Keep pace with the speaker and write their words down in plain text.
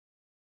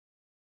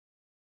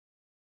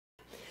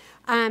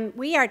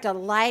We are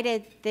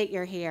delighted that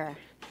you're here.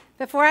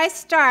 Before I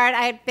start,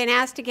 I've been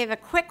asked to give a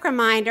quick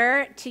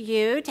reminder to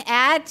you to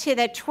add to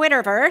the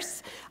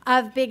Twitterverse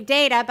of Big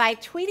Data by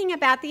tweeting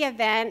about the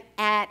event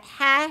at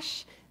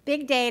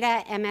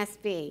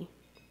 #BigDataMSB.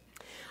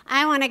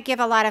 I want to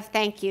give a lot of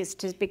thank yous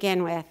to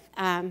begin with.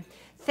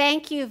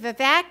 Thank you,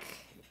 Vivek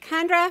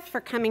Kundra, for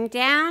coming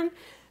down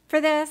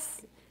for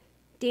this.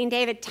 Dean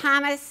David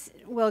Thomas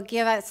will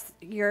give us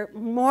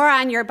more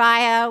on your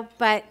bio,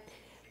 but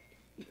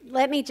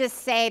let me just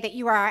say that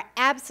you were our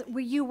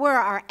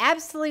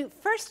absolute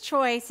first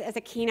choice as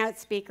a keynote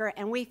speaker,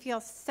 and we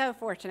feel so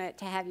fortunate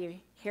to have you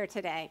here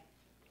today.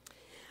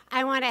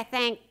 I want to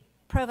thank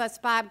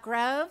Provost Bob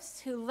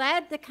Groves, who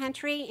led the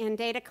country in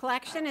data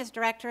collection as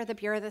director of the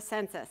Bureau of the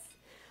Census.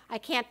 I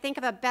can't think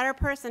of a better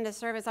person to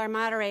serve as our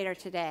moderator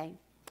today.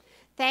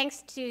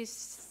 Thanks to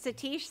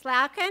Satish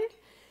Slalkin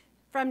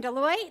from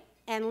Deloitte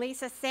and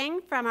Lisa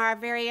Singh from our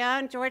very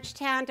own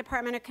Georgetown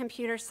Department of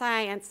Computer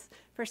Science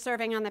for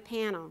serving on the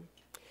panel.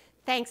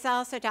 Thanks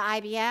also to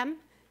IBM,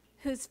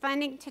 who's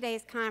funding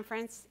today's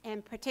conference,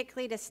 and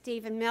particularly to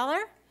Stephen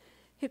Miller,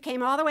 who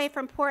came all the way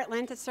from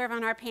Portland to serve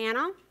on our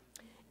panel,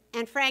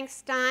 and Frank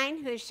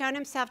Stein, who has shown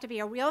himself to be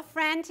a real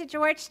friend to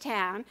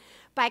Georgetown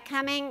by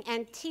coming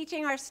and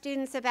teaching our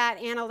students about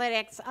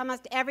analytics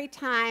almost every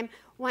time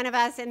one of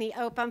us in the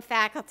OPM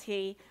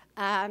faculty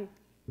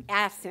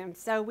asks him.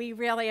 So we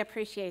really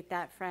appreciate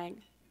that, Frank.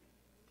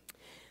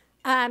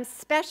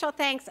 Special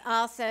thanks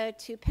also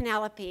to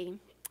Penelope.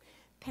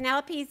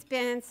 Penelope's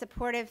been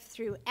supportive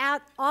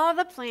throughout all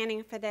the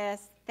planning for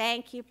this.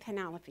 Thank you,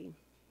 Penelope.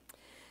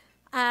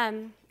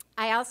 I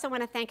also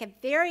want to thank a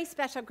very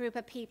special group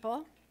of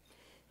people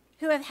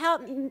who have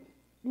helped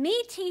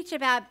me teach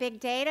about big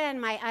data in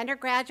my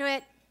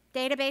undergraduate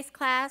database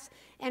class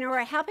and who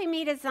are helping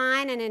me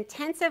design an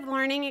intensive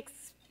learning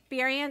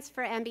experience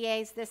for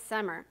MBAs this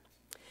summer.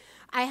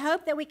 I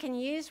hope that we can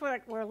use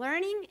what we're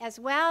learning as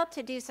well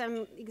to do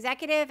some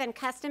executive and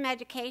custom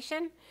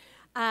education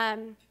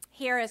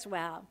here as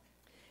well.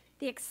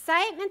 The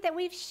excitement that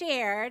we've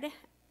shared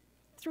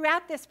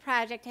throughout this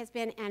project has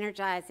been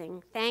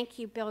energizing. Thank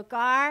you, Bill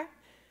Garr,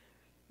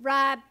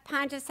 Rob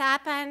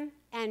Panjasapan,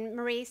 and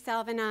Marie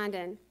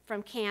Selvanandan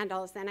from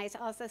Candles. And I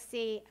also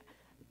see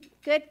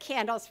good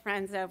Candles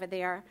friends over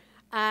there.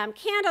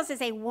 Candles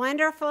is a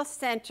wonderful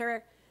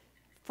center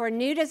for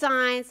new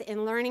designs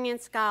in learning and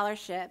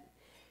scholarship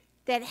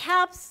that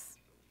helps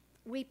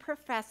we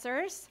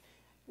professors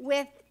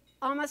with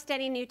almost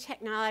any new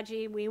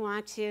technology we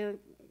want to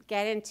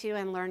get into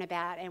and learn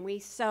about, and we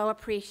so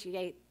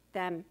appreciate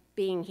them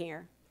being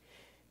here.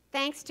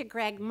 Thanks to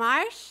Greg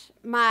Marsh,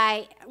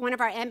 one of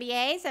our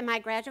MBAs and my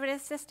graduate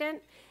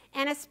assistant,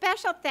 and a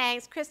special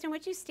thanks, Kristen,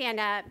 would you stand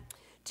up,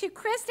 to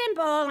Kristen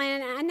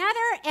Bolin,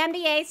 another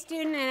MBA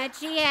student and a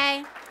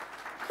GA,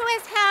 who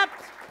has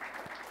helped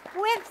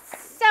with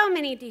so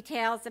many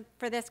details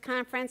for this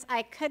conference.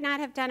 I could not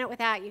have done it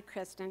without you,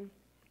 Kristen.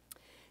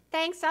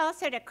 Thanks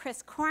also to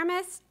Chris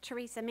Cormus,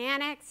 Teresa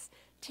Mannix,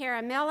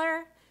 Tara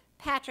Miller,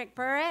 Patrick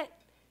Burrett,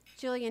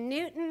 Julian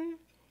Newton,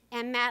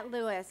 and Matt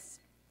Lewis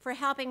for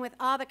helping with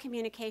all the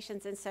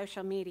communications and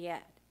social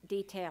media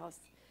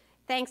details.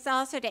 Thanks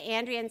also to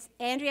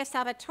Andrea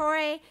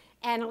Salvatore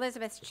and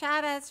Elizabeth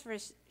Chavez for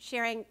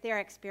sharing their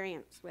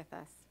experience with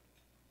us.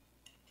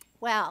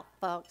 Well,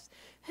 folks,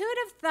 who'd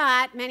have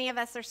thought many of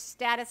us are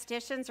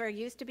statisticians or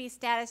used to be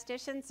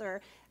statisticians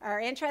or are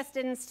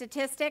interested in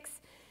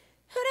statistics?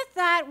 Who'd have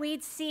thought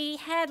we'd see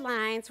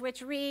headlines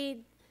which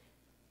read,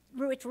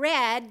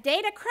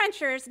 "Data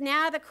Crunchers,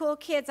 now the cool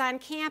kids on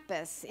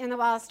campus" in the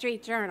Wall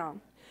Street Journal?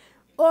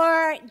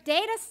 Or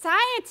 "Data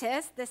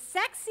Scientist, the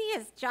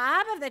sexiest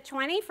job of the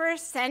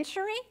 21st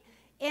century"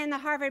 in the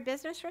Harvard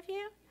Business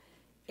Review?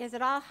 Is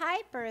it all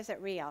hype or is it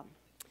real?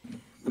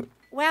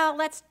 Well,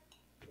 let's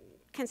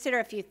consider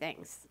a few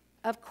things.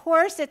 Of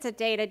course, it's a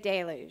data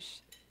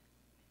deluge.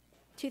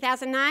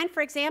 2009,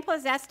 for example,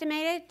 is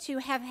estimated to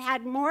have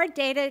had more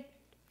data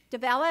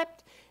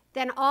developed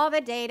than all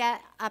the data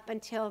up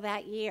until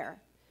that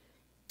year.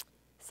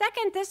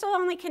 Second, this will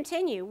only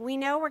continue. We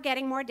know we're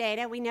getting more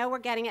data. We know we're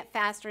getting it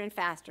faster and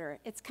faster.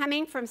 It's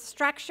coming from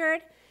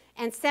structured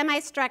and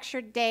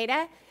semi-structured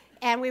data.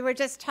 And we were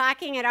just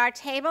talking at our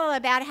table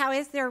about how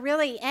is there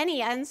really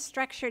any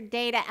unstructured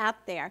data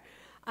out there.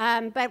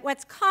 But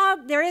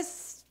there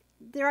is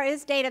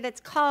data that's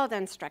called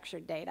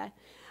unstructured data.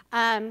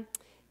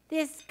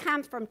 This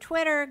comes from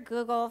Twitter,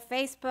 Google,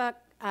 Facebook,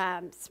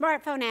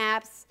 smartphone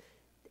apps,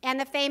 and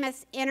the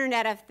famous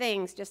Internet of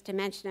Things, just to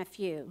mention a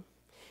few.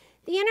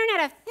 The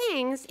Internet of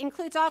Things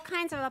includes all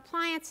kinds of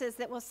appliances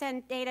that will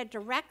send data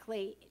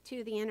directly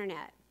to the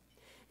Internet.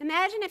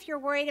 Imagine if you're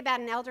worried about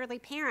an elderly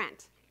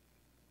parent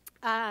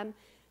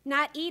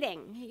not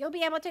eating. You'll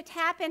be able to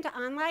tap into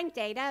online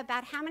data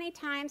about how many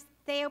times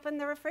they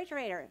opened the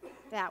refrigerator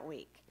that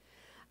week.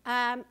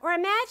 Or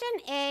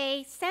imagine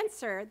a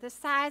sensor the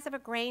size of a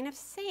grain of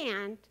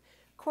sand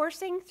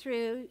coursing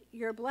through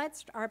your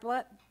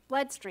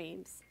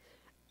bloodstreams,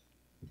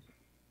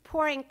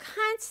 pouring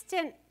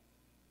constant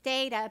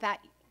data about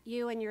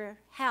you and your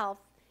health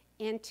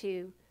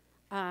into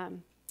the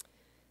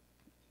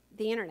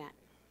internet.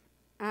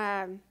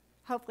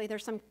 Hopefully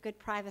there's some good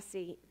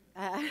privacy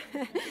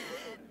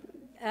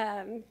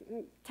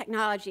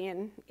technology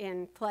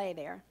in play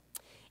there.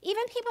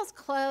 Even people's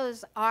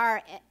clothes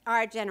are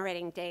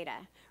generating data.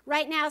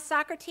 Right now,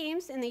 soccer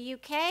teams in the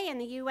UK and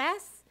the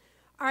US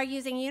are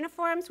using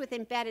uniforms with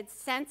embedded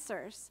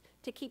sensors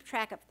to keep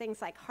track of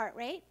things like heart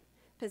rate,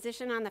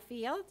 position on the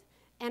field,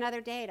 and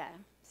other data.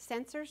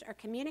 Sensors are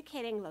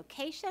communicating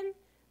location,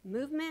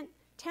 movement,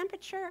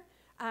 temperature,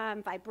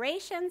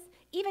 vibrations,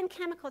 even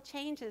chemical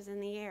changes in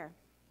the air.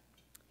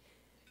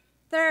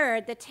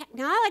 Third, the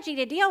technology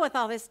to deal with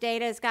all this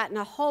data has gotten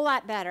a whole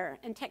lot better,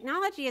 and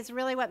technology is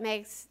really what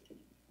makes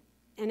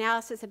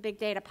analysis of big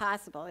data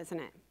possible, isn't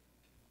it?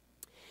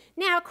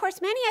 Now, of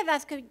course, many of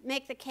us could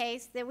make the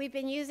case that we've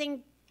been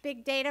using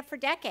big data for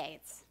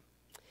decades.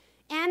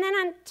 And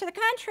then to the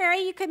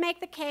contrary, you could make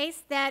the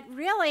case that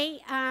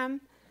really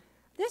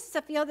this is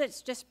a field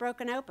that's just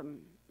broken open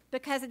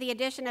because of the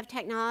addition of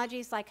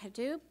technologies like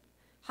Hadoop,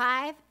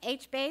 Hive,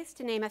 HBase,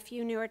 to name a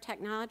few newer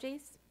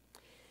technologies.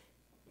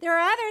 There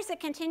are others that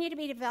continue to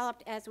be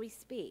developed as we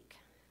speak.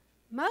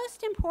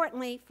 Most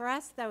importantly for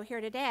us, though,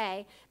 here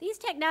today, these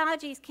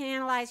technologies can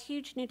analyze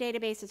huge new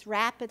databases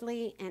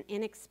rapidly and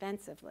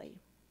inexpensively,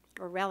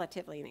 or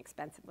relatively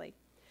inexpensively.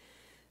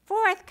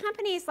 Fourth,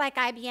 companies like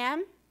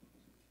IBM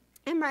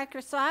and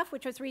Microsoft,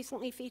 which was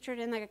recently featured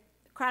in the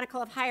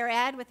Chronicle of Higher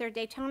Ed with their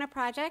Daytona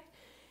project,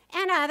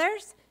 and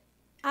others,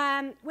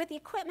 with the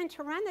equipment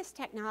to run this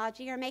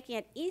technology, are making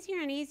it easier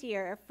and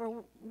easier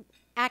for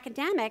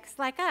academics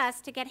like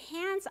us to get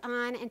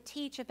hands-on and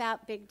teach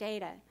about big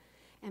data.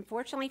 And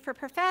fortunately for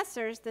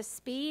professors, the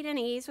speed and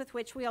ease with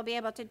which we'll be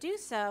able to do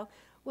so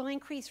will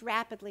increase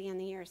rapidly in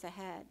the years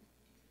ahead.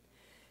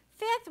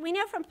 Fifth, we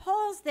know from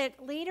polls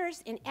that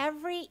leaders in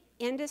every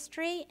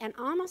industry and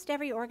almost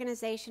every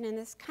organization in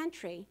this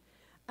country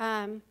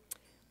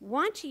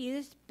want to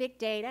use big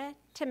data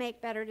to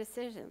make better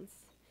decisions.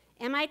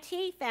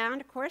 MIT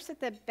found, of course, that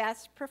the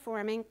best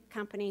performing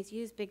companies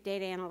use big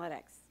data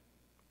analytics.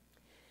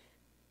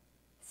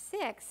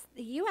 Sixth,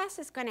 the U.S.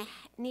 is going to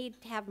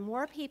need to have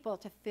more people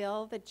to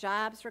fill the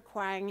jobs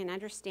requiring an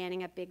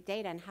understanding of big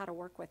data and how to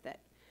work with it.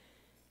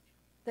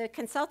 The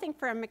consulting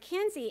firm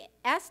McKinsey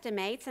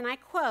estimates, and I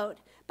quote,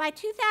 by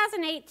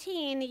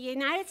 2018, the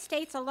United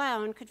States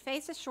alone could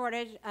face a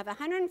shortage of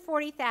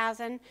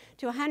 140,000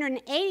 to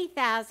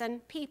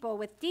 180,000 people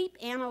with deep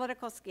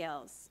analytical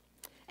skills,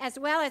 as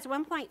well as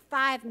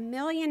 1.5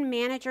 million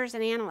managers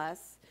and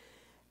analysts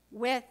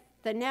with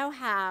the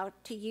know-how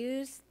to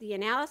use the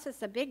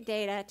analysis of big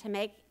data to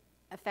make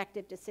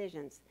effective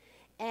decisions.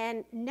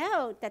 And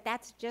note that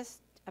that's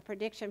just a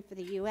prediction for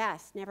the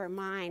US, never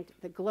mind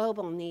the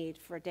global need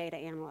for data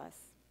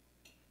analysts.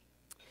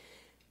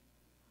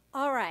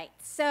 All right,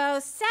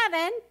 so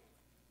 7,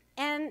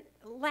 and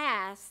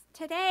last,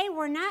 today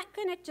we're not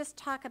going to just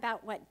talk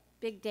about what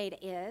big data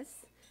is,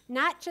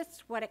 not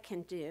just what it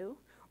can do,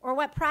 or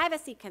what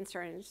privacy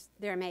concerns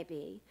there may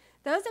be.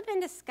 Those have been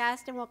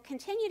discussed and will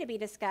continue to be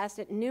discussed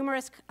at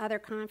numerous other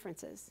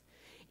conferences.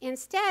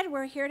 Instead,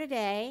 we're here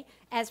today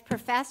as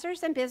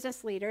professors and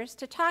business leaders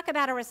to talk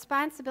about a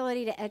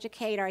responsibility to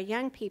educate our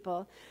young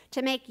people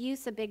to make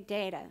use of big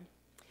data.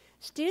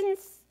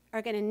 Students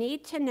are going to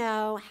need to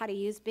know how to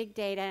use big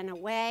data in a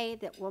way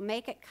that will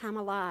make it come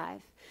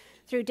alive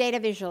through data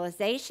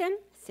visualization,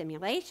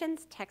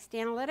 simulations, text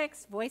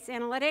analytics, voice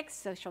analytics,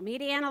 social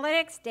media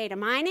analytics, data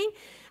mining.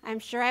 I'm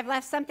sure I've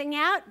left something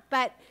out,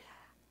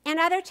 and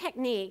other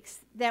techniques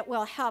that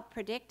will help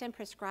predict and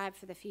prescribe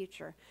for the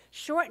future,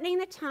 shortening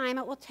the time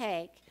it will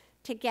take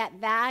to get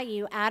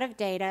value out of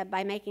data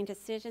by making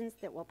decisions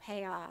that will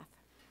pay off.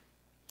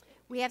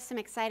 We have some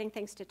exciting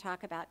things to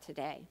talk about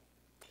today.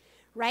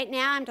 Right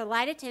now, I'm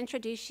delighted to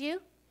introduce you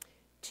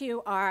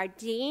to our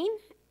dean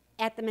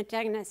at the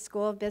McDonough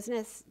School of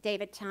Business,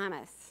 David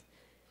Thomas.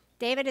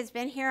 David has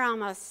been here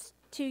almost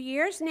 2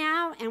 years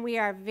now, and we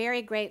are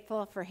very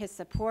grateful for his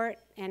support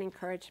and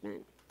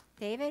encouragement.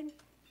 David?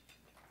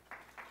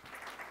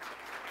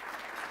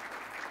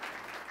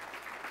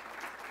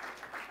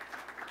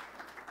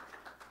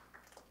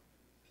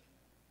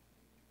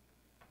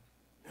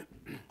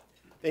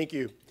 Thank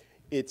you.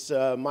 It's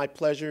my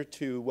pleasure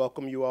to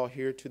welcome you all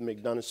here to the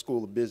McDonough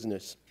School of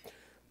Business.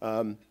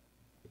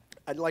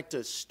 I'd like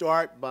to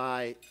start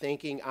by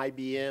thanking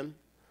IBM,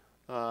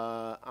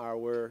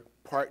 our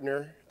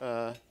partner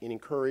in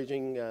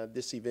encouraging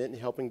this event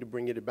and helping to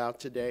bring it about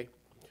today.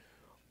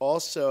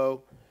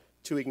 Also,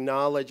 to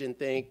acknowledge and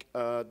thank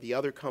the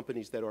other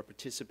companies that are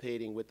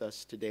participating with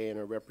us today and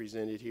are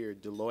represented here,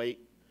 Deloitte,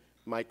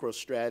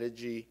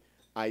 MicroStrategy,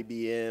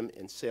 IBM,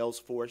 and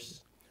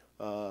Salesforce.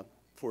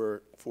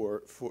 For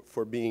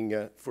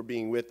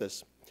being with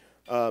us.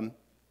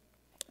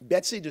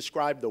 Betsy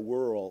described the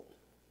world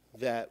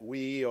that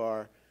we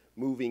are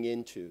moving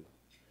into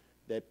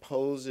that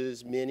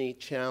poses many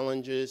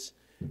challenges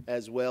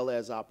as well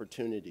as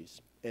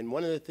opportunities. And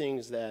one of the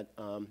things that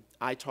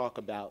I talk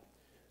about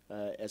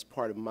as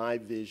part of my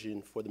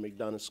vision for the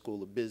McDonough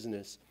School of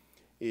Business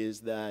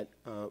is that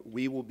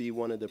we will be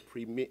one of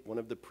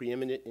the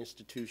preeminent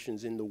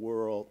institutions in the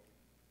world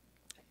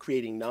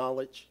creating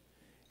knowledge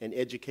and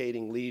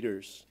educating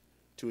leaders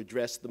to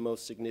address the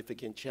most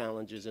significant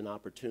challenges and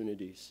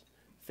opportunities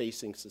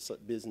facing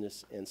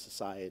business and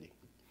society.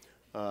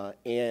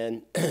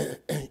 And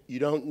you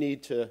don't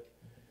need to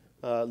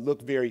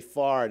look very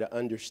far to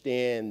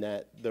understand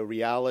that the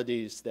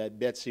realities that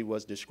Betsy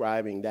was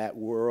describing, that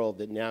world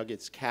that now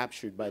gets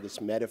captured by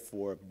this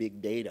metaphor of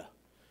big data,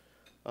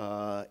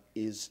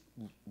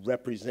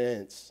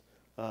 represents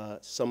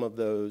some of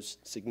those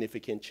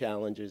significant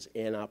challenges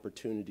and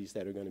opportunities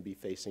that are going to be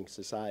facing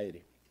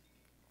society.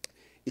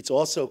 It's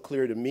also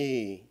clear to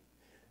me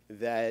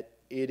that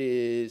it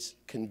is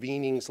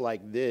convenings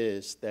like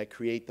this that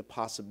create the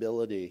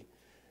possibility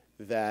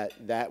that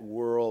that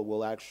world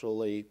will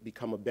actually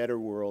become a better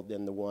world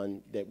than the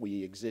one that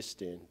we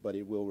exist in, but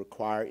it will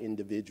require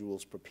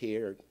individuals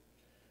prepared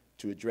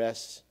to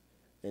address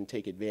and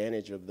take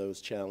advantage of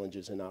those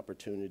challenges and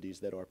opportunities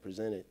that are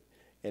presented.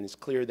 And it's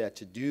clear that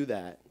to do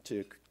that,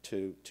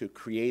 to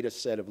create a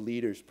set of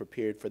leaders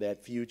prepared for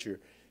that future,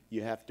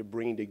 you have to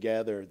bring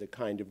together the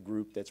kind of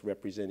group that's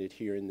represented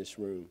here in this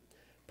room.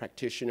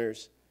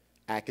 Practitioners,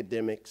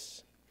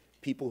 academics,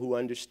 people who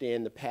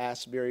understand the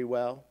past very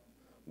well,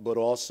 but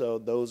also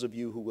those of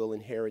you who will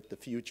inherit the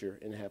future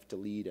and have to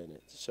lead in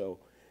it. So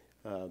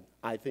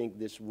I think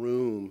this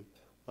room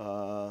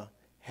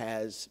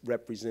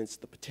represents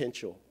the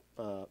potential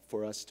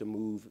for us to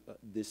move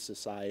this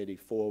society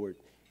forward,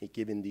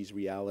 given these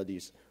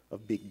realities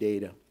of big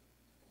data.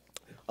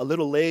 A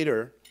little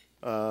later,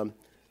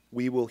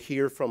 we will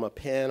hear from a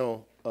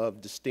panel of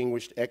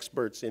distinguished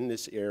experts in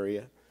this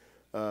area.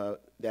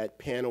 That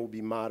panel will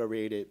be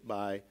moderated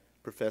by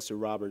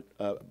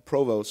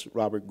Provost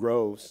Robert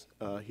Groves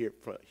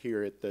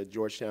here at the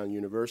Georgetown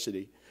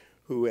University,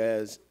 who,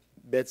 as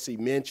Betsy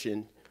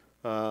mentioned,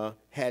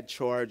 had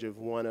charge of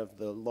one of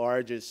the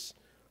largest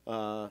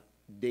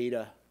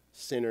data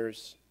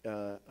centers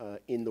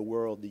in the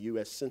world, the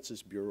U.S.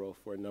 Census Bureau,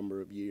 for a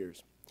number of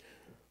years.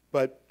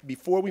 But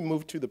before we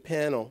move to the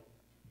panel,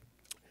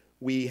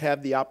 we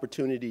have the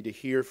opportunity to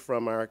hear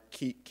from our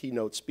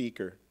keynote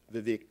speaker,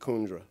 Vivek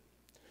Kundra,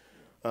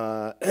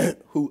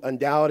 who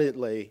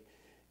undoubtedly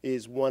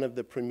is one of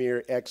the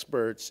premier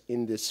experts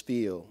in this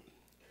field.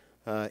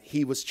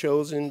 He was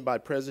chosen by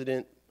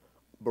President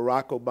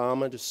Barack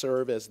Obama to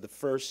serve as the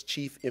first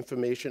Chief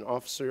Information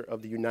Officer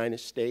of the United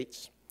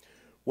States.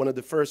 One of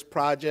the first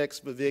projects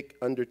Vivek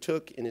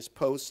undertook in his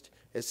post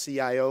as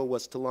CIO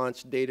was to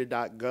launch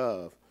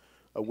data.gov,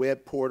 a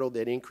web portal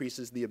that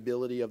increases the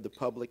ability of the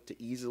public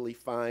to easily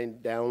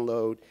find,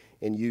 download,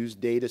 and use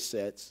data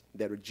sets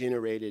that are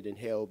generated and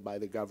held by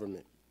the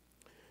government.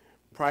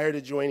 Prior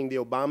to joining the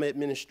Obama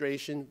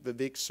administration,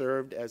 Vivek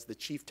served as the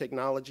Chief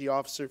Technology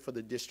Officer for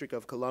the District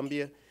of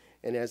Columbia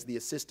and as the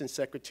Assistant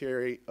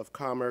Secretary of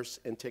Commerce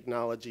and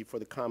Technology for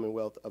the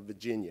Commonwealth of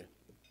Virginia.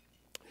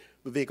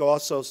 Vivek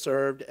also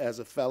served as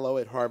a fellow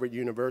at Harvard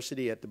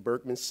University at the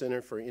Berkman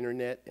Center for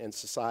Internet and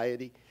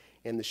Society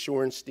and the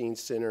Shorenstein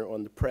Center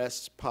on the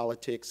Press,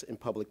 Politics, and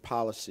Public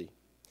Policy.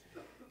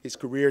 His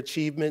career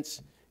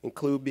achievements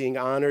include being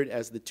honored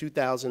as the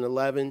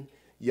 2011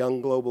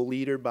 Young Global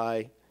Leader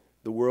by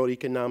the World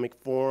Economic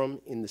Forum.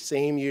 In the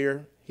same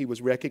year, he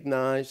was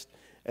recognized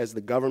as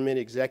the Government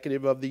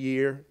Executive of the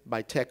Year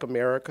by Tech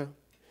America.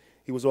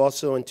 He was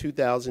also in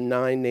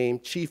 2009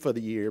 named Chief of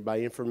the Year by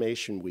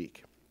Information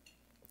Week.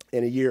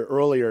 And a year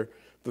earlier,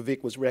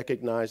 Vivek was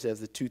recognized as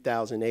the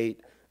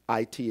 2008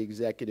 IT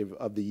Executive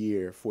of the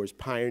Year for his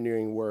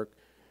pioneering work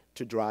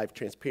to drive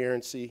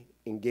transparency,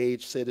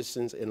 engage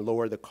citizens, and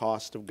lower the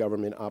cost of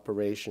government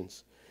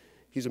operations.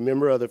 He's a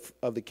member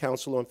of the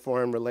Council on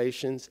Foreign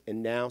Relations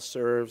and now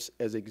serves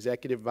as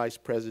Executive Vice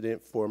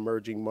President for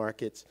Emerging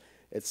Markets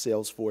at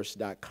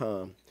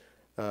Salesforce.com.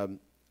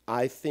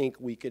 I think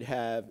we could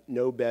have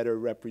no better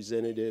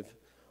representative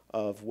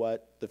of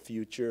what the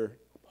future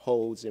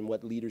holds and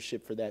what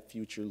leadership for that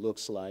future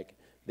looks like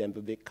than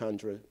Vivek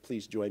Kundra.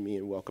 Please join me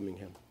in welcoming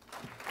him.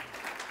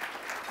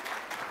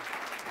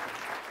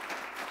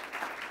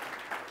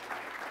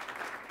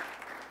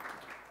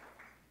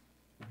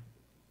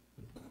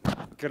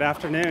 Good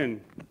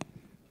afternoon.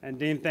 And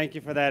Dean, thank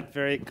you for that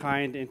very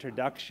kind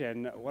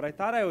introduction. What I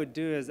thought I would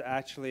do is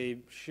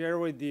actually share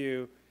with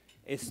you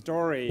a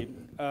story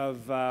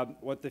of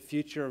what the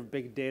future of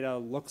big data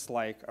looks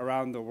like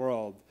around the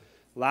world.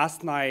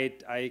 Last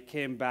night, I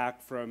came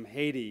back from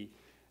Haiti.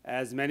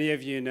 As many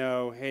of you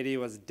know, Haiti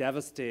was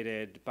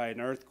devastated by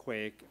an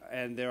earthquake,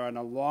 and they're on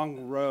a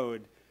long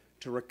road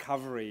to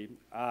recovery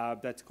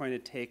that's going to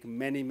take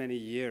many, many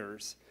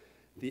years.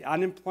 The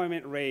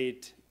unemployment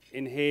rate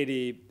in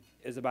Haiti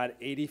is about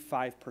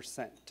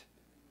 85%.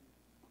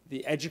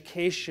 The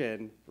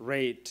education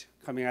rate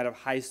coming out of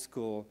high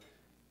school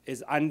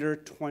is under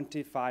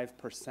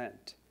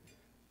 25%.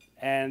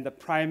 And the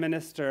Prime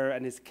Minister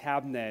and his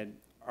cabinet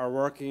are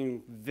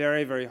working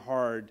very, very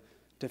hard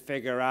to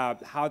figure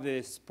out how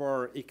they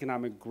spur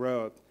economic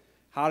growth.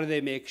 How do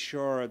they make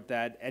sure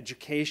that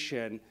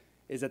education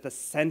is at the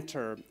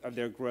center of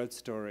their growth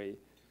story?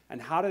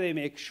 And how do they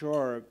make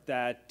sure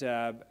that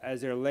as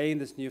they're laying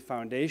this new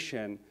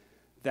foundation,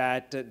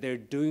 that they're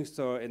doing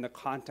so in the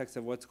context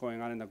of what's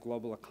going on in the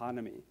global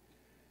economy?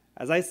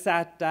 As I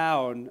sat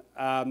down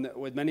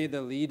with many of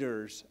the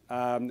leaders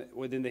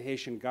within the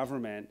Haitian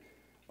government,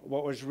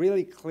 what was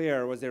really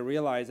clear was they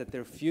realized that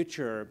their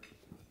future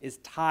is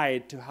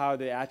tied to how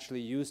they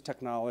actually use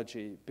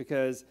technology.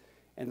 Because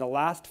in the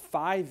last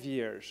 5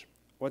 years,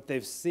 what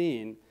they've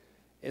seen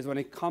is when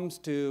it comes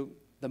to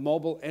the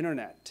mobile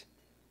internet,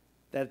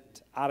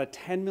 that out of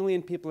 10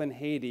 million people in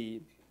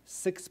Haiti,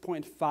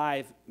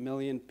 6.5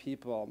 million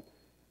people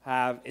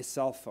have a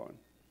cell phone.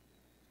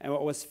 And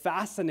what was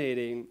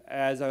fascinating,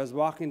 as I was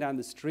walking down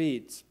the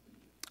streets,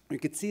 you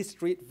could see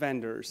street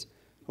vendors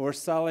who were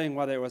selling,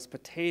 whether it was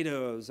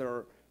potatoes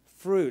or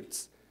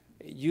fruits,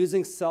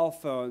 using cell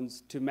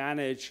phones to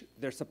manage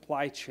their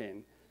supply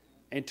chain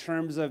in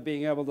terms of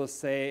being able to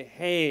say,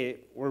 hey,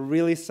 we're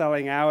really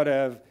selling out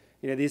of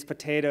these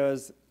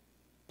potatoes,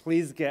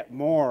 please get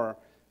more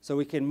so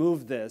we can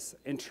move this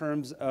in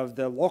terms of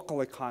the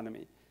local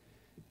economy.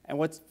 And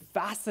what's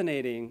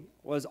fascinating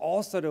was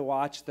also to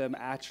watch them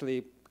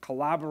actually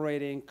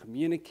collaborating,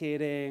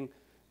 communicating,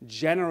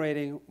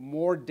 generating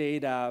more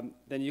data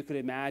than you could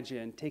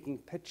imagine, taking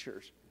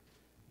pictures.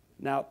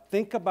 Now,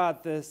 think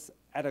about this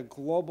at a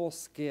global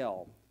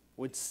scale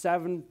with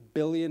 7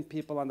 billion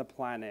people on the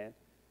planet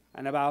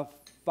and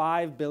about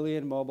 5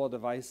 billion mobile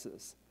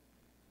devices.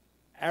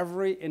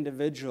 Every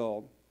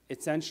individual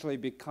essentially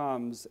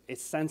becomes a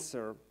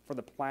sensor for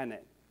the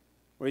planet,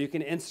 where you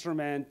can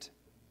instrument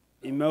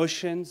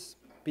emotions,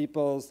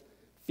 people's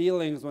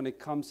feelings when it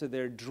comes to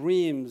their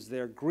dreams,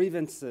 their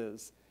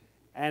grievances,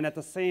 and at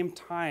the same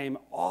time,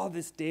 all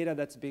this data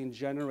that's being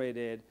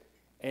generated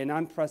in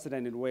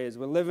unprecedented ways.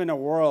 We live in a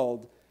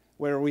world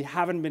where we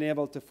haven't been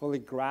able to fully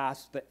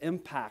grasp the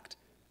impact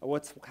of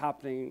what's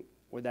happening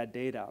with that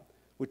data.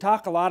 We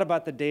talk a lot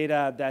about the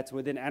data that's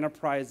within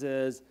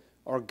enterprises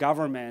or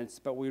governments,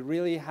 but we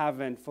really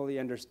haven't fully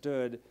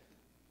understood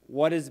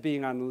what is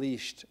being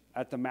unleashed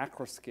at the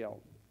macro scale.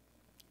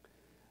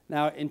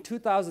 Now, in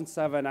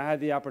 2007, I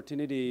had the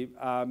opportunity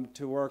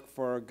to work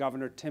for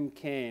Governor Tim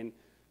Kaine,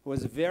 who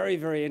was very,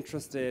 very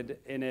interested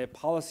in a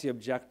policy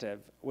objective,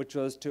 which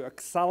was to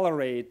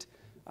accelerate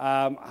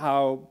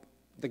how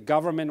the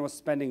government was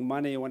spending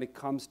money when it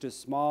comes to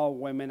small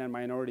women and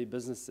minority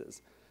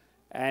businesses.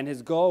 And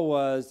his goal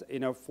was,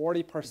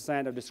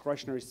 40% of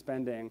discretionary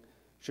spending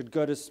should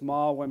go to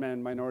small women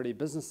and minority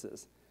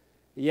businesses.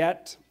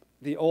 Yet,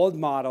 the old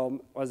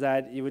model was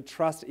that you would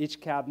trust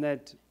each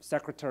cabinet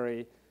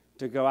secretary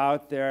to go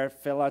out there,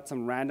 fill out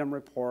some random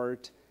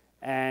report,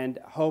 and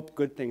hope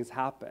good things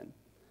happen.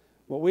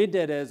 What we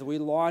did is we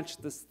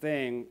launched this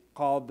thing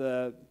called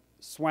the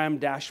SWAM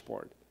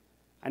dashboard,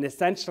 and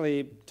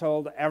essentially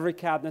told every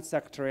cabinet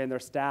secretary and their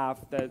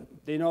staff that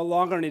they no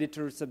longer needed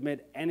to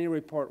submit any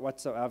report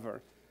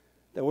whatsoever,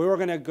 that we were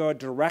going to go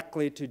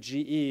directly to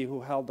GE,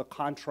 who held the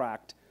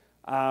contract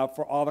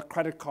for all the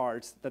credit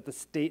cards that the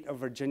state of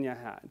Virginia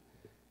had.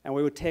 And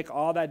we would take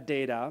all that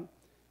data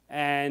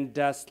and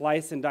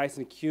slice and dice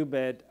and cube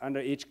it under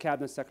each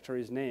cabinet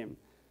secretary's name.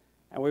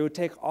 And we would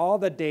take all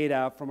the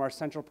data from our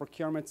central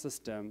procurement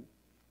system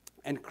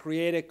and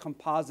create a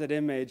composite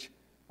image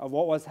of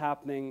what was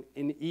happening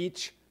in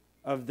each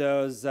of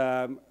those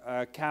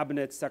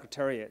cabinet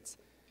secretariats.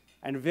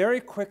 And very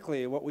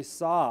quickly, what we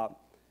saw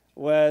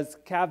was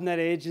cabinet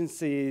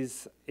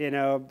agencies,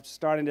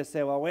 starting to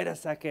say, well, wait a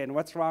second,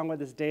 what's wrong with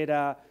this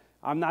data?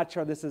 I'm not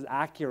sure this is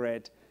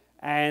accurate.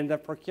 And the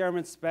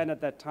procurement spend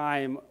at that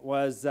time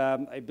was,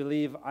 I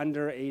believe,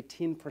 under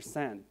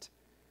 18%.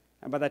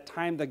 And by the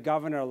time the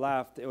governor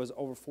left, it was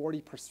over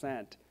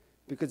 40%,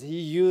 because he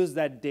used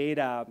that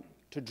data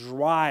to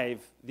drive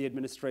the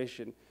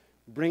administration,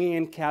 bringing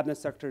in cabinet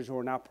secretaries who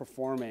are now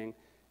performing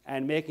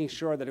and making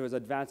sure that it was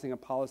advancing a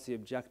policy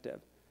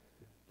objective.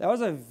 That was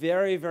a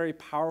very, very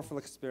powerful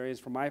experience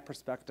from my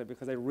perspective,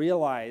 because I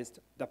realized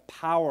the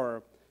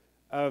power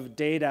of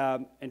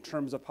data in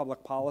terms of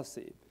public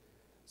policy.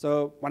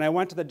 So when I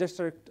went to the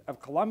District of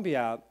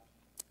Columbia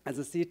as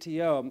a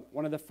CTO,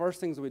 one of the first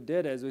things we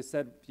did is we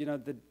said,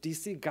 the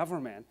DC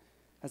government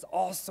has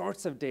all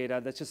sorts of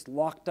data that's just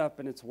locked up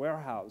in its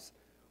warehouse.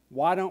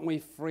 Why don't we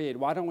free it?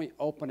 Why don't we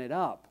open it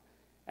up?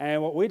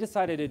 And what we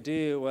decided to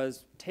do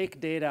was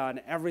take data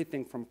on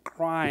everything from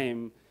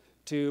crime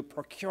to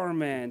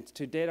procurement,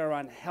 to data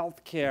around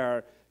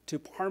healthcare, to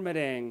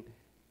permitting,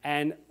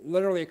 and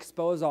literally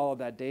expose all of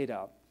that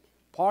data.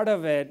 Part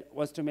of it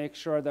was to make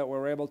sure that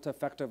we're able to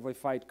effectively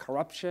fight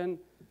corruption,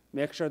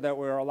 make sure that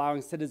we're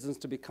allowing citizens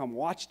to become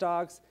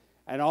watchdogs,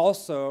 and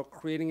also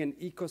creating an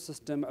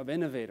ecosystem of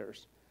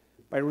innovators.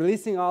 By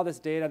releasing all this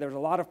data, there was a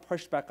lot of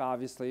pushback,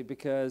 obviously,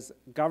 because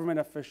government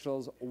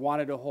officials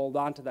wanted to hold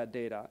on to that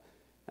data.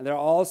 And there are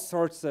all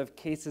sorts of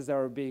cases that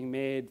were being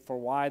made for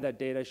why that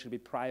data should be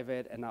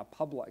private and not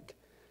public.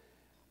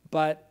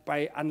 But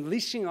by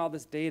unleashing all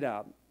this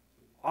data,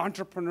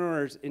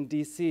 entrepreneurs in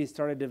DC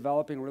started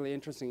developing really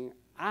interesting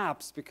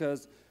apps,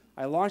 because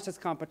I launched this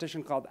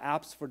competition called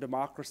Apps for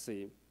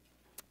Democracy.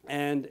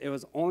 And it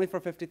was only for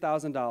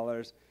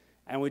 $50,000.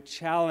 and we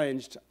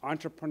challenged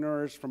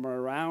entrepreneurs from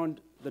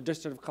around the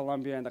District of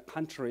Columbia and the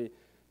country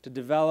to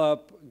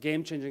develop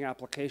game-changing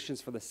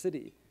applications for the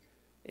city.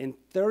 In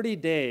 30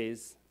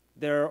 days,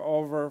 there are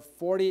over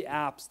 40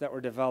 apps that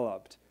were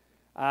developed.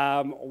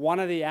 One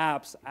of the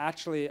apps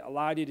actually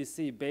allowed you to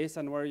see, based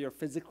on where you're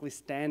physically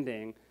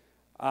standing,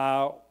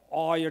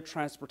 all your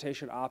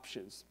transportation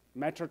options.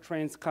 Metro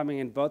trains coming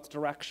in both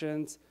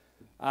directions,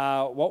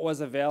 what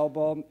was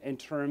available in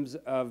terms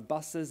of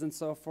buses and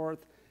so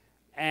forth.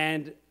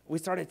 And we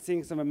started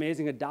seeing some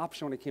amazing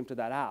adoption when it came to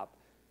that app.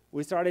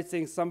 We started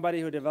seeing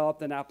somebody who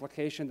developed an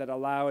application that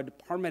allowed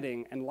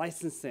permitting and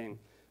licensing.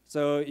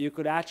 So you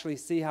could actually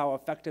see how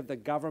effective the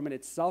government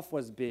itself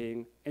was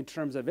being in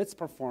terms of its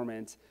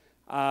performance,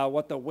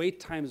 what the wait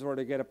times were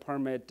to get a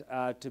permit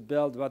to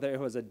build, whether it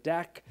was a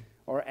deck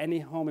or any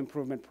home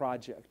improvement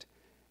project.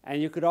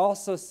 And you could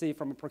also see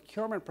from a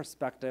procurement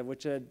perspective,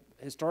 which had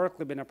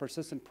historically been a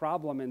persistent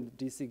problem in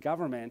DC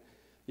government,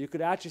 you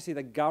could actually see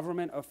the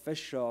government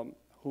official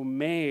who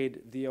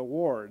made the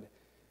award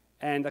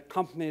and the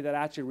company that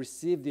actually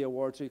received the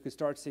award, so you could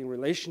start seeing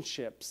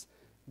relationships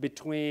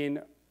between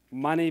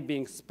money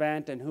being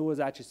spent and who was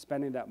actually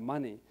spending that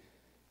money.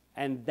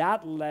 And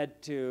that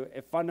led to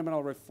a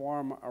fundamental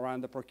reform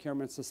around the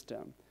procurement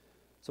system.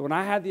 So when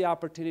I had the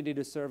opportunity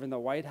to serve in the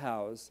White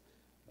House,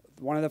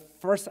 one of the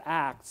first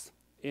acts,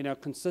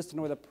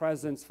 consistent with the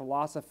president's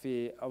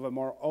philosophy of a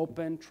more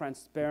open,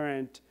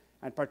 transparent,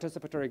 and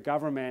participatory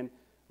government,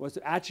 was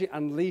to actually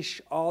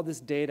unleash all this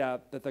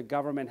data that the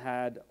government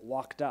had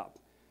locked up.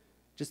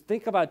 Just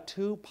think about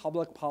two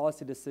public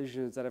policy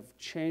decisions that have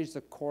changed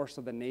the course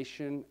of the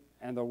nation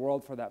and the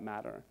world for that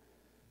matter.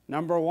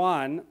 Number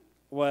one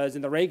was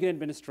in the Reagan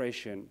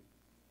administration,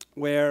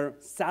 where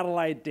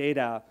satellite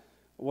data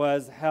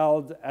was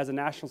held as a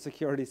national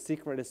security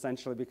secret,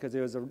 essentially, because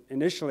it was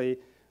initially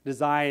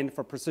designed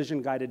for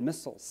precision-guided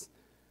missiles.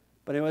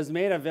 But it was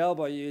made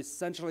available. You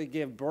essentially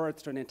gave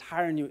birth to an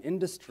entire new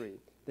industry,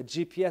 the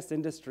GPS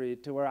industry,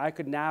 to where I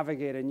could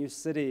navigate a new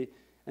city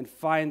and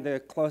find the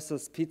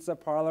closest pizza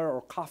parlor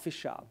or coffee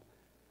shop.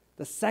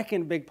 The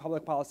second big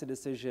public policy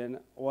decision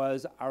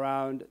was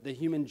around the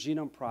Human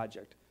Genome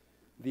Project.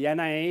 The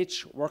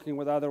NIH, working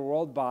with other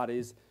world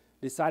bodies,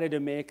 decided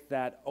to make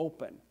that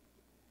open.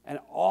 And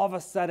all of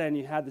a sudden,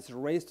 you had this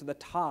race to the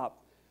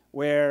top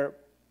where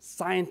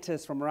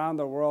scientists from around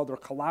the world were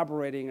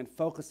collaborating and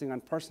focusing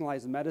on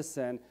personalized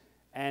medicine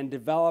and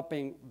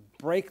developing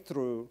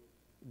breakthrough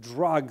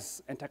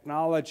drugs and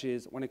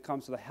technologies when it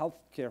comes to the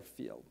healthcare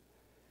field.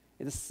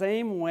 In the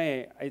same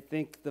way, I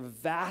think the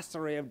vast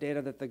array of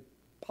data that the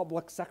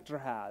public sector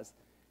has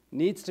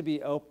needs to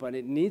be open.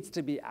 It needs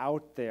to be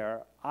out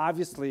there,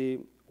 obviously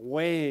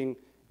weighing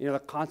the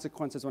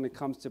consequences when it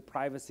comes to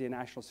privacy and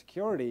national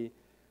security.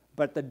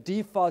 But the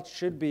default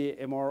should be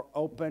a more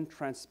open,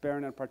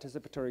 transparent, and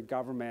participatory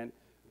government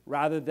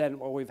rather than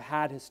what we've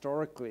had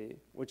historically,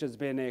 which has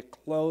been a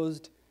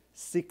closed,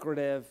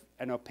 secretive,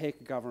 and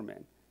opaque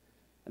government.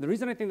 And the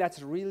reason I think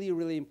that's really,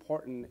 really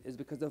important is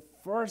because the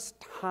first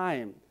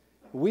time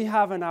we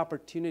have an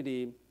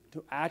opportunity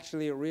to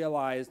actually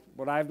realize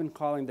what I've been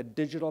calling the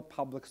digital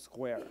public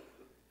square.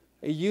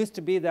 It used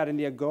to be that in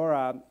the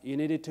Agora, you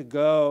needed to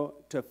go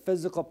to a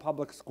physical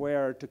public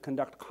square to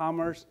conduct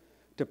commerce,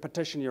 to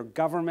petition your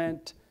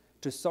government,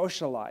 to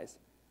socialize.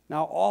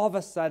 Now, all of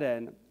a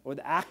sudden, with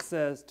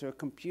access to a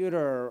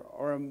computer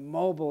or a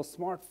mobile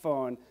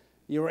smartphone,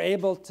 you're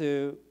able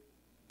to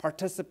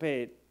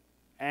participate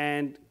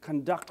and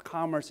conduct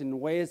commerce in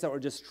ways that were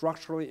just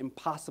structurally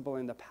impossible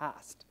in the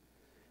past.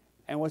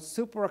 And what's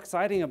super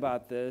exciting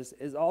about this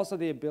is also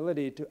the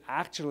ability to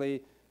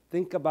actually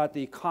think about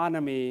the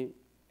economy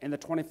in the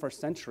 21st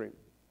century.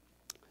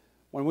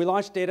 When we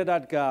launched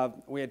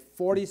data.gov, we had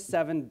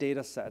 47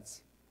 data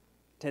sets.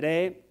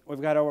 Today,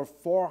 we've got over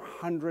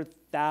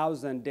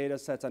 400,000 data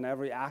sets on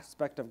every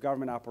aspect of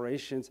government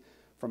operations,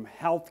 from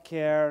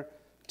healthcare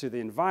to the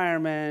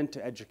environment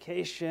to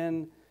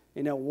education.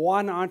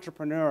 One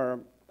entrepreneur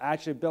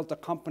actually built a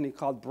company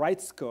called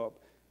Brightscope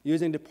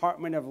using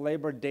Department of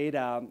Labor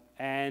data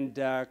and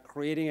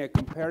creating a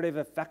comparative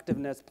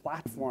effectiveness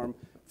platform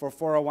for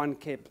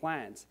 401k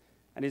plans.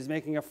 And he's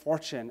making a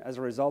fortune as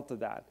a result of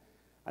that.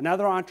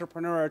 Another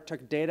entrepreneur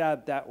took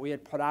data that we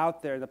had put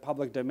out there in the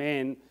public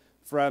domain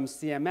from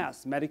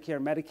CMS,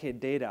 Medicare, Medicaid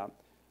data,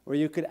 where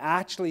you could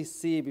actually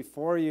see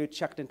before you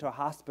checked into a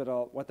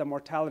hospital what the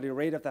mortality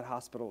rate of that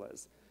hospital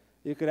is.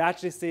 You could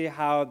actually see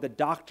how the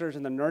doctors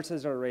and the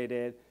nurses are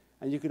rated,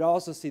 and you could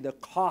also see the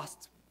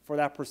costs for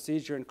that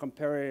procedure and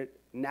compare it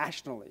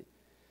nationally.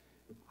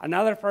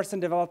 Another person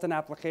developed an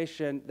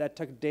application that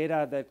took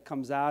data that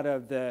comes out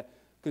of the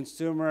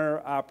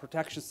Consumer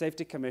Protection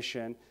Safety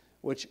Commission,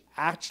 which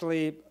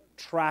actually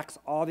tracks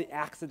all the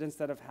accidents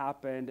that have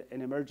happened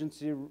in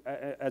emergency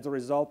as a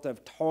result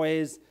of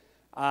toys,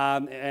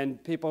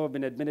 and people who have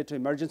been admitted to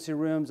emergency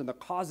rooms and the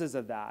causes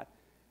of that,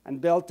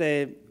 and built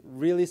a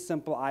really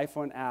simple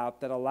iPhone app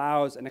that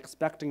allows an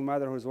expecting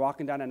mother who's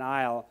walking down an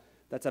aisle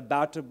that's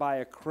about to buy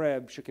a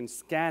crib, she can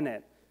scan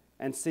it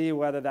and see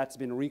whether that's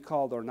been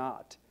recalled or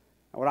not.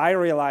 And what I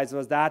realized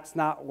was that's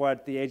not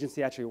what the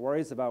agency actually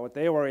worries about. What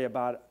they worry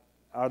about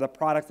are the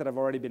products that have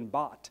already been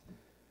bought.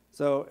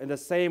 So in the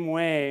same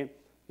way,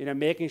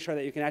 making sure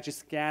that you can actually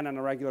scan on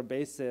a regular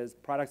basis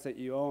products that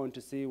you own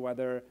to see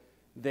whether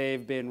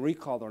they've been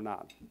recalled or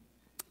not.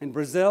 In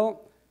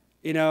Brazil,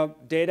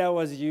 data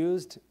was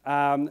used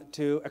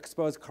to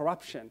expose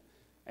corruption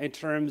in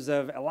terms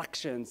of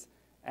elections,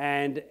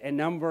 and a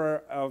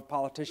number of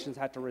politicians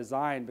had to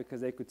resign because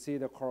they could see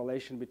the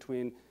correlation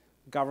between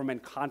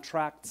government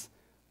contracts,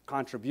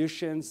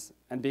 contributions,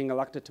 and being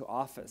elected to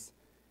office.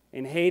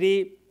 In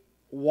Haiti,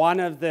 one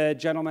of the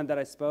gentlemen that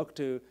I spoke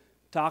to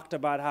talked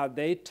about how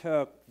they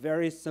took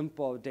very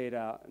simple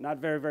data, not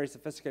very, very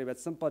sophisticated, but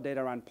simple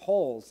data around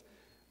polls,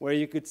 where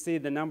you could see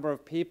the number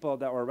of people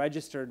that were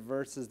registered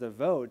versus the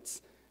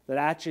votes that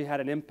actually had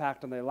an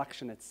impact on the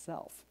election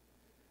itself.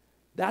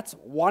 That's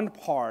one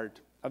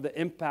part of the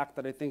impact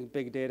that I think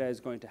big data is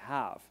going to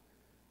have.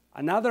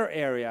 Another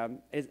area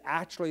is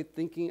actually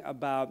thinking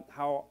about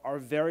how our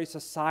very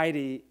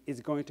society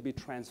is going to be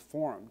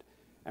transformed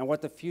and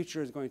what the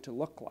future is going to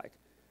look like.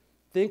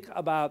 Think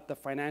about the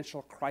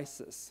financial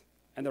crisis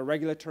and the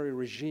regulatory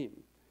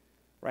regime,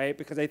 right?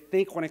 Because I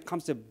think when it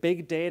comes to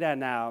big data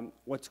now,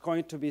 what's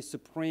going to be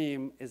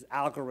supreme is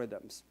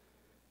algorithms.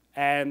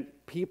 And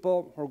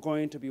people who are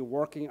going to be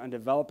working on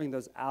developing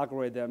those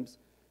algorithms,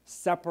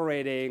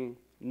 separating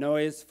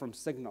noise from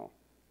signal.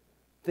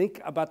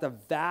 Think about the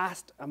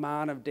vast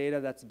amount of data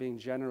that's being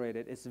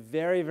generated. It's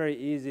very, very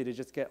easy to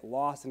just get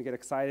lost and get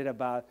excited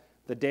about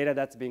the data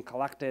that's being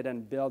collected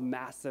and build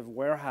massive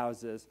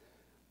warehouses.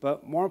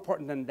 But more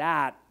important than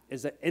that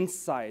is the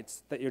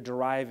insights that you're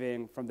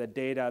deriving from the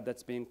data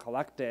that's being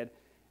collected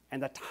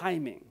and the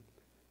timing.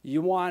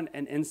 You want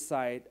an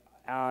insight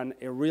on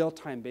a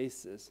real-time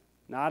basis,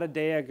 not a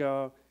day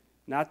ago,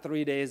 not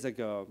 3 days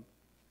ago.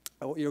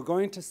 What you're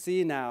going to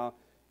see now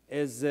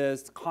is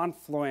this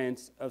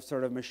confluence of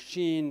sort of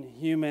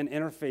machine-human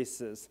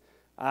interfaces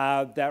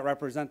that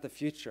represent the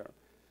future.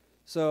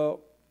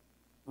 So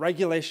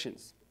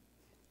regulations.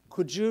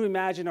 Could you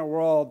imagine a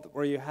world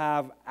where you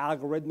have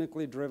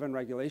algorithmically driven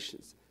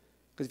regulations?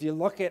 Because if you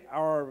look at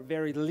our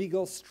very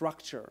legal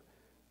structure,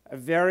 a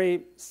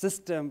very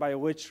system by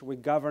which we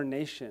govern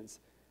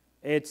nations,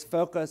 it's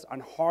focused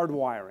on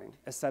hardwiring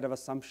a set of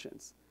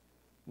assumptions.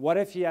 What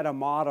if you had a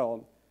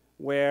model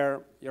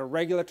where your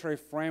regulatory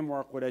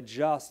framework would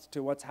adjust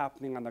to what's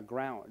happening on the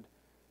ground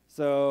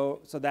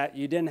so that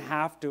you didn't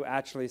have to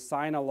actually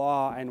sign a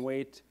law and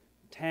wait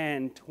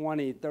 10,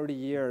 20, 30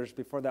 years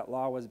before that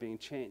law was being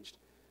changed?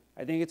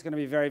 I think it's going to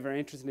be very, very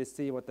interesting to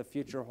see what the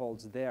future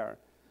holds there.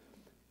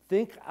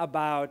 Think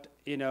about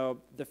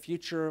the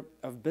future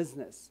of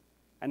business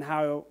and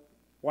how,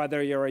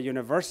 whether you're a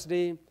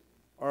university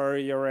or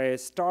you're a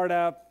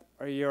startup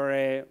or you're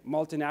a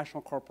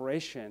multinational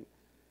corporation,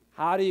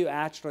 how do you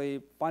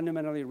actually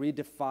fundamentally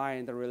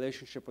redefine the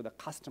relationship with a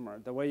customer,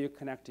 the way you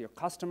connect to your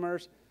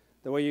customers,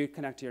 the way you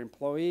connect to your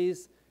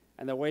employees,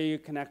 and the way you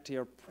connect to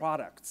your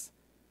products?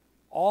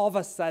 All of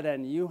a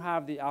sudden, you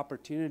have the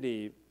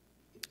opportunity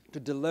to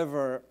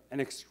deliver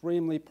an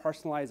extremely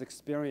personalized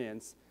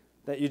experience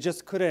that you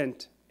just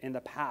couldn't in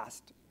the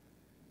past.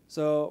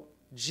 So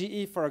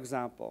GE, for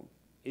example,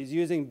 is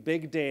using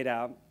big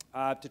data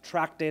to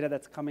track data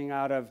that's coming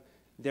out of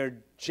their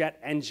jet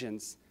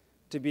engines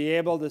to be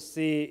able to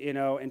see,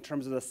 in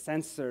terms of the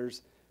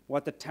sensors,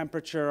 what the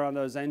temperature on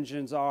those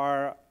engines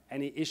are,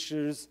 any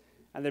issues,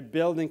 and they're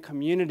building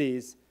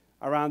communities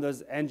around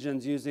those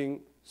engines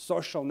using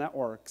social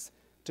networks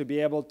to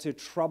be able to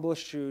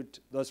troubleshoot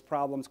those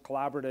problems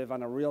collaborative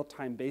on a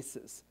real-time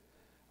basis.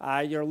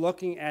 You're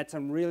looking at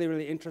some really,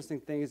 really interesting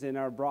things in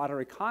our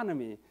broader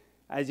economy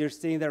as you're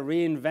seeing the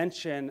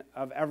reinvention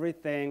of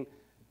everything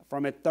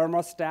from a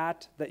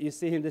thermostat that you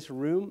see in this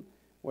room,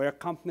 where a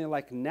company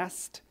like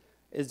Nest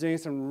is doing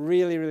some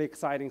really, really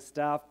exciting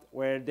stuff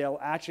where they'll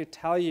actually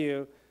tell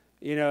you,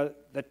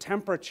 the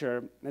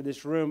temperature in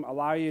this room,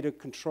 allow you to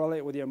control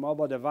it with your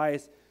mobile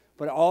device,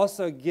 but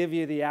also give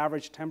you the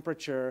average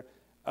temperature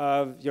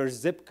of your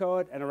zip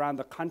code and around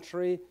the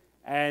country,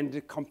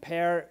 and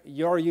compare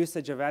your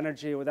usage of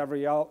energy with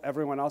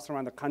everyone else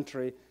around the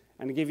country,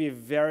 and give you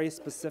very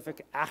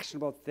specific,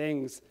 actionable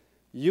things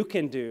you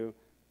can do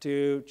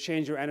to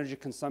change your energy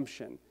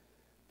consumption.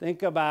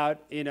 Think about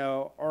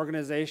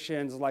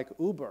organizations like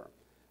Uber,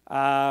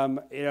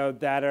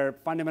 that are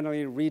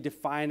fundamentally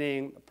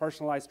redefining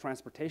personalized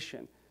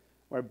transportation,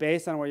 where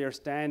based on where you're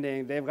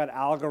standing, they've got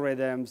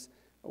algorithms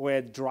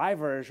with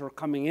drivers who are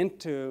coming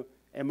into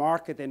a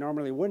market they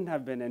normally wouldn't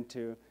have been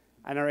into,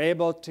 and are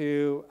able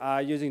to,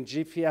 using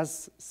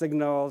GPS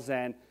signals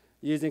and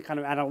using kind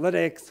of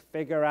analytics,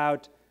 figure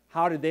out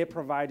how do they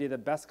provide you the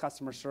best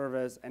customer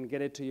service and get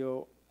it to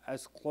you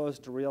as close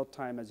to real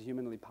time as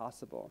humanly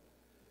possible.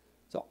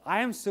 So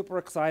I am super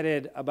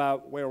excited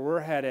about where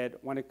we're headed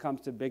when it comes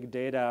to big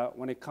data,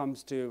 when it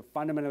comes to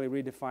fundamentally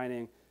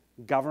redefining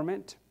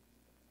government,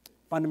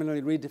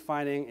 fundamentally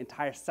redefining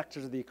entire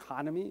sectors of the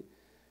economy,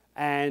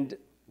 and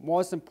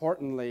most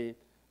importantly,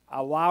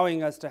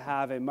 allowing us to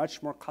have a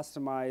much more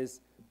customized,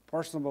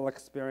 personable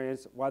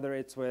experience, whether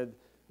it's with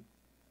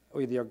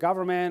your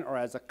government or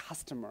as a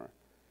customer.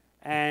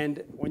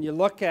 And when you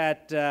look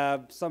at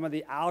some of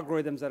the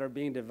algorithms that are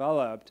being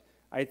developed,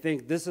 I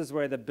think this is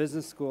where the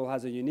business school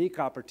has a unique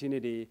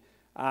opportunity,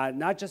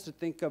 not just to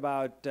think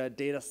about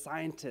data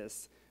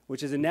scientists,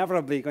 which is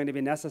inevitably going to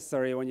be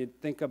necessary when you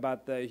think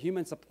about the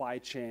human supply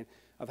chain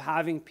of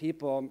having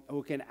people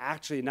who can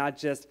actually not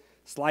just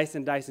slice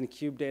and dice and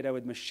cube data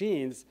with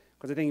machines,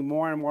 because I think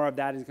more and more of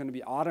that is going to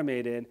be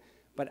automated,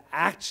 but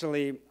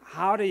actually,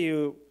 how do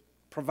you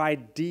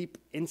provide deep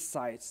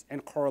insights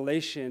and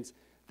correlations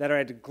that are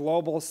at a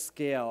global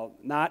scale,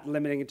 not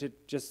limiting it to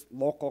just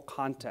local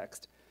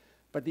context?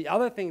 But the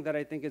other thing that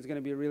I think is going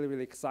to be really,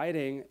 really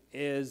exciting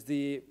is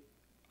the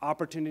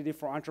opportunity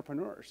for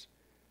entrepreneurs.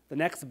 The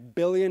next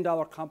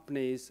billion-dollar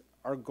companies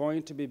are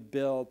going to be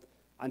built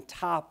on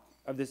top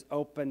of this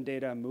open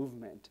data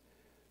movement.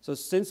 So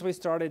since we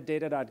started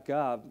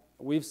data.gov,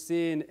 we've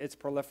seen its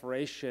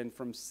proliferation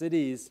from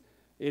cities,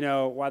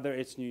 whether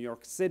it's New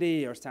York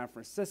City or San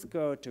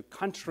Francisco, to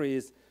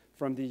countries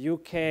from the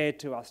UK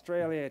to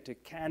Australia to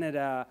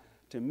Canada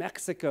to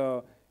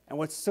Mexico. And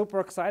what's super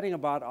exciting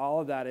about all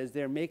of that is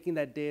they're making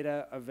that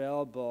data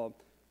available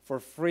for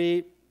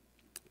free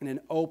in an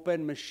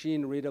open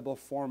machine-readable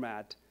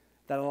format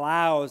that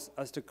allows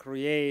us to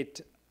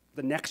create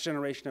the next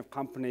generation of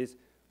companies,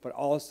 but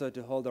also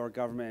to hold our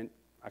government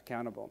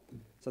accountable.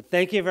 So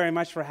thank you very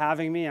much for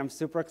having me. I'm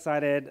super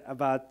excited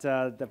about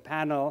the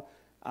panel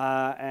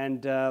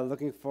and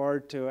looking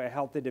forward to a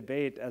healthy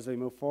debate as we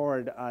move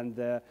forward on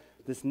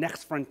this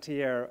next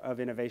frontier of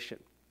innovation.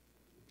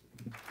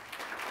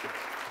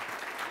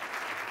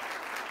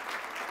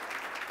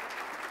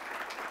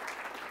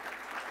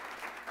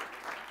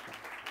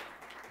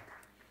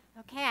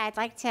 Okay, I'd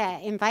like to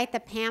invite the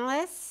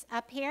panelists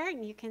up here,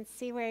 and you can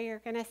see where you're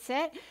going to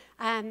sit.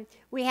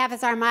 We have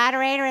as our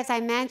moderator, as I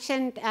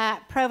mentioned,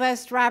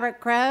 Provost Robert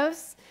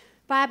Groves,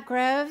 Bob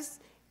Groves,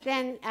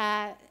 then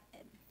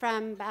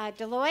from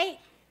Deloitte,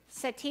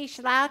 Satish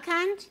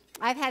Lalkand.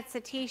 I've had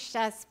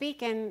Satish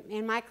speak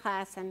in my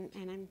class, and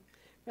I'm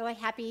really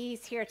happy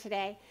he's here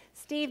today.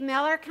 Steve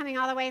Miller, coming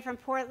all the way from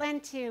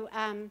Portland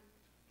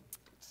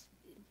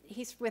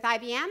he's with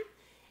IBM.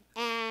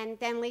 And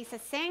then Lisa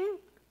Singh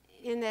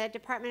in the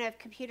Department of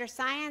Computer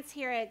Science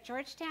here at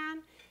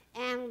Georgetown,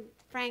 and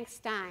Frank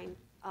Stein,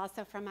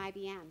 also from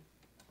IBM.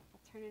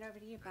 I'll turn it over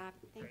to you, Bob.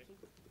 Thank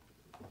you.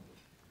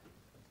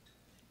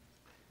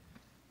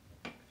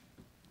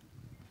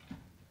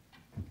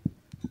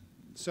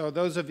 So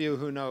those of you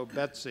who know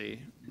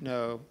Betsy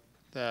know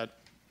that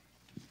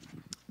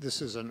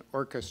this is an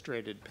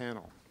orchestrated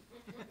panel.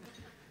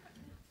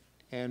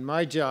 And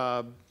my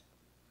job,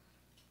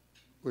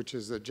 which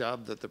is the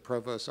job that the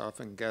provost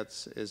often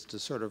gets, is to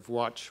sort of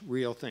watch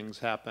real things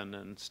happen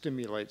and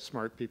stimulate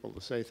smart people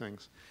to say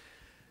things.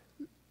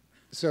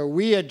 So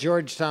we at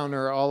Georgetown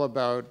are all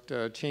about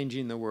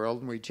changing the world,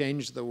 and we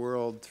change the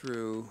world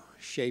through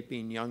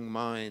shaping young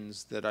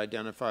minds that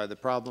identify the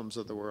problems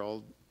of the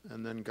world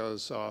and then go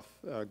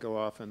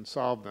off and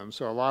solve them.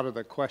 So a lot of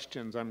the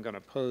questions I'm going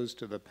to pose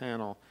to the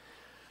panel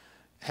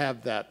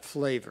have that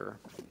flavor.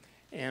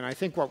 And I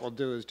think what we'll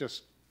do is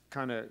just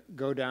kind of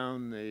go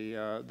down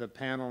the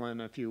panel,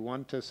 and if you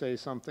want to say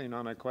something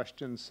on a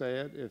question, say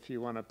it. If you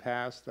want to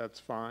pass, that's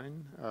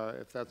fine,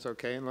 if that's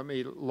okay. And let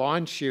me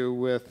launch you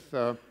with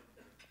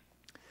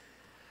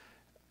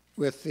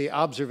the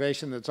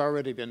observation that's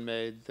already been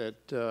made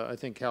that I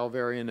think Hal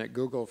Varian at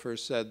Google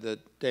first said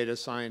that data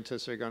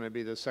scientists are going to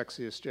be the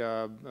sexiest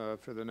job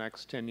for the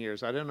next 10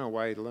 years. I don't know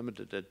why he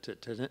limited it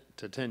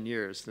to 10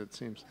 years, that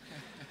seems.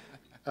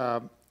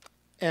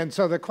 And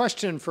so the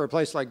question for a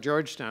place like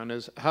Georgetown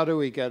is, how do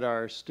we get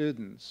our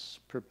students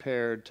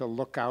prepared to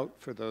look out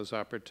for those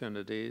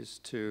opportunities?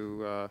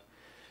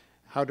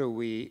 How do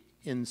we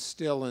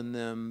instill in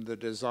them the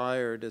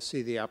desire to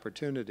see the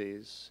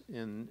opportunities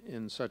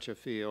in such a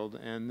field?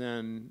 And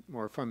then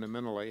more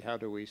fundamentally, how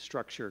do we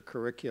structure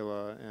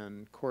curricula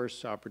and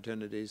course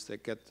opportunities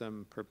that get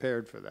them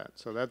prepared for that?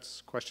 So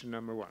that's question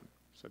number one.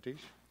 Satish?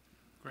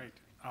 Great.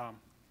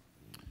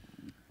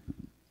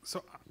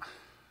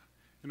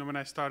 When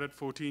I started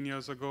 14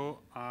 years ago,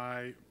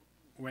 I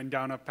went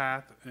down a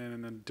path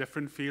in a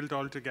different field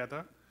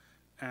altogether.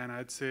 And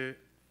I'd say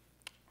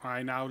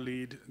I now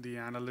lead the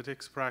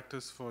analytics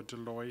practice for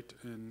Deloitte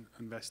in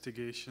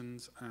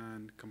investigations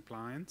and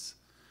compliance.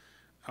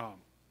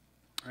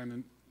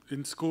 And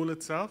in school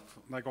itself,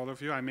 like all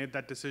of you, I made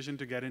that decision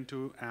to get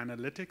into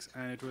analytics,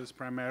 and it was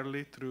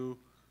primarily through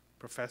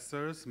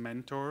professors,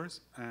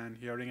 mentors, and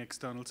hearing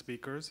external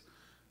speakers,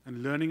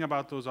 and learning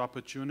about those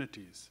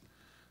opportunities.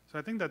 So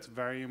I think that's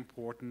very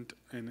important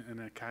in an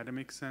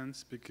academic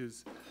sense,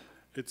 because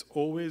it's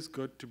always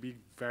good to be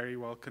very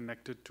well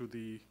connected to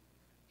the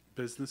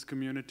business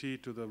community,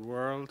 to the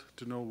world,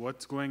 to know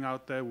what's going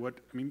out there.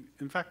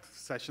 In fact,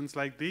 sessions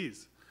like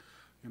these,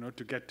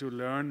 to get to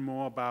learn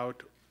more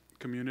about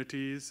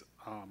communities,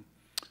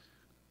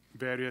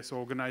 various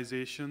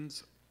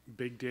organizations,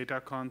 big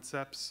data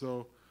concepts.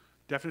 So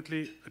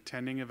definitely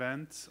attending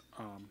events,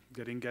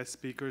 getting guest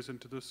speakers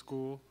into the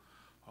school,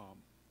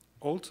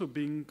 Also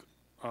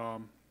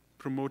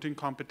promoting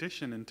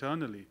competition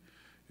internally.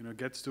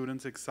 Get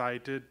students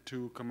excited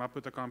to come up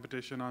with a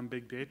competition on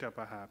big data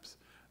perhaps,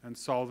 and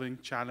solving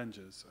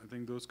challenges. I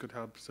think those could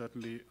help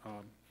certainly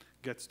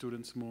get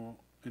students more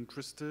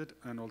interested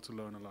and also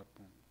learn a lot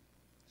more.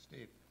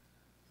 Steve.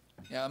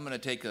 Yeah, I'm going to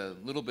take a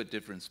little bit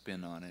different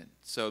spin on it.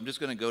 So I'm just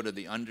going to go to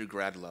the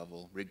undergrad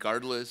level.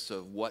 Regardless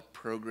of what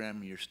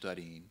program you're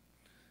studying,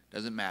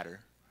 doesn't matter.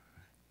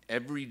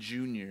 Every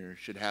junior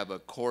should have a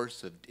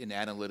course in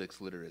analytics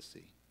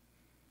literacy.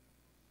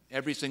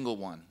 Every single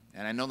one.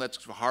 And I know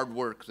that's hard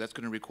work, because that's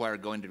going to require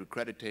going to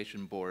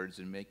accreditation boards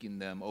and making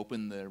them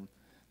open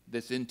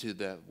this into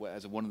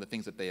as one of the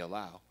things that they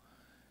allow.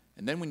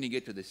 And then when you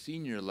get to the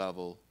senior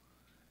level,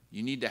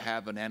 you need to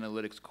have an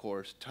analytics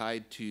course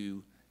tied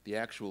to the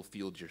actual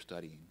fields you're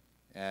studying.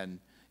 And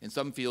in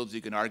some fields,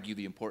 you can argue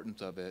the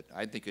importance of it.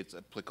 I think it's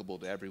applicable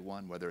to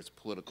everyone, whether it's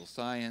political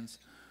science,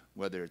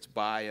 whether it's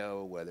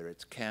bio, whether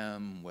it's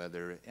chem,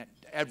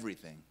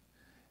 everything.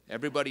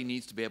 Everybody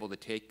needs to be able to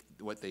take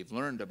what they've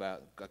learned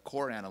about a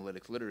core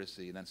analytics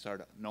literacy and then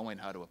start knowing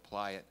how to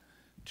apply it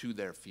to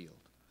their field.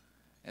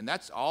 And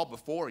that's all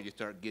before you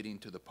start getting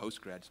to the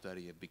post-grad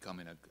study of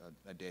becoming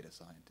a data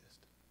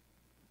scientist.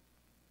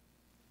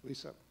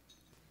 Lisa.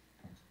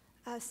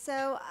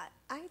 So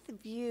I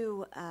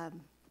view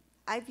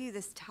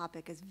this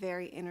topic as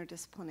very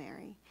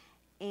interdisciplinary.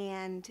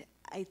 And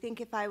I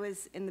think if I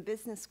was in the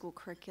business school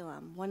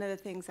curriculum, one of the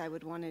things I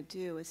would want to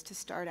do is to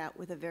start out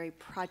with a very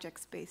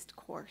projects-based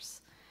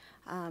course.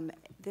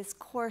 This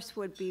course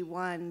would be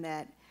one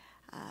that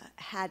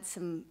had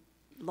some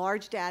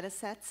large data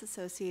sets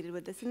associated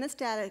with this. And this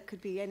data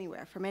could be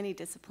anywhere from any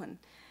discipline.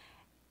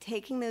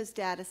 Taking those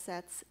data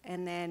sets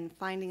and then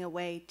finding a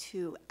way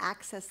to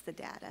access the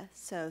data.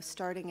 So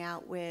starting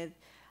out with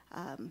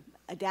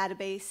a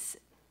database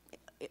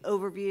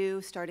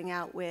overview, starting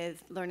out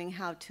with learning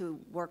how to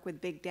work with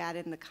big data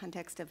in the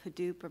context of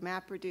Hadoop or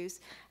MapReduce.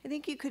 I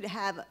think you could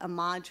have a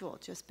module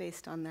just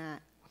based on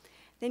that.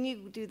 Then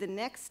you do the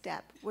next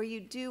step where you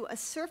do a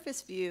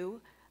surface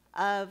view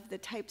of the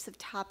types of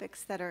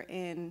topics that are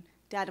in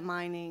data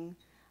mining,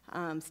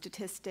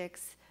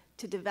 statistics,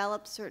 to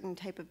develop certain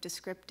type of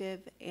descriptive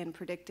and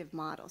predictive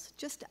models.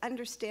 Just to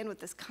understand what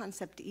this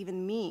concept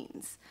even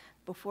means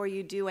before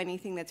you do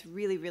anything that's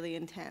really, really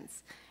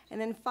intense.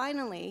 And then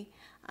finally,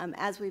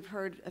 as we've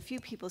heard a few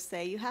people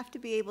say, you have to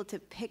be able to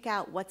pick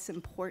out what's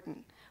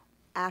important.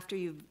 After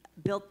you've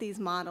built these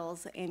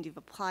models and you've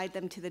applied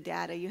them to the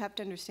data, you have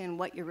to understand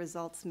what your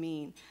results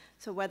mean.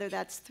 So whether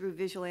that's through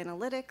visual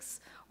analytics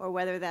or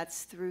whether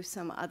that's through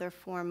some other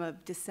form of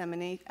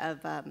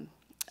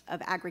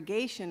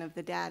aggregation of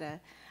the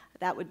data,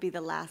 that would be the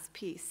last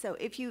piece. So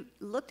if you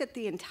looked at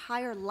the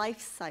entire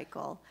life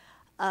cycle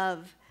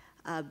of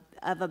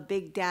a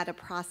big data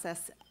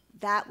process,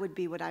 that would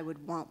be what I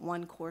would want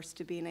one course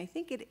to be. And I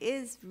think it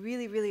is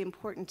really, really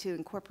important to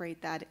incorporate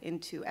that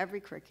into every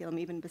curriculum,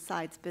 even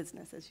besides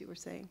business, as you were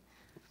saying.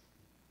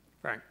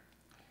 Frank.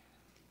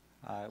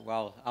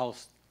 Well,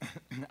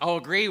 I'll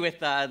agree with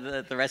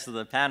the rest of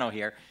the panel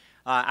here.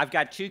 I've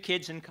got 2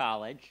 kids in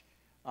college.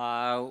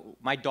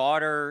 My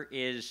daughter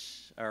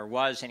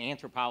was an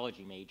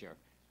anthropology major.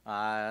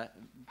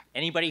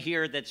 Anybody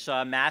here that's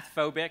math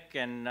phobic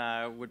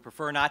and would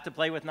prefer not to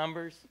play with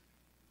numbers?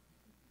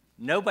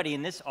 Nobody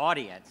in this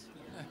audience.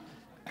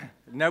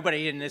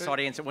 Nobody in this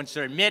audience that wants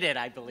to admit it,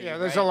 I believe. Yeah,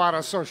 there's right? a lot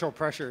of social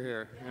pressure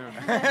here.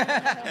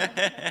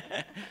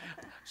 Yeah.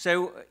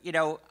 So,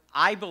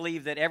 I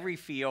believe that every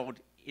field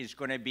is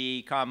going to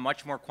become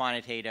much more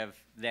quantitative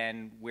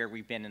than where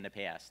we've been in the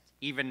past.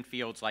 Even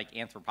fields like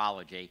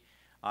anthropology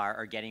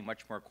are getting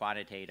much more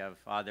quantitative.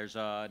 There's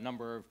a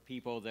number of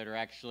people that are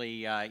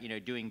actually,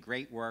 doing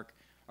great work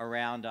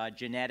around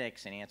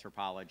genetics and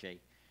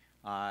anthropology.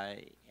 How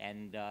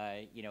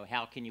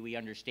can we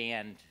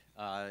understand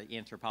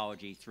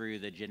anthropology through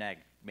the genetic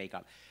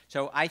makeup?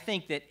 So I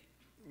think that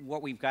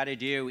what we've got to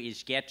do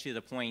is get to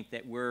the point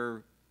that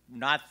we're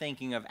not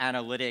thinking of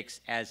analytics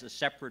as a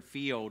separate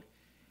field.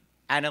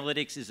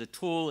 Analytics is a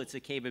tool, it's a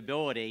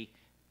capability.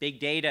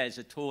 Big data is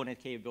a tool and a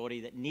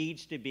capability that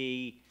needs to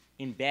be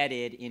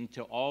embedded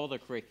into all the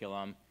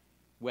curriculum,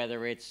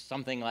 whether it's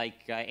something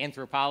like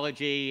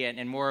anthropology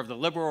and more of the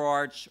liberal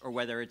arts, or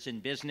whether it's in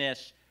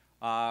business,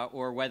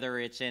 or whether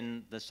it's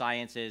in the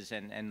sciences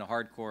and the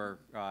hardcore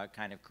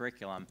kind of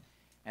curriculum.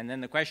 And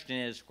then the question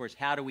is, of course,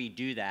 how do we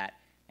do that?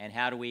 And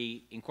how do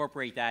we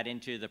incorporate that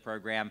into the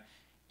program?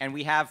 And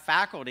we have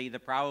faculty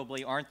that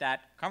probably aren't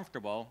that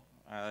comfortable.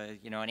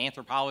 An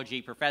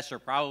anthropology professor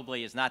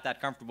probably is not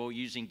that comfortable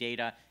using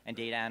data and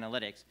data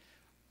analytics.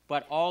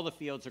 But all the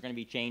fields are going to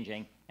be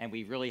changing, and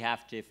we really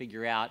have to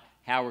figure out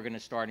how we're going to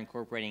start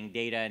incorporating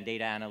data and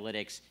data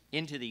analytics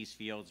into these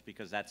fields,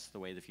 because that's the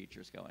way the future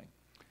is going.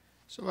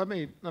 So let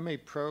me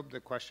probe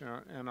the question,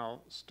 and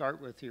I'll start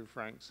with you,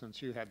 Frank,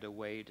 since you had to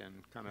wait and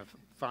kind of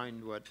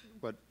find what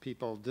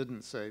people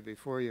didn't say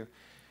before you.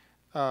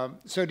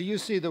 So do you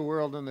see the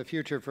world in the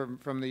future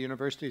from the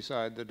university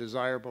side, the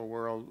desirable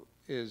world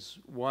is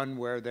one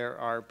where there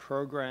are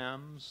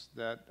programs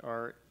that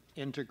are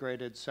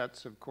integrated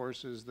sets of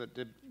courses that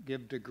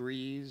give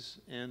degrees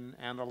in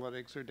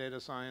analytics or data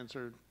science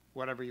or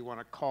whatever you want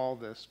to call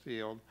this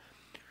field?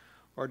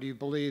 Or do you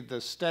believe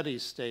the steady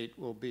state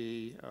will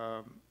be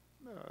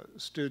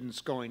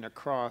students going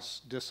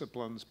across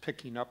disciplines,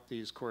 picking up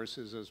these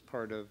courses as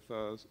part of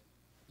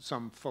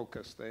some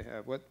focus they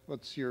have?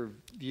 What's your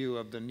view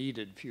of the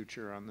needed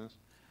future on this?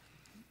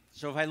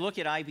 So if I look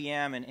at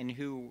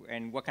IBM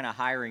and what kind of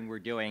hiring we're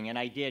doing, and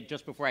I did,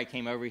 just before I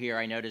came over here,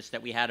 I noticed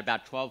that we had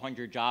about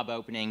 1,200 job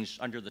openings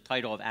under the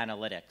title of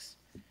analytics.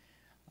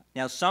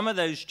 Now, some of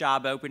those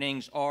job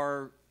openings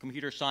are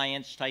computer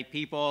science type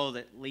people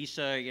that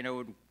Lisa,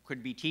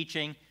 could be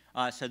teaching.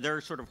 So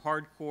they're sort of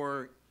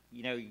hardcore,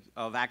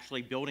 of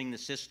actually building the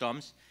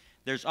systems.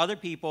 There's other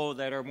people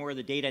that are more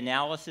the data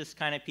analysis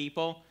kind of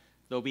people.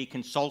 They'll be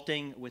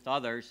consulting with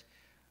others.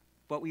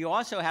 But we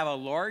also have a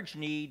large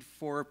need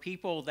for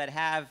people that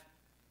have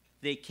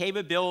the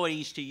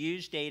capabilities to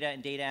use data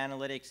and data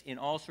analytics in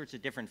all sorts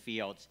of different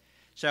fields.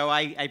 So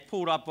I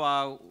pulled up,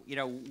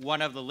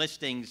 one of the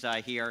listings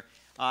here,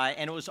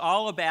 and it was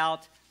all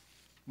about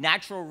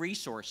natural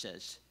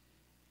resources.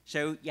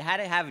 So you had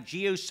to have a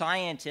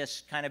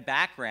geoscientist kind of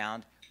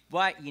background,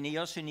 but you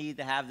also need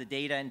to have the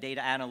data and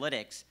data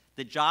analytics.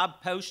 The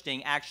job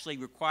posting actually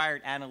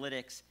required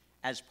analytics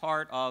as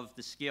part of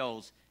the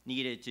skills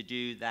needed to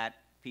do that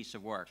piece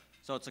of work.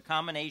 So it's a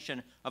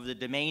combination of the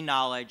domain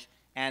knowledge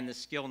and the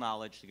skill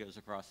knowledge that goes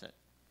across it.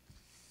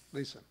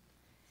 Lisa.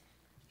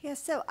 Yeah,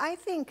 so I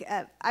think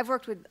I've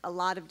worked with a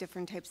lot of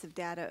different types of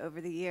data over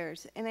the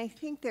years, and I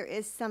think there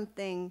is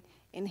something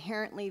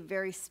inherently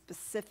very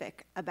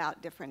specific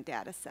about different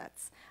data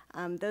sets.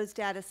 Those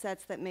data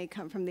sets that may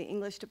come from the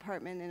English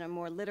department and are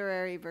more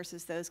literary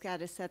versus those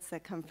data sets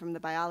that come from the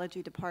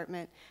biology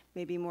department,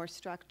 maybe more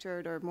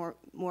structured or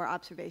more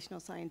observational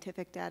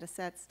scientific data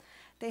sets.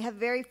 They have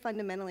very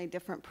fundamentally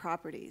different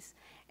properties.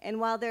 And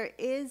while there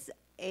is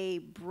a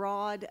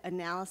broad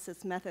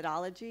analysis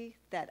methodology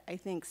that I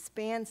think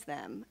spans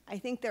them, I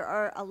think there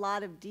are a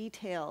lot of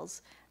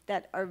details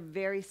that are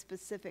very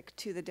specific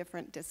to the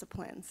different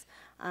disciplines.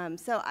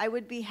 So I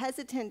would be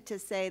hesitant to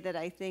say that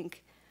I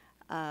think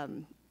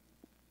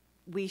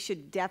we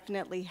should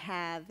definitely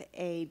have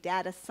a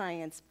data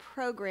science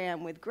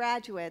program with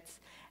graduates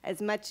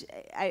as much.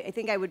 I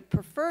think I would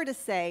prefer to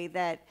say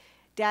that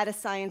data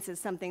science is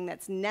something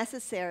that's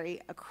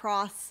necessary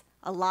across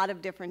a lot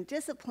of different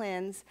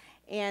disciplines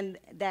and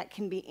that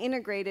can be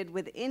integrated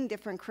within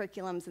different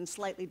curriculums in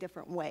slightly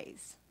different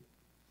ways.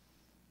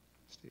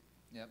 Steve.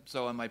 Yep.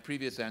 So in my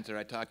previous answer,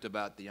 I talked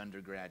about the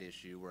undergrad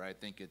issue where I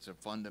think it's a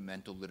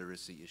fundamental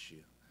literacy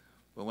issue.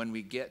 But when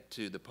we get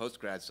to the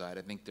postgrad side,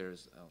 I think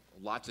there's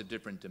lots of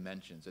different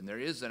dimensions. And there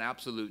is an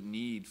absolute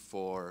need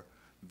for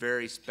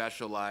very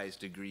specialized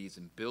degrees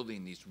in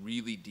building these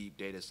really deep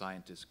data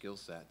scientist skill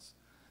sets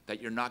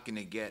that you're not going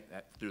to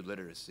get through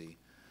literacy.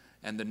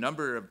 And the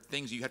number of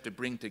things you have to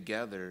bring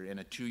together in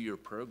a 2-year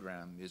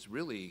program is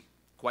really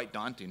quite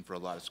daunting for a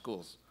lot of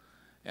schools.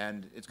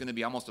 And it's going to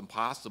be almost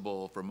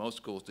impossible for most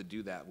schools to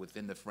do that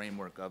within the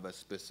framework of a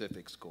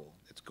specific school.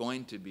 It's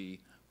going to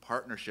be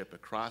partnership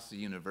across the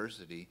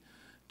university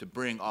to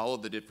bring all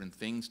of the different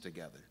things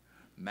together.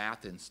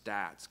 Math and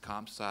stats,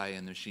 comp sci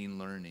and machine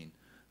learning,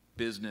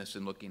 business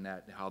and looking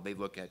at how they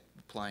look at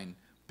applying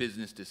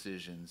business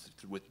decisions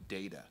with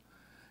data.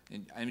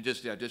 And I'm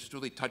just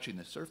really touching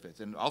the surface.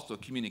 And also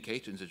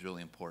communications is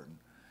really important.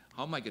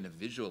 How am I going to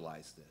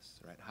visualize this,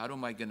 right? How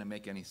am I going to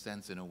make any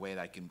sense in a way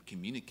that I can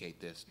communicate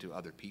this to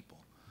other people?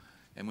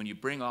 And when you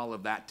bring all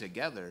of that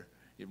together,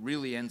 it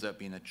really ends up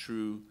being a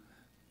true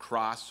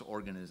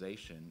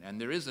cross-organization. And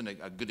there isn't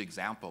a good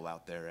example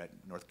out there at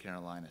North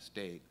Carolina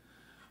State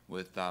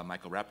with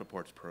Michael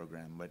Rappaport's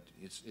program, but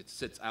it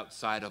sits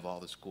outside of all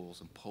the schools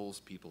and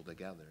pulls people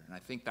together. And I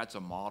think that's a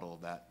model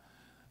that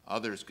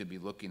others could be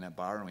looking at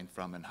borrowing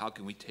from, and how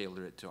can we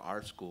tailor it to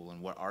our school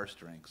and what our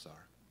strengths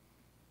are.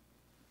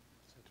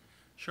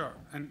 Sure,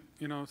 and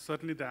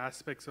certainly the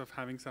aspects of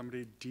having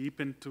somebody deep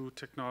into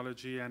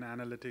technology and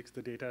analytics,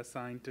 the data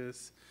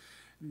scientists,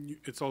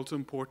 it's also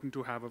important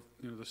to have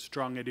the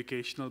strong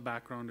educational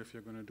background if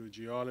you're going to do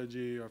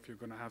geology, or if you're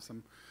going to have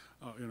some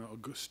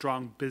a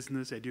strong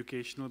business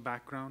educational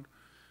background.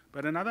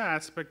 But another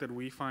aspect that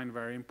we find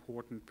very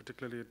important,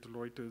 particularly at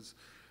Deloitte, is,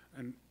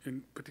 and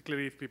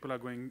particularly if people are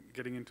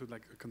getting into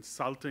like a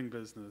consulting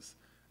business,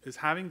 is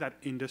having that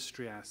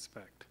industry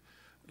aspect.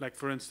 Like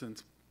for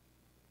instance,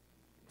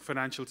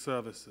 financial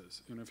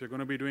services. If you're going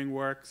to be doing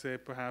work, say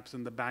perhaps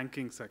in the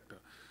banking sector,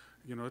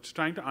 it's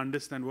trying to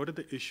understand what are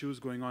the issues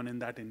going on in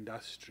that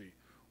industry.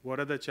 What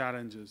are the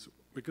challenges?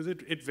 Because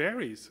it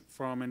varies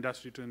from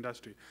industry to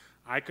industry.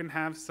 I can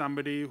have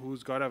somebody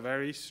who's got a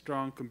very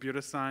strong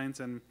computer science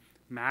and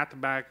math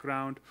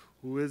background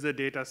who is a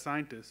data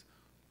scientist,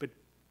 but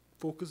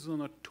focuses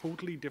on a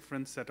totally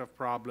different set of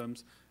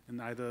problems in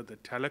either the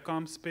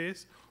telecom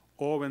space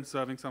or when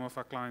serving some of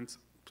our clients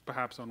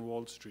perhaps on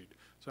Wall Street.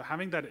 So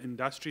having that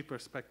industry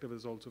perspective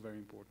is also very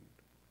important.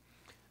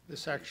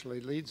 This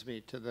actually leads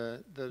me to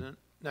the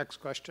next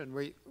question.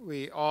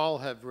 We all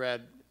have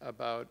read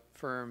about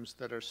firms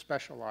that are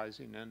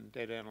specializing in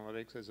data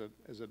analytics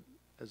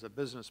as a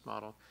business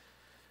model.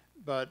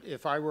 But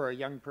if I were a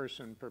young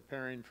person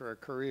preparing for a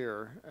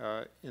career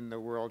in the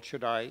world,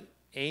 should I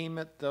aim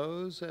at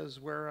those as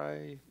where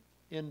I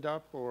end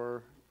up,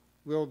 or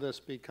will this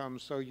become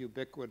so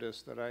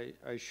ubiquitous that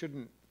I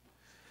shouldn't,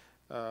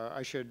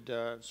 I should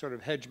sort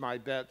of hedge my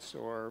bets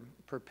or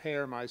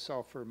prepare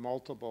myself for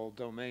multiple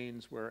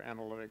domains where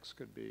analytics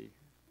could be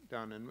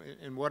done?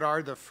 And what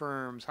are the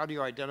firms, how do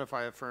you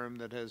identify a firm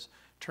that has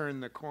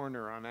turned the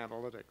corner on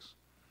analytics?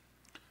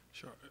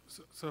 Sure.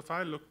 So if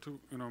I look to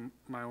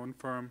my own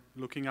firm,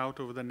 looking out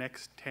over the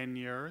next 10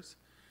 years,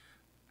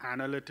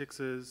 analytics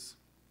is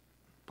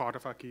part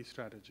of our key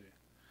strategy,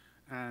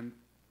 and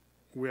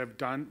we've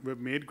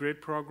made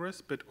great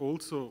progress. But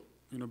also,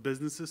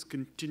 businesses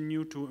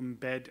continue to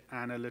embed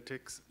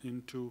analytics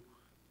into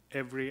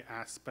every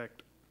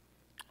aspect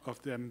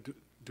of them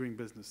doing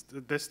business.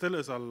 There still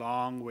is a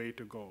long way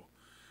to go,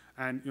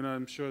 and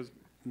I'm sure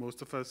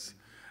most of us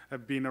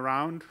have been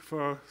around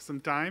for some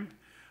time.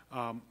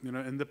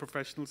 In the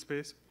professional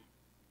space,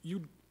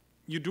 you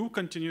do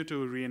continue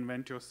to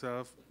reinvent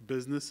yourself.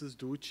 Businesses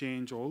do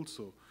change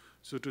also.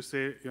 So to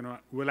say,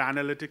 will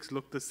analytics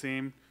look the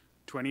same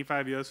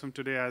 25 years from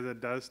today as it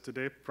does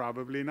today?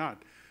 Probably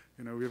not.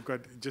 We've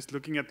got, just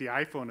looking at the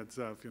iPhone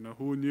itself,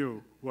 who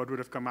knew what would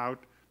have come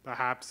out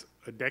perhaps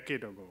a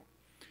decade ago?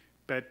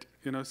 But,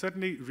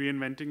 certainly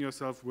reinventing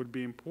yourself would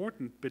be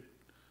important, but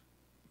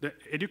the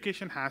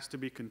education has to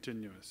be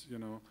continuous,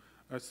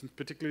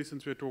 particularly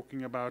since we're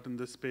talking about in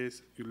this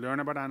space, you learn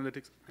about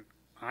analytics.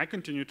 I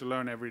continue to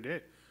learn every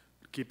day,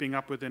 keeping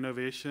up with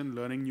innovation,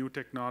 learning new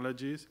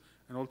technologies,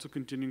 and also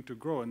continuing to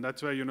grow. And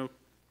that's why,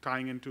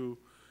 tying into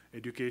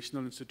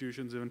educational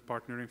institutions, even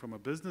partnering from a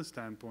business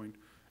standpoint,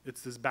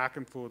 it's this back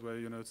and forth where,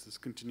 it's this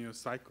continuous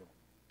cycle.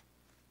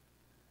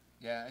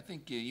 Yeah, I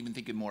think even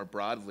thinking more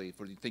broadly, if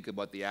you think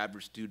about the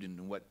average student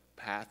and what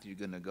path you're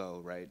going to go,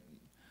 right?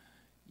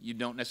 You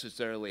don't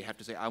necessarily have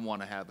to say, I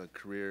want to have a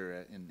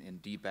career in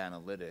deep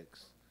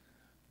analytics.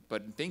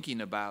 But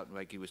thinking about,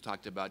 like it was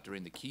talked about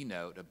during the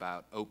keynote,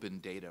 about open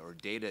data or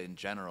data in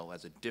general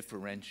as a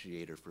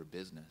differentiator for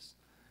business.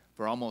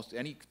 For almost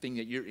anything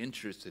that you're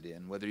interested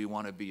in, whether you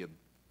want to be a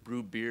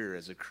brew beer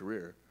as a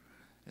career,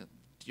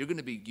 you're going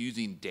to be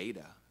using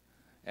data.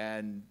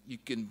 And you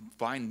can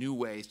find new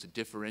ways to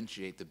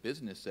differentiate the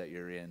business that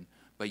you're in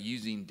by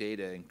using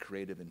data in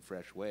creative and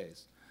fresh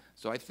ways.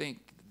 So I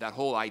think that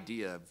whole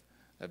idea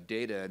of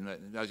data,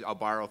 and I'll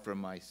borrow from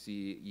my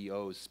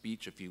CEO's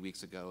speech a few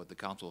weeks ago at the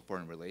Council of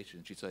Foreign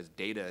Relations. She says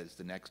data is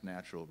the next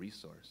natural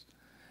resource.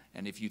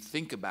 And if you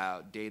think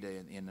about data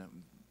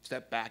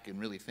step back and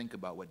really think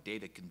about what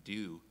data can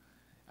do,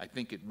 I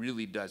think it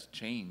really does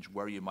change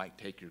where you might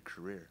take your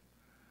career.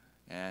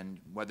 And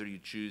whether you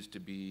choose to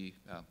be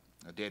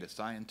a data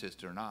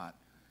scientist or not,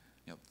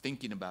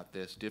 thinking about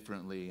this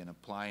differently and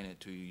applying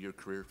it to your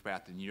career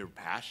path and your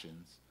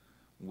passions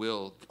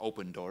will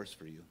open doors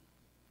for you.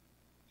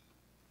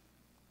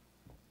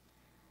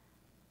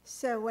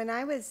 So when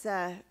I was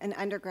an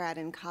undergrad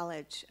in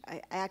college,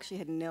 I actually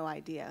had no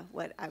idea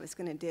what I was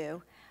going to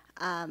do.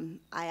 I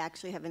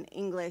actually have an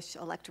English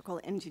electrical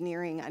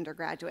engineering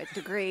undergraduate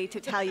degree to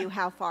tell you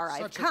how far I've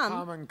come. Such a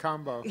common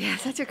combo. Yeah,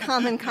 such a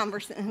common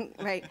conversation,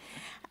 right.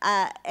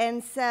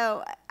 And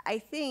so I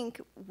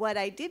think what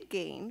I did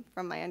gain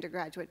from my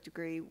undergraduate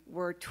degree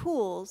were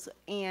tools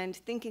and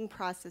thinking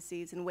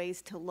processes and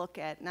ways to look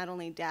at not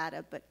only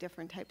data, but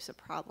different types of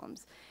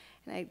problems.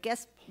 And I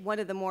guess one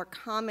of the more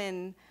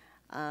common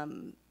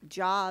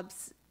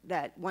jobs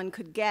that one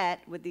could get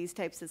with these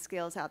types of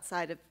skills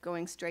outside of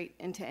going straight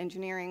into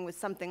engineering was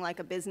something like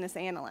a business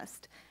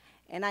analyst.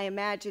 And I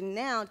imagine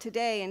now,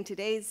 today, in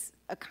today's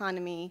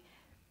economy,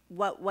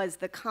 what was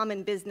the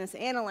common business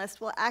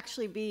analyst will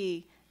actually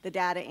be the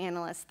data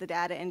analyst, the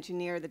data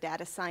engineer, the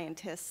data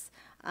scientists.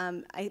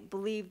 I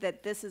believe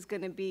that this is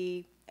going to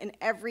be an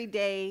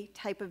everyday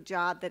type of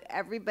job that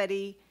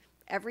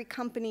every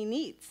company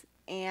needs,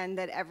 and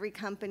that every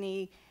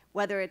company,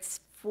 whether it's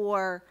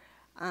for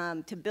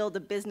to build a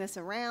business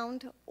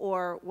around,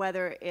 or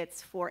whether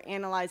it's for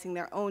analyzing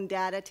their own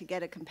data to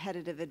get a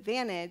competitive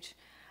advantage,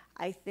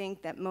 I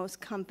think that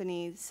most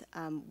companies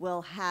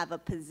will have a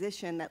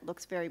position that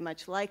looks very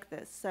much like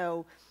this.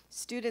 So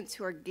students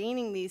who are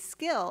gaining these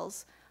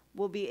skills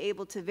will be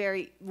able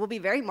to will be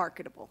very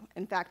marketable.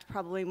 In fact,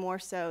 probably more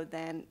so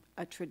than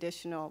a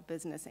traditional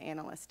business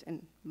analyst,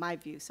 in my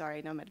view. Sorry,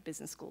 I know I'm at a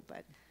business school,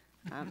 but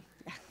yeah.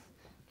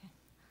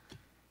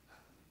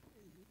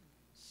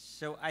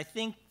 So I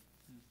think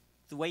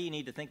the way you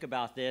need to think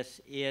about this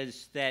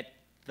is that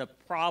the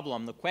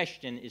problem, the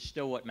question, is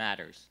still what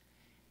matters.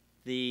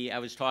 I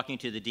was talking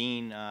to the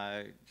dean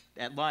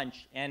at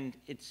lunch, and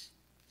it's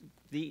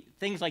the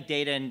things like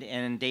data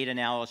and data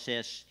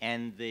analysis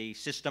and the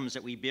systems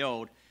that we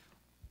build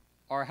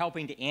are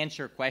helping to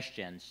answer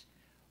questions.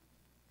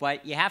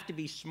 But you have to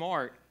be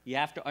smart. You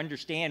have to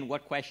understand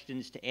what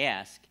questions to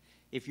ask.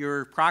 If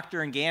you're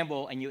Procter &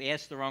 Gamble and you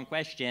ask the wrong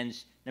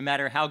questions, no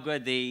matter how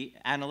good the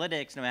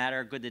analytics, no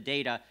matter how good the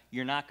data,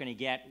 you're not going to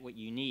get what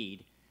you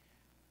need.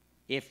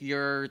 If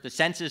you're the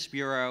Census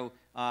Bureau,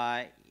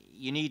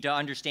 you need to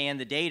understand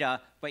the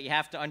data, but you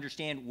have to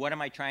understand, what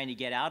am I trying to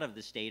get out of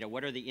this data?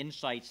 What are the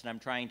insights that I'm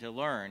trying to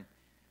learn?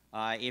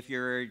 If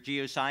you're a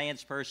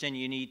geoscience person,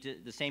 you need to,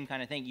 the same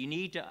kind of thing. You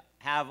need to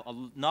have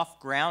enough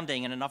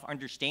grounding and enough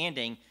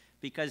understanding,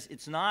 because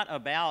it's not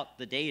about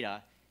the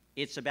data.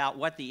 It's about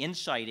what the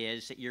insight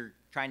is that you're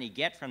trying to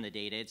get from the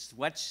data. It's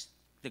what's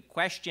the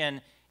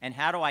question and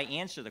how do I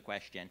answer the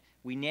question.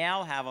 We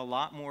now have a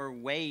lot more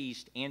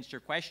ways to answer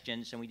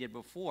questions than we did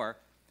before.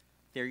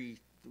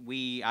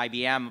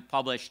 IBM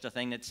published a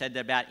thing that said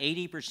that about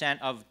 80%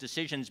 of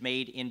decisions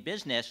made in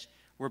business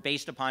were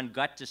based upon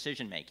gut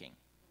decision making.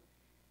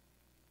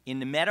 In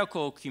the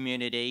medical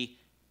community,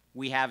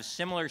 we have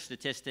similar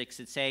statistics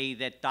that say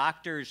that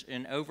doctors,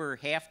 in over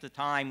half the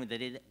time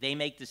that they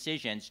make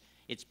decisions,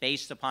 it's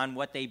based upon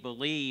what they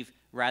believe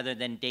rather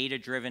than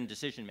data-driven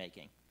decision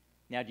making.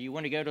 Now, do you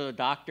want to go to a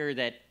doctor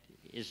that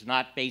is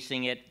not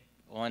basing it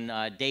on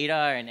data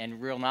and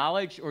real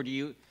knowledge, or do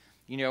you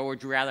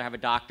would you rather have a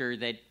doctor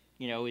that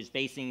is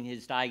basing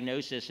his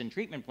diagnosis and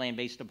treatment plan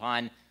based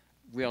upon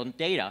real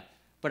data?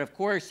 But of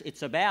course,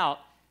 it's about,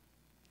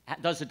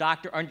 does the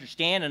doctor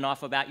understand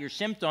enough about your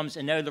symptoms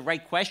and know the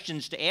right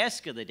questions to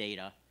ask of the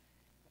data?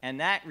 And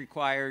that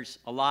requires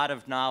a lot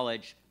of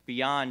knowledge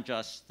beyond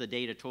just the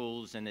data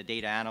tools and the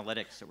data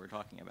analytics that we're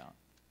talking about.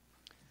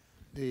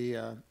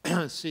 The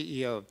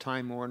CEO of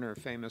Time Warner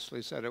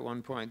famously said at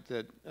one point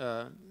that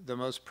the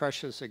most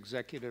precious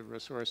executive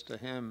resource to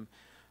him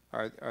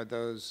are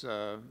those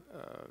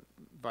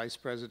vice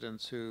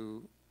presidents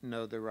who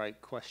know the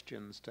right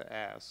questions to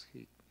ask.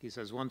 He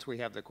says once we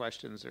have the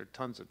questions, there are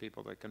tons of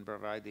people that can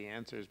provide the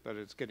answers, but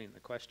it's getting the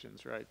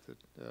questions right that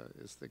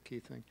is the key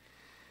thing.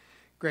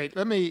 Great.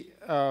 Let me,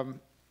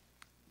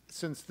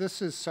 since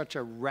this is such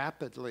a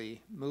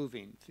rapidly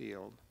moving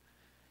field,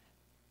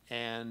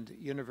 and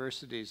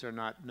universities are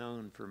not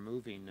known for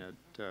moving at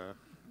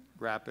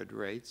rapid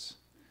rates,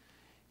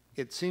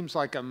 it seems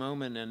like a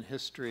moment in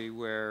history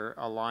where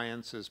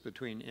alliances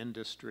between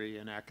industry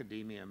and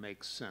academia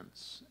make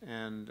sense.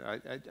 And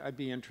I'd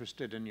be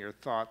interested in your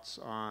thoughts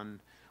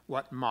on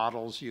what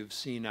models you've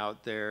seen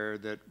out there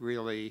that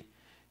really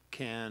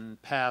can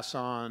pass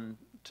on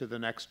to the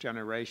next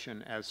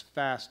generation as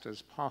fast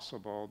as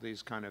possible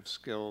these kind of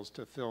skills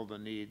to fill the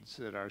needs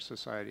that our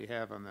society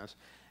have on this,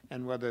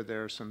 and whether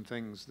there are some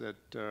things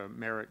that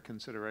merit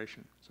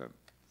consideration. So,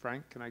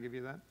 Frank, can I give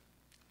you that?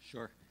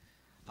 Sure.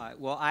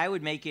 Well, I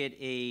would make it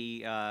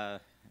a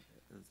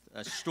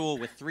stool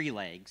with 3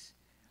 legs.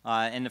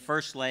 And the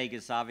first leg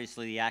is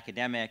obviously the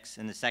academics,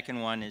 and the second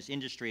one is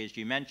industry, as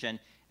you mentioned.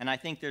 And I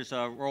think there's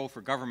a role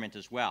for government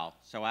as well.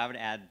 So I would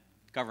add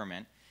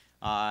government.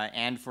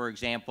 And for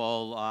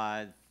example,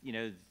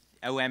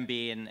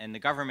 OMB and the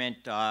government,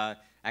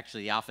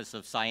 actually the Office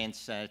of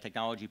Science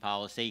Technology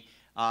Policy,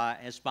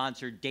 has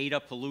sponsored data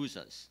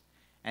paloozas.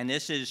 And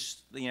this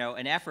is,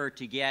 an effort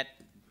to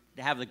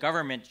have the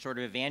government sort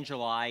of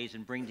evangelize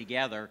and bring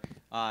together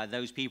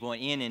those people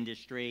in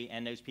industry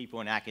and those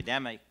people in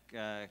academic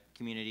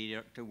community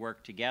to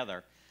work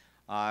together.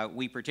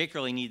 We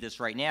particularly need this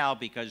right now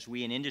because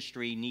we in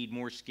industry need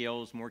more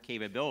skills, more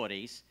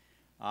capabilities.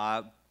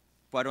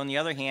 But on the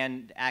other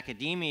hand,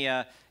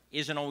 academia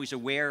isn't always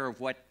aware of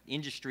what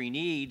industry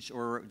needs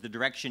or the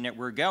direction that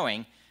we're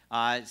going.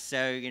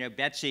 So,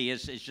 Betsy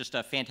is just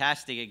a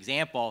fantastic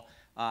example,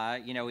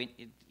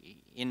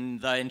 in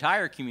the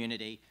entire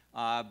community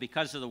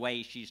because of the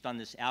way she's done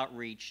this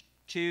outreach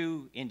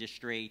to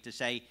industry to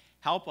say,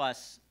 help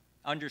us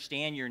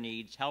understand your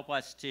needs, help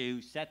us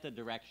to set the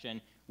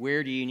direction,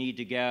 where do you need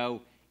to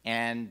go,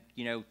 and,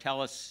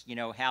 tell us,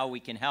 how we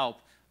can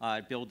help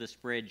build this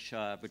bridge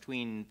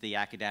between the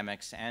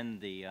academics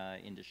and the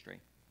industry.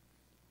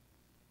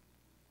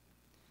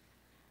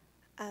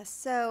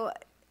 So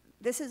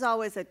this is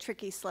always a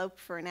tricky slope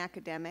for an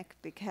academic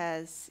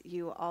because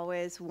you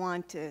always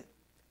want to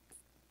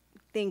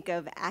think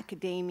of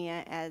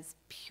academia as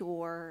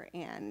pure,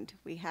 and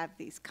we have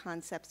these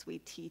concepts we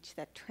teach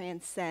that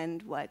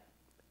transcend what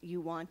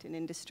you want in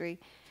industry.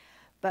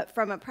 But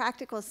from a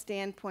practical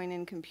standpoint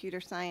in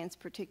computer science,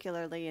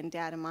 particularly in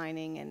data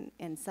mining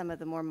and some of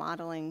the more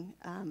modeling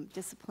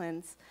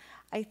disciplines,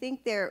 I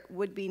think there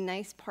would be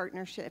nice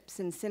partnerships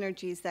and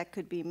synergies that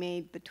could be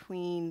made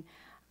between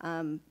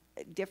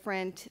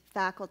different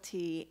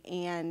faculty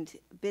and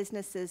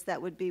businesses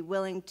that would be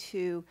willing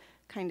to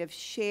kind of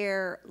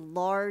share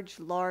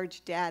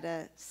large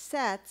data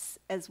sets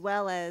as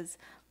well as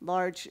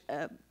large,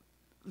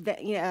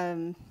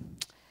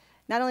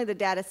 not only the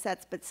data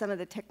sets, but some of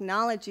the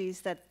technologies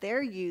that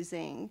they're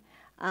using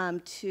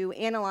to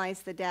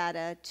analyze the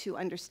data, to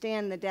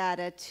understand the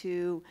data,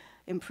 to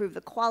improve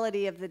the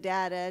quality of the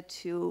data,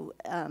 to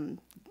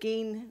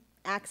gain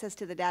access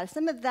to the data.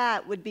 Some of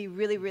that would be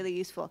really, really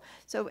useful.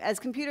 So as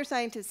computer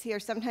scientists here,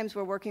 sometimes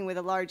we're working with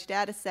a large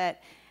data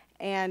set,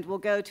 and we'll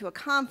go to a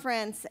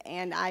conference,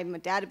 and I'm a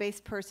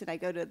database person. I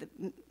go to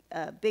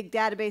the big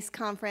database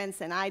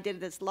conference, and I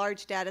did this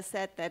large data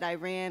set that I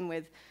ran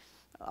with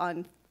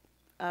on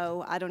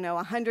I don't know,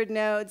 100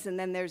 nodes, and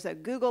then there's a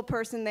Google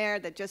person there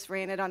that just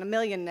ran it on 1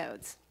 million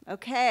nodes.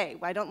 Okay,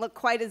 well, I don't look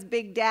quite as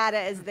big data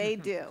as they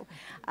do.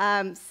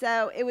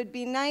 So it would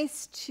be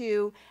nice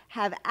to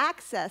have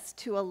access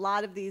to a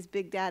lot of these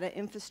big data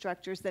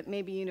infrastructures that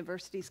maybe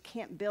universities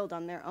can't build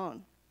on their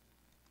own.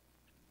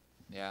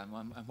 Yeah,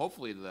 I'm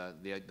hopefully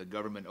the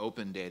government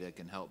open data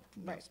can help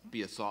Right.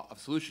 be a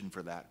solution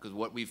for that. Because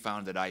what we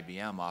found at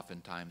IBM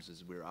oftentimes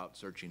is we're out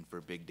searching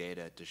for big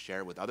data to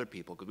share with other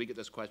people. Because we get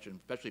this question,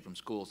 especially from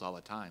schools, all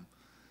the time.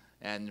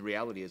 And the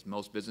reality is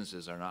most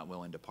businesses are not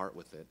willing to part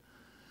with it.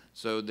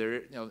 So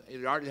there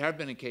have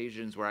been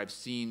occasions where I've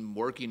seen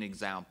working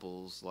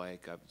examples,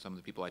 like some of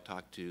the people I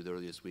talked to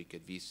earlier this week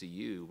at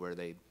VCU, where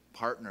they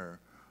partner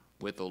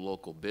with a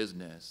local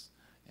business,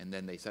 and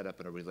then they set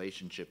up a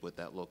relationship with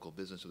that local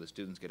business so the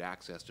students get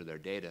access to their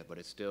data, but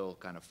it's still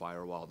kind of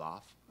firewalled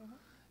off.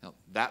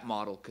 That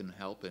model can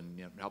help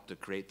and help to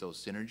create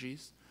those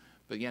synergies.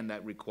 But again,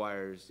 that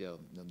requires the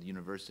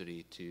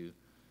university to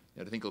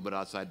to think a little bit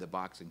outside the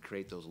box and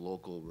create those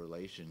local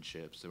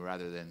relationships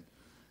rather than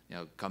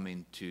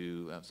coming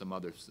to some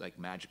other like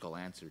magical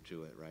answer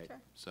to it, right?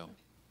 Sure.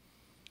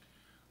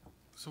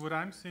 So what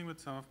I'm seeing with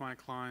some of my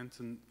clients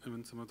and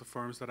even some of the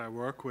firms that I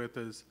work with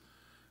is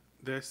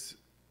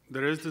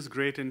there is this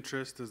great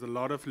interest. There's a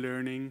lot of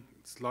learning.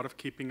 It's a lot of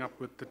keeping up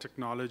with the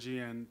technology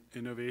and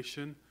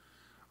innovation.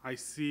 I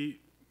see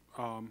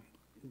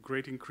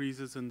great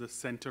increases in the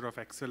Center of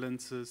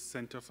Excellences,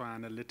 Center for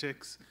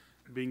Analytics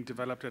being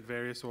developed at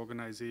various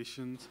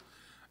organizations.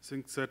 I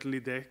think certainly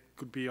there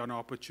could be an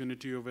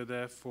opportunity over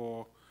there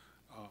for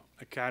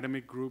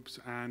academic groups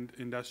and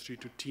industry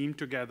to team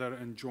together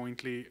and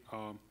jointly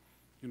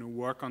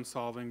work on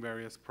solving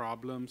various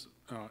problems,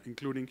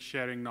 including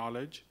sharing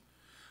knowledge.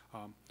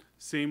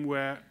 Same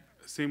way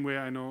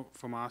I know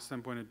from our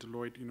standpoint at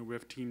Deloitte, we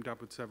have teamed up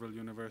with several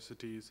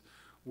universities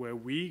where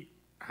we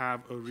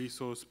have a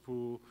resource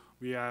pool.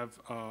 We have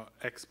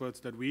experts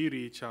that we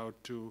reach out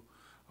to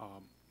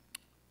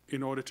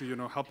in order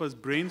to help us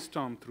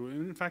brainstorm through.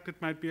 And in fact, it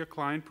might be a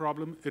client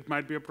problem. It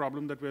might be a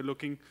problem that we're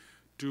looking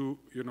to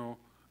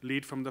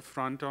lead from the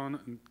front on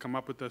and come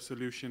up with a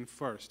solution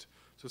first.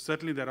 So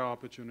certainly there are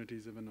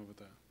opportunities even over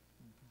there.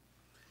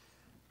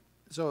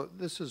 So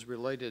this is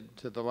related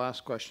to the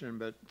last question,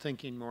 but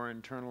thinking more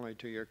internally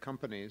to your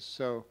companies.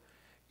 So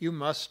you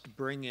must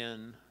bring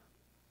in,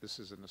 this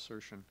is an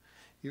assertion,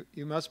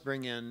 you must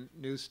bring in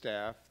new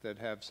staff that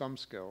have some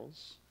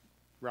skills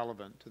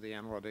relevant to the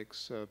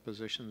analytics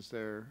positions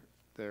they're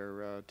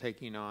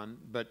taking on,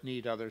 but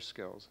need other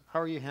skills. How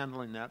are you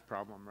handling that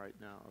problem right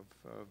now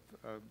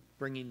of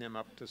bringing them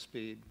up to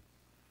speed?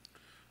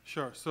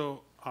 Sure.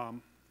 So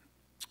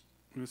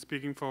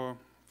speaking for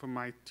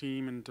my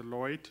team in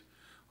Deloitte,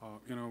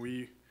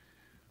 we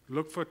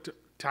look for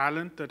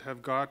talent that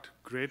have got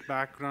great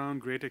background,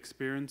 great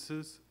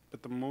experiences,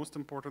 but the most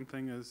important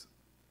thing is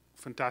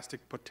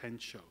fantastic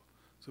potential.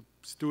 So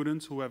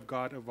students who have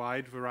got a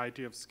wide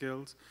variety of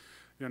skills,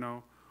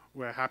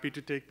 we're happy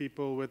to take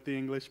people with the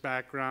English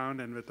background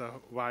and with a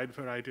wide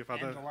variety of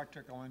other. And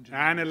electrical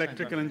engineering. And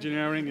electrical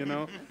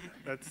engineering,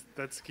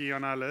 that's key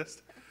on our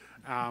list.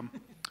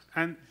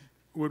 And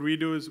what we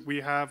do is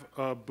we have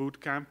a boot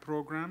camp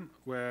program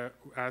where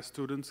as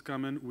students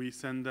come in,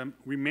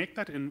 we make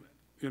that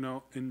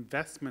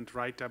investment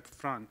right up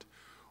front,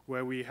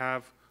 where we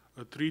have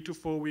a 3 to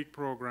 4 week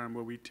program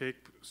where we take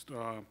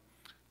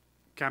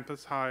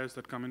campus hires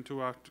that come into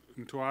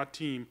our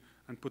team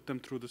and put them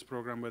through this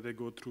program where they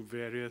go through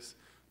various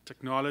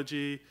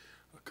technology,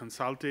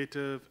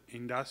 consultative,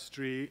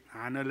 industry,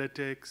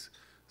 analytics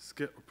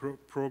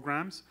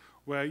programs,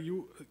 where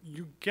you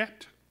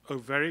get a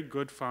very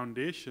good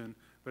foundation,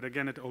 but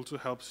again, it also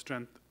helps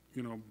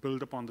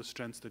build upon the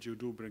strengths that you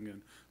do bring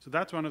in. So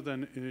that's one of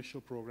the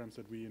initial programs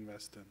that we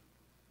invest in.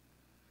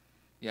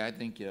 Yeah, I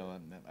think,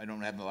 I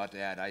don't have a lot to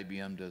add.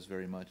 IBM does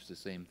very much the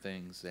same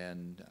things,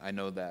 and I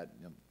know that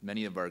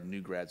many of our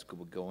new grads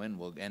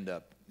will end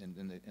up,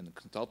 in the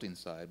consulting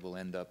side, will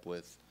end up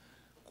with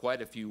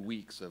quite a few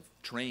weeks of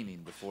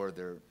training before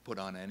they're put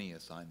on any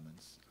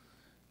assignments,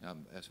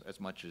 as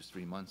much as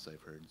 3 months,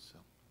 I've heard. So,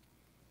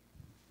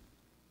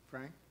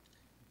 Frank?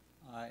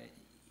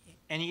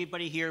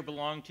 Anybody here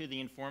belong to the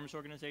Informs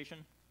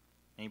organization?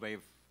 Anybody?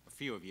 A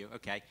few of you,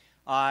 okay.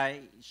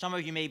 Some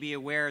of you may be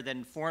aware that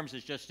Informs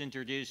has just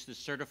introduced the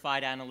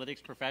Certified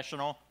Analytics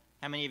Professional.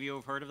 How many of you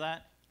have heard of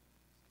that?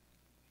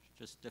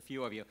 Just a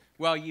few of you.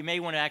 Well, you may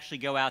want to actually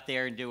go out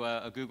there and do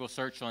a Google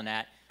search on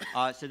that.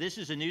 So this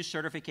is a new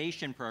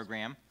certification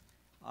program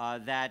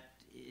that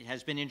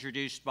has been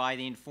introduced by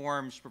the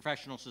Informs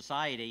Professional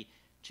Society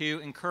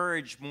to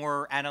encourage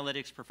more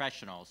analytics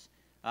professionals.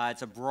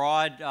 It's a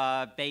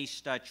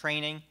broad-based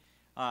training,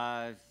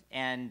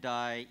 and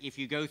if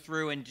you go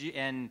through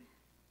and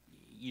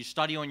you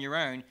study on your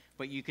own,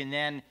 but you can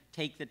then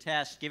take the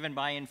test given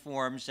by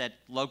Informs at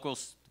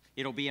locals.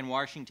 It'll be in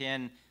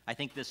Washington, I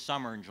think this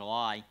summer in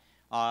July,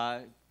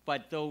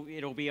 but though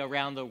it'll be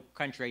around the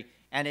country,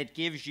 and it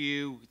gives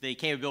you the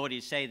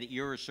capability to say that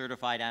you're a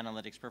certified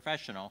analytics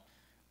professional.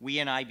 we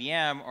in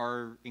IBM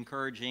are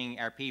encouraging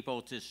our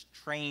people to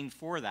train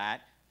for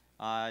that,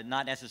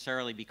 not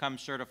necessarily become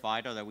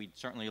certified, although we'd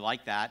certainly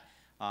like that,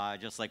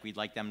 just like we'd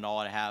like them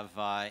all to have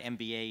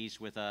MBAs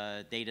with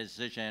a data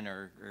decision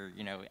or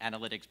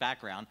analytics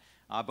background.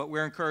 But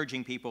we're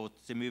encouraging people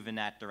to move in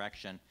that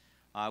direction.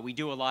 We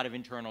do a lot of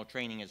internal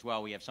training as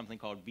well. We have something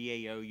called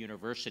VAO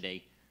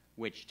University,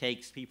 which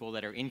takes people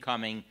that are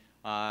incoming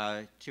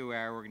to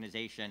our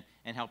organization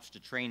and helps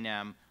to train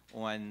them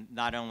on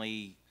not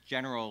only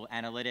general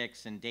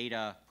analytics and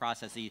data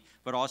processes,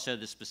 but also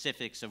the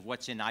specifics of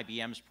what's in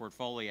IBM's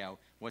portfolio,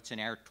 what's in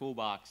our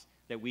toolbox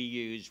that we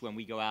use when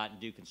we go out and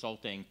do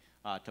consulting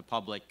to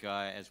public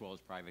as well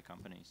as private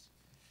companies.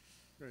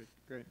 Great,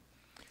 great.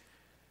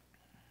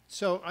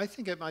 So I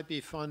think it might be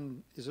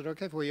fun, is it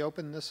okay if we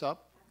open this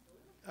up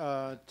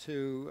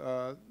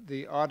to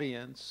the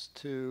audience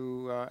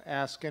to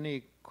ask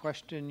any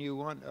question you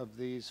want of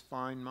these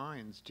fine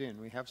minds? Jen,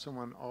 we have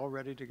someone all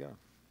ready to go.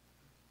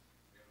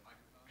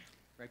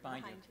 Right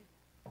behind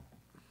you.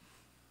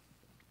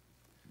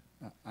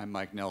 I'm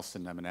Mike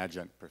Nelson. I'm an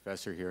adjunct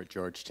professor here at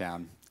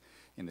Georgetown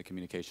in the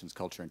Communications,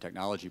 Culture, and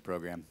Technology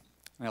program.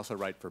 I also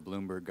write for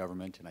Bloomberg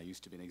Government, and I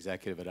used to be an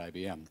executive at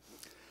IBM.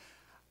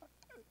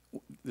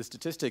 The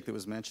statistic that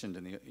was mentioned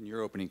in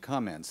your opening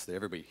comments that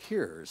everybody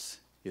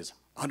hears is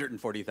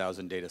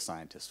 140,000 data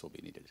scientists will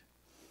be needed.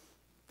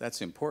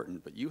 That's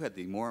important, but you had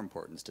the more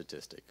important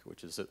statistic,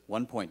 which is that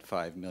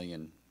 1.5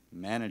 million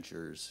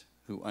managers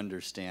who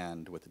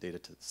understand what the data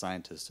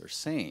scientists are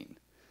saying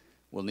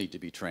will need to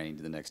be trained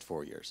in the next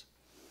 4 years.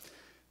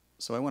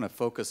 So I want to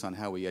focus on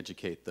how we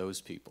educate those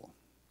people,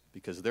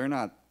 because they're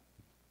not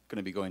going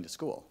to be going to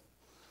school.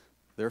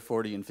 They're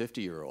 40 and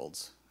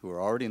 50-year-olds who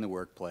are already in the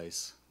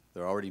workplace,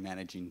 they're already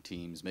managing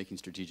teams, making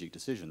strategic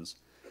decisions,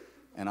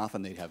 and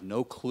often they have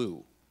no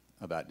clue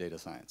about data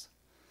science.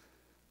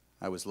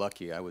 I was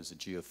lucky. I was a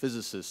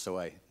geophysicist, so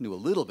I knew a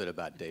little bit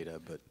about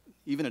data, but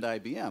even at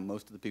IBM,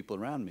 most of the people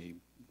around me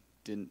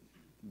didn't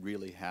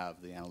really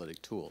have the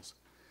analytic tools.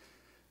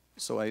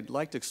 So I'd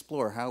like to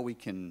explore how we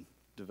can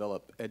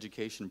develop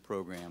education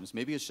programs.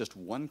 Maybe it's just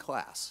one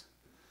class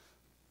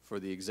for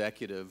the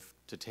executive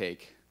to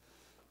take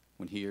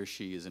when he or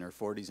she is in her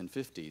 40s and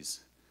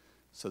 50s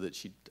so that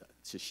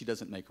she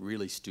doesn't make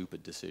really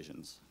stupid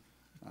decisions.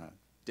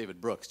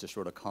 David Brooks just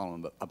wrote a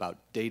column about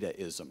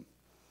dataism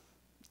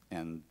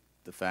and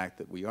the fact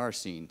that we are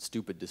seeing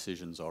stupid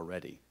decisions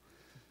already.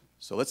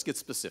 So let's get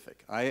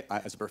specific.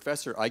 As a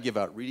professor, I give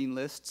out reading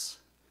lists.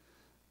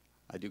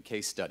 I do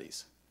case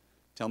studies.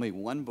 Tell me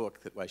one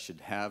book that I should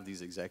have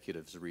these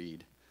executives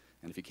read.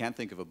 And if you can't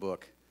think of a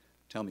book,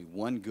 tell me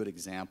one good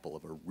example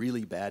of a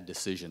really bad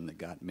decision that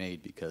got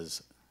made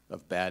because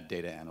of bad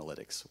data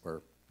analytics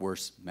or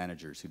worse,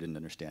 managers who didn't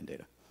understand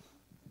data.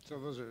 So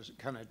those are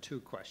kind of two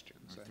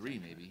questions. Or three,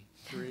 maybe.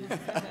 Three.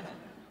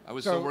 I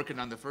was So- still working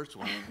on the first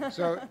one.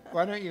 So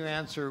why don't you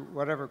answer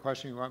whatever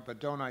question you want, but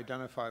don't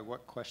identify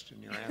what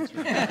question you're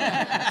answering.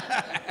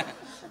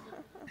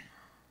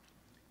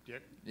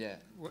 Yeah.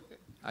 Wh-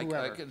 I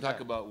whoever, can talk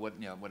yeah. about what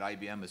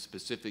IBM is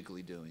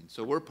specifically doing.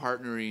 So we're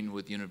partnering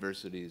with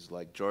universities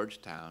like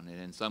Georgetown,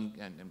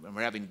 and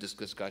we're having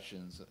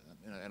discussions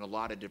in a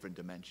lot of different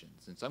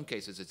dimensions. In some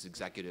cases, it's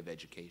executive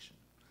education.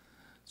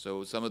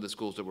 So some of the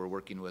schools that we're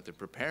working with are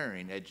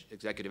preparing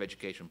executive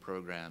education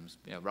programs,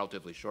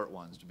 relatively short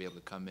ones, to be able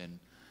to come in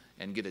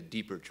and get a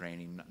deeper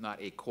training, not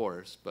a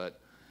course, but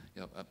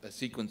a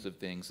sequence of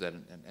things that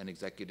an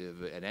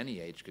executive at any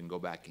age can go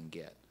back and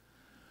get.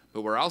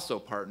 But we're also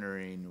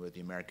partnering with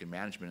the American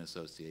Management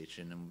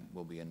Association, and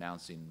we'll be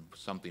announcing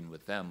something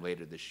with them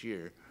later this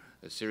year,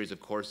 a series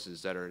of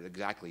courses that are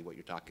exactly what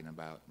you're talking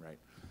about, right?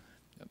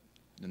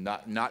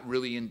 Not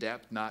really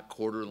in-depth, not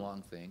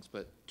quarter-long things,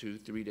 but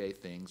 2-3 day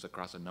things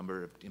across a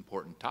number of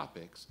important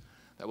topics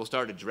that will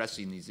start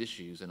addressing these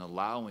issues and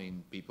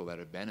allowing people that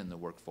have been in the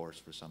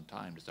workforce for some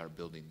time to start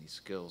building these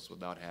skills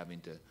without having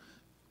to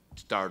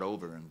start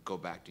over and go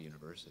back to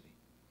university.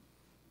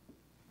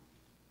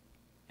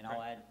 And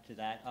I'll add to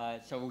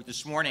that. So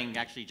this morning,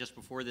 actually just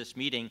before this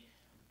meeting,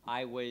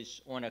 I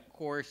was on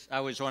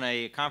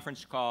a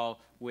conference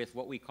call with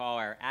what we call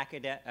our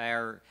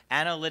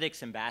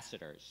analytics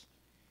ambassadors.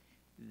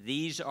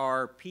 These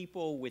are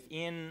people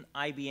within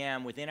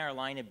IBM, within our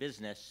line of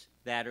business,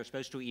 that are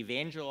supposed to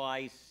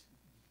evangelize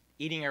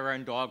eating our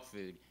own dog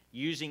food,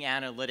 using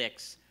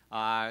analytics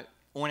on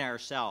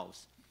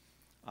ourselves.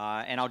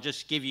 And I'll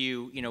just give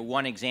you,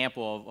 one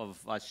example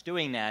of us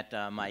doing that,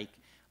 Mike.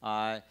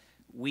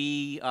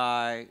 We,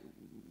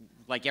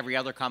 like every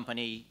other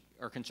company,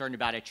 are concerned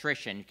about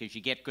attrition because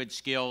you get good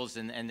skills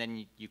and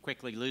then you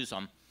quickly lose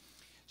them.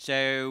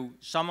 So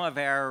some of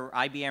our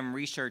IBM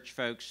research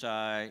folks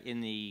in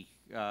the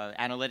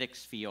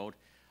analytics field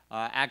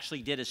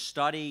actually did a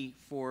study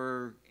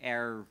for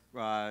our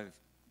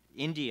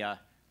India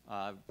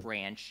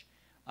branch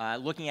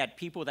looking at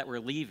people that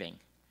were leaving.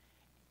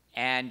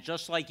 And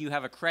just like you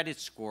have a credit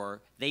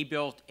score, they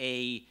built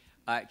a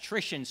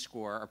attrition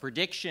score, a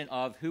prediction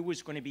of who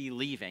was going to be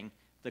leaving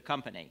the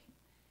company.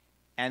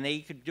 And they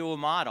could do a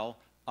model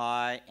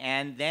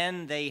And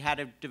then they had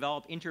to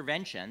develop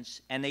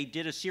interventions, and they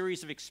did a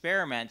series of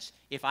experiments.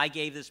 If I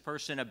gave this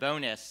person a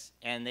bonus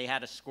and they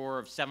had a score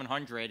of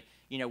 700,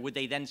 would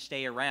they then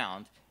stay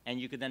around? And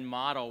you could then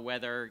model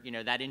whether,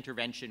 that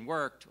intervention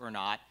worked or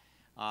not.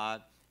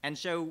 And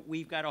so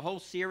we've got a whole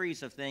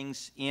series of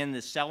things in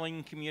the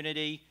selling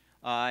community,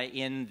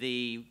 in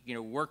the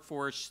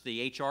workforce,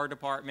 the HR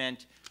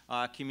department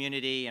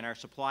community, and our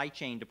supply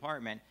chain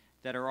department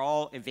that are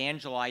all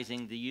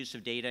evangelizing the use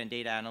of data and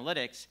data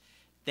analytics.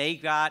 They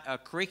got a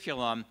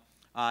curriculum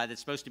that's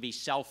supposed to be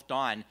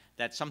self-done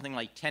that's something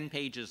like 10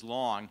 pages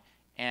long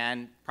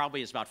and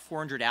probably is about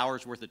 400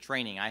 hours worth of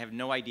training. I have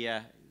no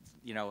idea,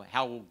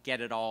 how we'll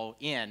get it all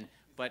in,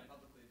 but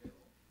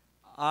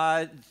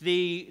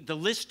the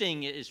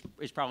listing is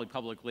probably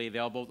publicly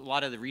available. A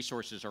lot of the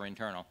resources are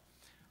internal.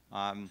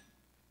 And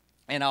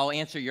I'll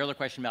answer your other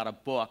question about a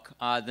book.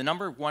 The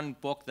number one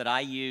book that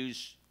I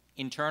use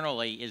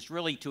internally is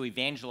really to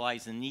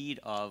evangelize the need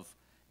of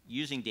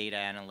using data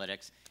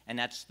analytics, and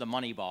that's the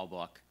Moneyball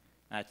book.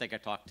 And I think I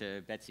talked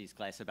to Betsy's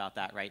class about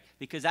that, right?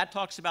 Because that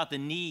talks about the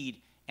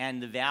need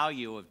and the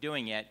value of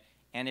doing it,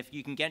 and if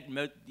you can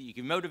you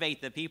can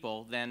motivate the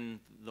people, then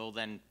they'll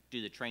then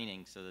do the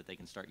training so that they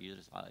can start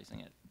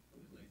utilizing it.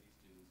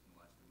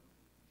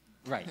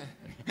 Right.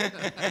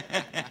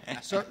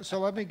 So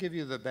let me give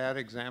you the bad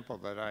example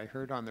that I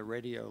heard on the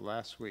radio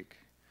last week.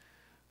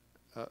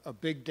 A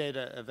big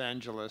data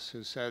evangelist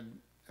who said,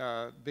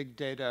 big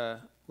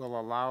data will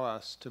allow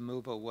us to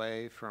move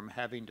away from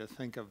having to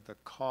think of the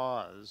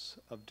cause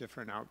of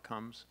different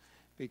outcomes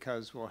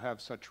because we'll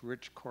have such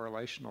rich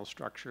correlational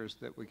structures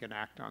that we can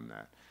act on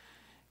that.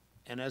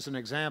 And as an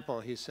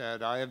example, he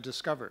said, I have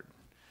discovered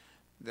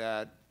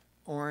that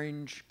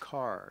orange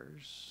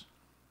cars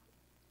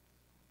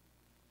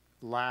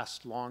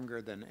last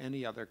longer than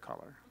any other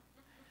color.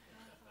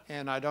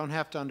 And I don't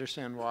have to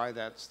understand why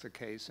that's the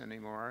case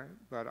anymore,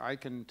 but I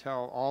can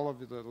tell all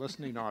of the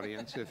listening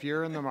audience, if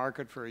you're in the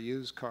market for a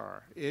used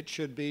car, it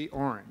should be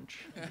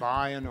orange.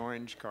 Buy an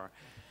orange car.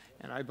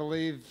 And I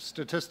believe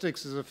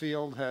statistics as a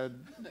field had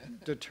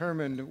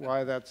determined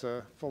why that's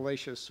a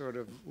fallacious sort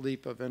of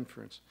leap of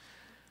inference.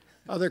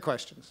 Other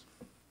questions?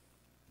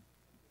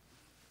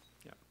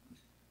 Yeah.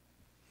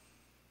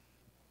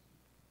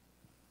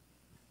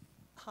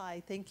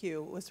 Hi, thank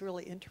you. It was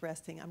really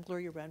interesting. I'm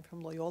Gloria Wren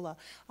from Loyola.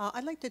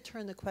 I'd like to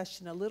turn the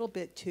question a little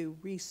bit to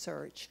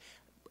research.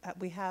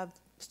 We have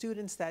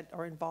students that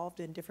are involved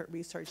in different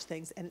research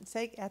things, and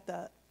say at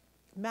the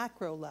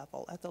macro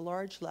level, at the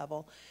large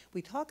level,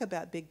 we talk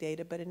about big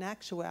data, but in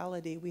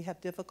actuality, we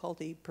have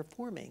difficulty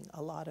performing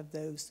a lot of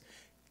those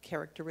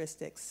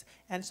characteristics.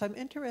 And so I'm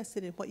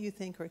interested in what you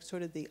think are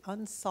sort of the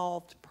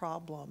unsolved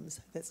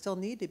problems that still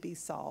need to be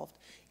solved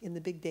in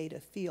the big data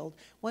field.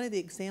 One of the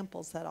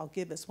examples that I'll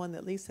give is one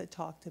that Lisa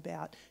talked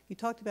about. You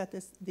talked about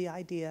the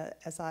idea,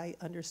 as I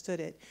understood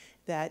it,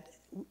 that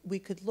we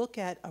could look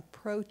at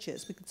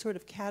approaches, we could sort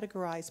of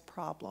categorize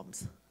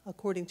problems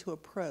according to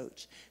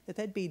approach,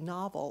 that'd be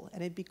novel,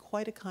 and it'd be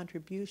quite a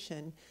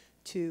contribution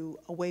to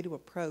a way to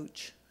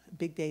approach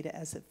big data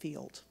as a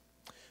field.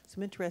 So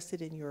I'm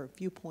interested in your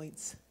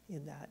viewpoints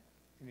in that.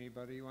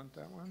 Anybody want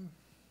that one?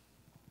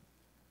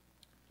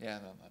 Yeah,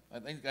 I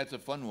think that's a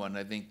fun one.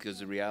 I think because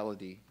the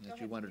reality that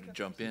you wanted to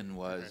jump in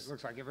was. Okay,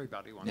 looks like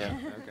everybody wants Yeah.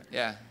 that. Okay.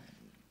 Yeah.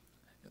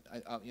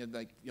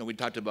 We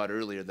talked about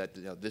earlier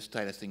that this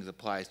type of things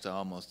applies to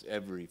almost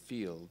every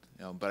field.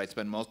 But I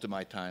spend most of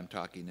my time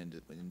talking in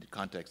the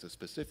context of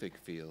specific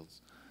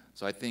fields.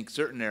 So I think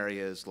certain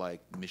areas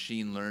like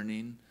machine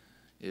learning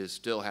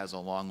still has a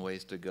long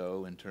ways to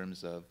go in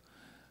terms of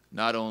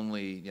not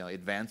only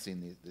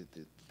advancing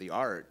the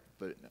art,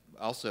 but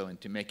also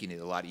into making it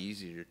a lot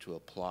easier to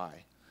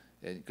apply.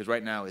 Because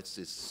right now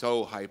it's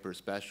so hyper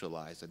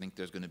specialized. I think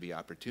there's going to be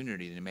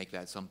opportunity to make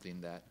that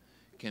something that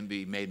can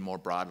be made more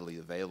broadly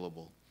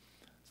available.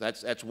 So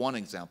that's one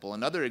example.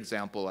 Another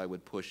example I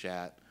would push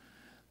at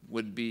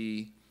would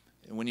be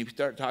when you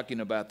start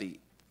talking about the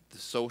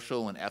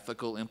social and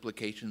ethical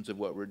implications of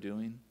what we're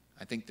doing.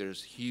 I think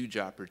there's huge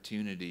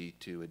opportunity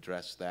to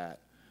address that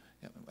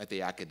at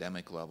the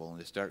academic level and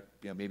to start,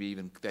 maybe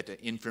even at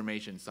the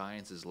information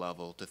sciences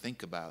level to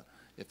think about,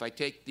 if I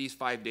take these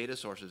 5 data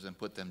sources and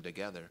put them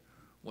together,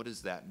 what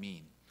does that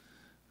mean,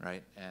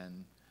 right?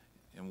 And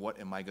what,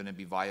 am I going to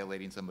be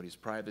violating somebody's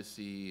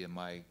privacy? Am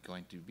I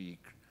going to be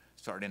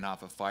starting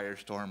off a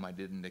firestorm I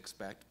didn't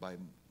expect by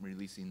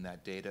releasing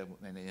that data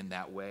in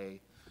that way?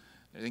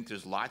 I think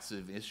there's lots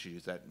of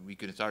issues that we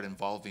could start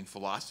involving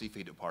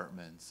philosophy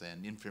departments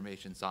and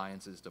information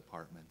sciences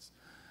departments.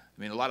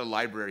 I mean, a lot of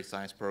library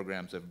science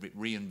programs have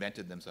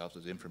reinvented themselves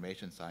as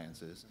information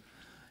sciences.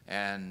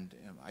 And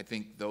I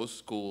think those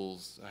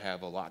schools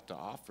have a lot to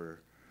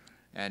offer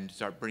and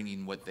start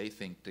bringing what they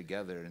think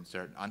together and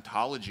start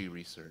ontology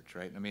research,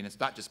 right? I mean, it's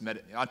not just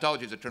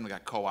ontology is a term that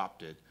got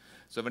co-opted.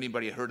 So if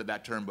anybody had heard of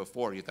that term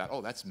before, you thought,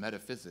 oh, that's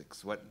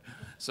metaphysics.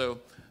 So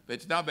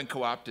it's now been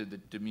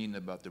co-opted to mean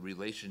about the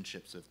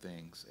relationships of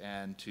things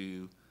and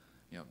to,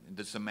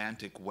 the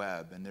semantic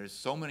web. And there's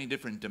so many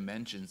different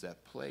dimensions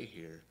at play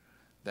here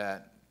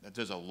that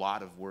there's a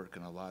lot of work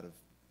and a lot of,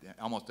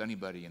 almost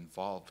anybody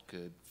involved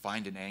could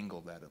find an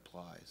angle that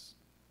applies.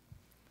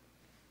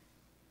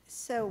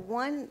 So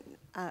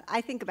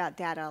I think about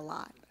data a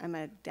lot. I'm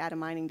a data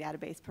mining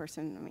database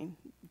person. I mean,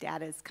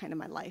 data is kind of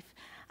my life.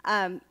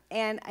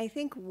 And I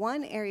think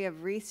one area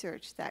of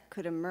research that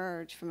could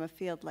emerge from a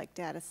field like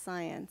data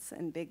science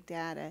and big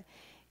data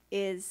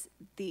is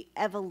the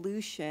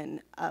evolution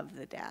of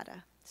the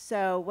data.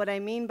 So what I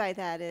mean by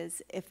that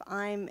is if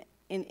I'm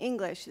in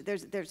English,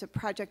 there's a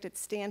project at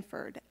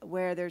Stanford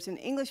where there's an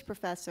English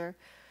professor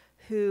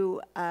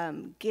who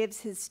gives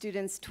his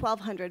students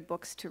 1,200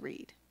 books to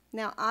read.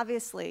 Now,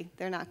 obviously,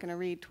 they're not going to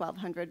read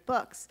 1,200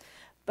 books,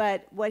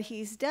 but what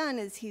he's done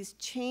is he's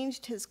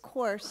changed his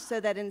course so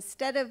that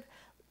instead of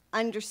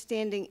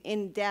understanding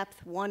in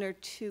depth one or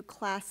two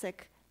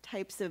classic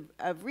types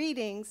of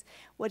readings,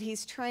 what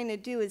he's trying to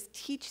do is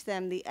teach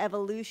them the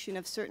evolution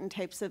of certain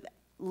types of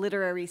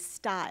literary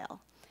style.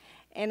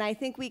 And I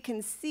think we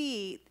can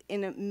see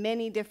in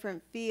many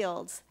different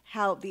fields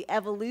how the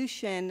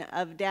evolution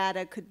of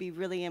data could be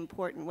really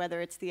important, whether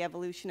it's the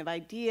evolution of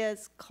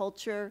ideas,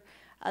 culture,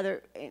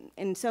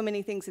 in so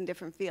many things in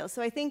different fields.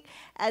 So I think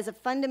as a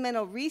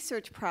fundamental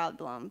research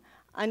problem,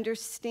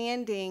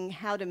 understanding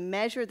how to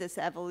measure this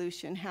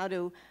evolution, how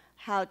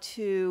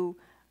to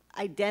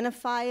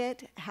identify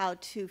it, how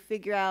to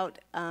figure out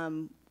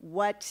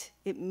what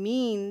it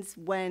means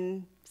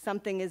when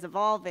something is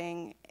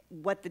evolving,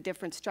 what the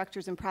different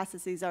structures and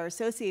processes are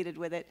associated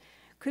with it,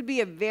 could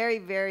be a very,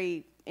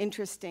 very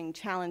interesting,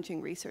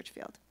 challenging research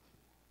field.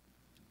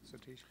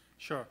 Satish?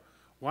 Sure.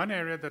 One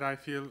area that I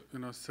feel,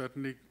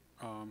 certainly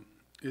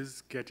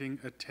is getting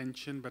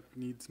attention but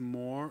needs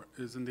more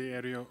is in the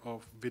area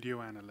of video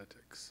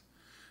analytics.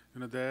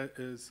 There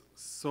is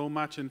so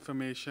much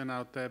information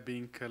out there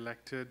being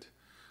collected.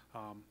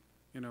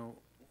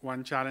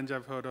 One challenge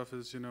I've heard of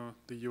is,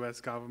 the US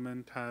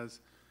government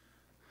has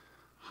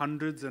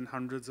hundreds and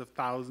hundreds of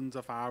thousands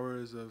of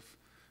hours of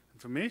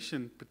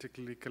information,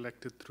 particularly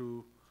collected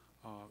through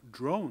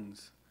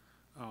drones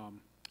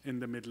in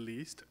the Middle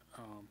East.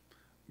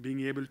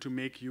 Being able to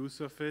make use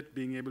of it,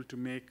 being able to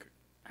make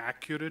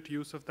accurate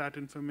use of that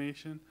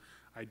information,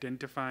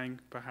 identifying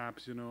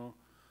perhaps,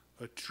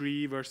 a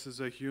tree versus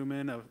a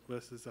human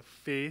versus a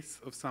face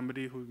of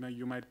somebody who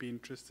you might be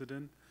interested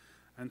in.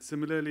 And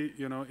similarly,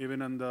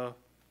 even on the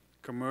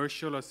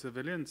commercial or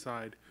civilian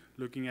side,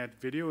 looking at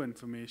video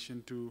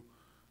information to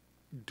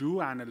do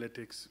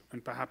analytics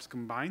and perhaps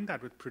combine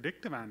that with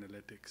predictive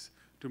analytics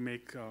to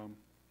make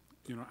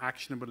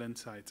actionable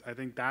insights. I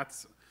think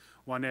that's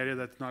one area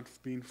that's not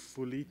been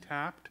fully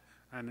tapped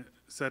and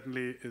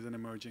certainly is an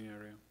emerging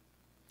area.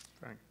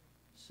 Frank?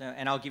 So,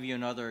 and I'll give you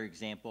another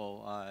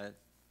example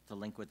to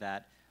link with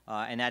that,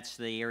 and that's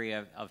the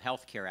area of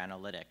healthcare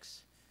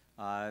analytics.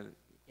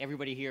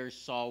 Everybody here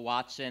saw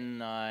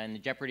Watson in the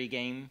Jeopardy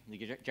game,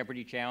 the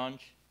Jeopardy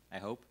challenge, I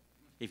hope.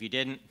 If you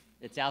didn't,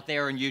 it's out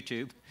there on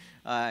YouTube.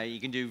 You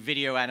can do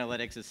video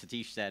analytics, as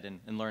Satish said,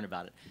 and learn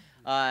about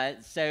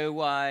it.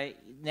 So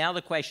now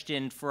the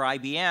question for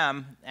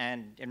IBM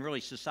and really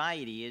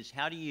society is,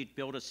 how do you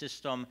build a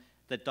system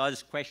that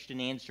does question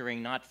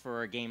answering not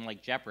for a game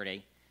like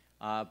Jeopardy,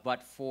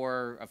 but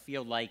for a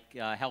field like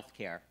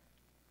healthcare,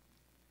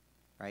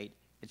 right?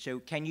 And so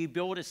can you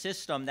build a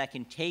system that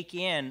can take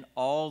in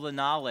all the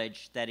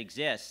knowledge that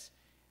exists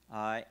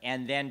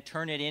and then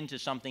turn it into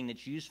something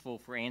that's useful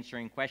for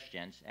answering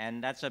questions?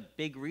 And that's a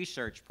big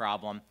research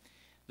problem.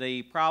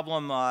 The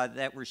problem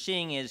that we're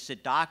seeing is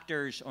that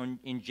doctors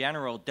in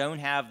general don't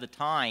have the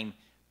time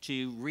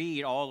to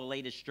read all the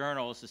latest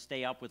journals, to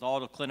stay up with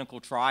all the clinical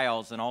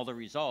trials and all the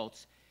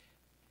results,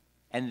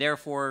 and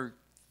therefore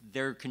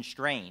they're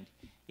constrained.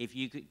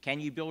 Can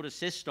you build a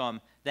system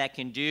that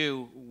can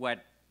do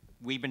what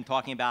we've been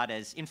talking about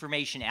as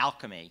information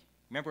alchemy?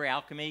 Remember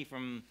alchemy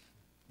from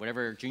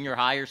whatever, junior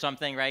high or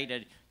something,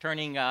 right?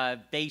 Turning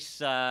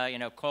base,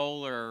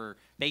 coal or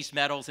base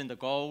metals into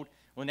gold.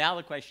 Well, now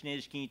the question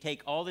is, can you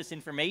take all this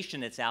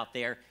information that's out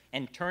there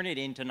and turn it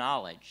into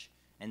knowledge,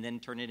 and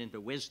then turn it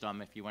into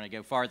wisdom if you want to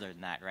go farther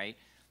than that, right?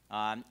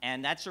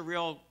 And that's a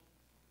real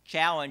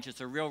challenge. It's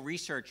a real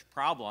research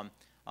problem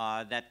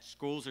that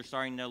schools are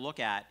starting to look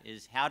at,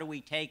 is how do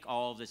we take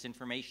all of this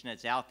information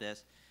that's out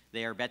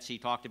there? Betsy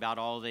talked about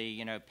all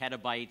the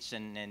petabytes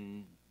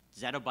and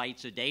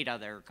zettabytes of data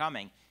that are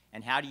coming,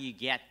 and how do you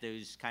get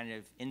those kind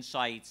of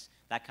insights,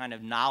 that kind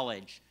of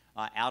knowledge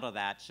out of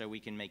that so we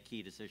can make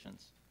key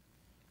decisions?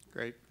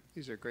 Great.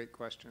 These are great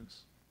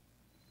questions.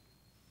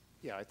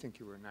 Yeah, I think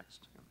you were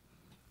next.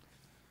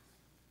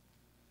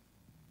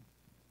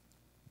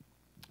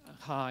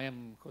 Hi,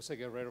 I'm Jose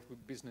Guerrero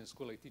with Business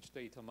School. I teach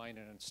data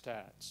mining and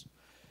stats.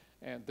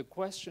 And the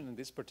question in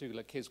this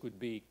particular case would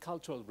be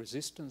cultural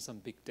resistance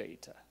and big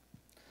data.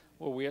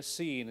 What we are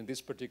seeing in this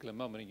particular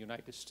moment in the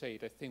United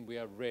States, I think we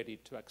are ready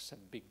to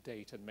accept big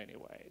data in many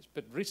ways.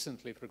 But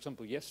recently, for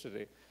example,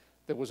 yesterday,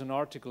 there was an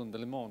article in the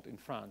Le Monde in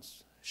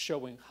France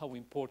showing how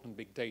important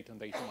big data and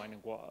data mining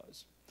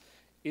was.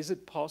 Is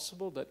it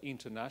possible that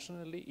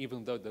internationally,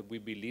 even though that we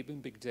believe in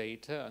big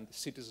data and the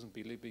citizens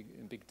believe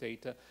in big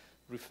data,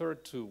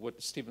 referred to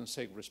what Stephen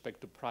said with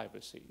respect to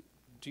privacy.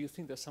 Do you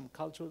think there's some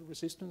cultural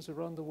resistance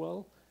around the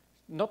world?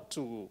 Not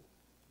to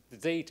the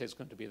data is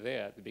going to be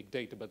there, the big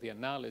data, but the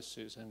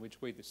analysis and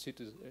which way the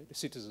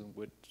citizen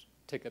would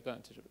take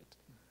advantage of it.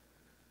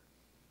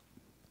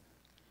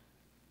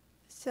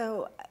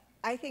 So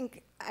I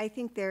think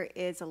there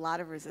is a lot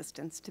of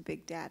resistance to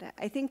big data.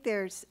 I think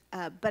there's,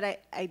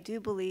 but I do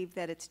believe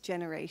that it's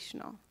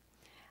generational.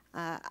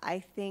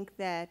 I think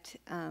that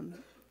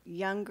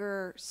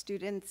younger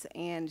students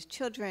and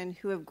children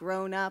who have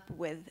grown up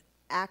with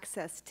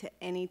access to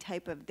any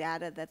type of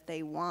data that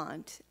they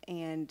want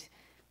and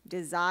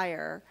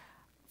desire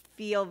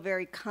feel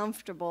very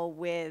comfortable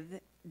with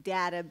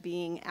data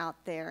being out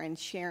there and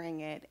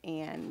sharing it,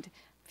 and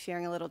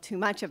sharing a little too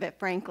much of it,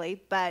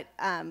 frankly, but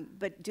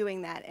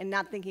doing that and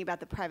not thinking about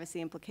the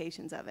privacy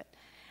implications of it.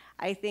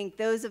 I think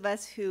those of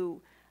us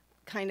who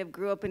kind of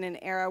grew up in an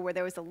era where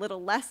there was a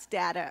little less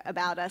data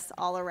about us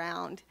all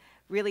around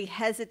really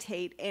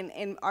hesitate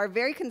and are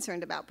very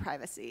concerned about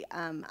privacy.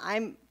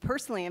 I'm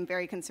personally am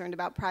very concerned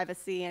about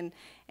privacy,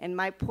 and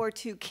my poor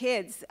 2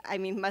 kids, I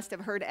mean, must have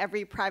heard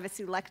every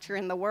privacy lecture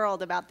in the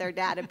world about their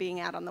data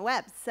being out on the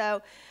web.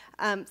 So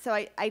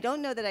I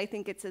don't know that I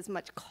think it's as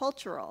much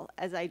cultural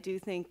as I do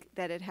think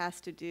that it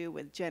has to do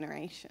with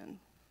generation.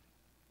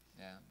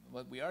 Yeah,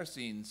 well, we are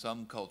seeing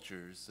some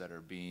cultures that are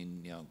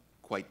being,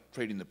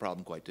 treating the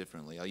problem quite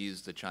differently. I'll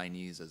use the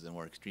Chinese as a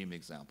more extreme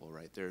example,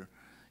 right?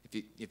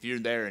 If you're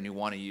there and you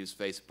want to use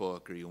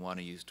Facebook or you want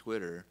to use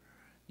Twitter,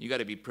 you got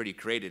to be pretty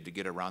creative to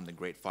get around the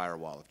Great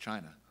Firewall of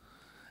China.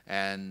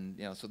 And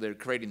so they're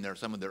creating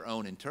some of their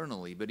own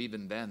internally, but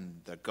even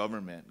then, the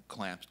government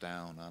clamps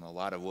down on a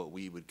lot of what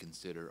we would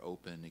consider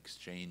open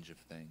exchange of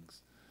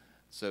things.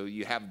 So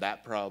you have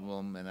that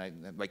problem,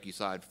 and like you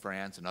saw in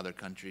France and other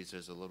countries,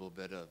 there's a little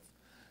bit of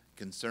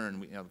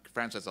concern.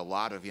 France has a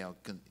lot of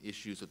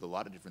issues with a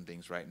lot of different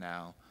things right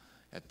now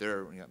that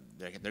they're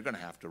going to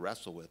have to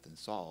wrestle with and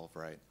solve,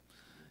 right?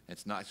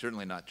 It's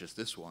certainly not just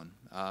this one.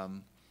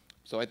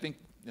 So I think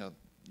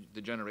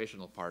the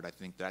generational part, I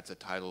think that's a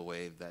tidal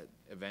wave that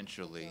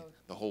eventually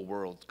the whole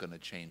world's going to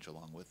change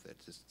along with it.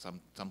 Just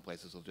some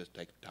places will just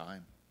take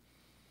time.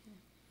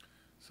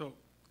 So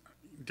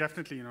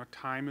definitely,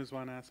 time is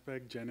one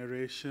aspect,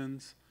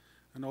 generations,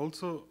 and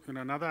also,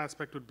 another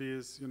aspect would be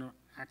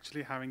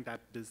actually having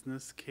that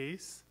business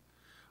case.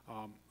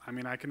 I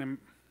mean,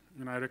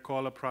 I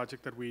recall a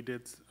project that we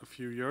did a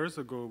few years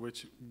ago,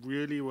 which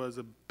really was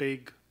a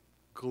big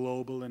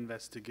global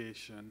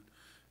investigation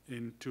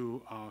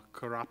into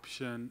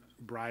corruption,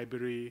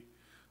 bribery,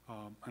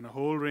 and a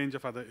whole range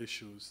of other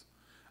issues.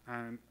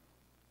 And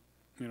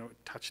it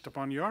touched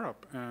upon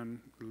Europe, and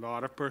a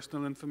lot of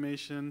personal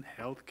information,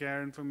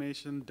 healthcare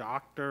information,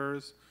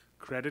 doctors,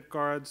 credit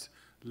cards,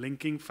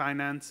 linking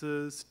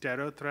finances,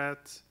 terror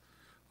threats.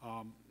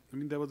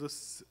 There was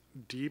a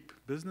deep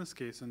business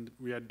case, and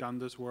we had done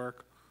this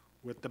work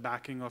with the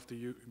backing of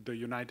the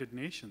United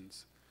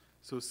Nations.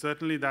 So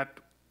certainly that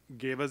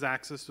gave us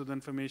access to the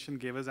information,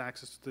 gave us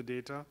access to the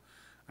data,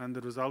 and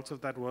the results of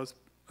that was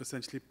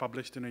essentially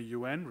published in a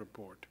UN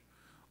report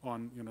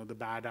on the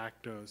bad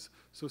actors.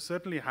 So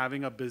certainly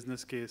having a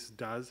business case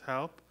does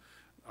help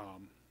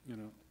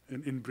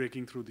in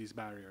breaking through these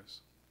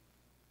barriers.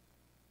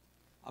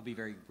 I'll be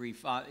very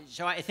brief.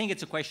 So I think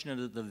it's a question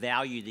of the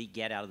value that you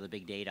get out of the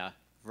big data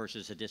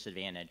versus a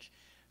disadvantage.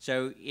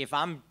 So if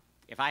I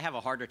have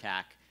a heart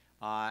attack,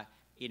 I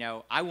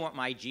want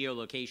my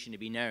geolocation to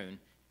be known,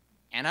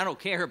 and I don't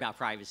care about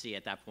privacy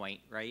at that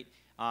point, right?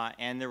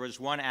 And there was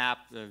one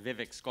app,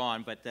 Vivek's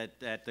gone, but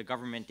that the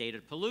government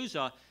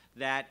Datapalooza,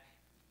 that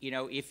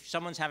if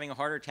someone's having a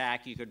heart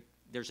attack,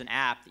 there's an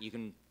app that you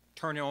can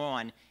turn it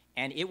on,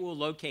 and it will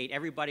locate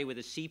everybody with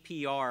a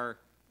CPR,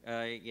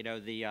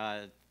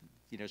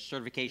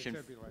 certification,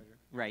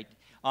 right,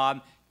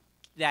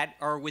 that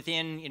are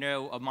within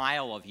a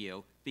mile of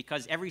you,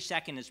 because every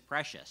second is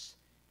precious.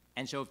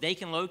 And so if they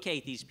can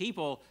locate these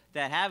people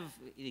that have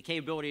the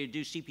capability to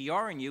do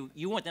CPR on you,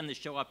 you want them to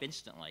show up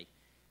instantly.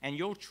 And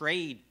you'll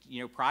trade,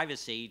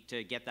 privacy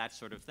to get that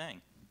sort of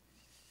thing.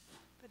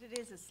 But it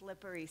is a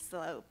slippery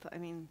slope. I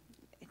mean,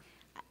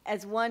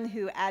 as one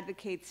who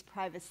advocates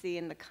privacy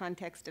in the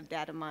context of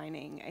data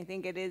mining, I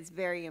think it is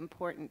very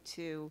important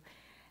to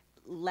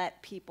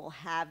let people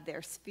have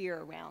their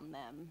sphere around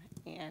them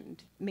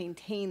and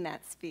maintain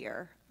that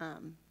sphere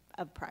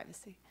of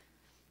privacy.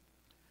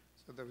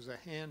 So there was a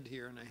hand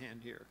here and a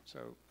hand here.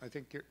 So I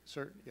think you're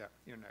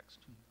next.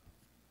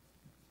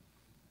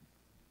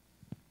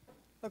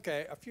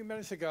 Okay, a few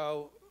minutes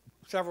ago,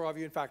 several of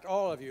you, in fact,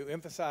 all of you,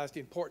 emphasized the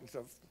importance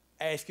of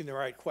asking the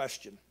right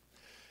question.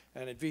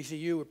 And at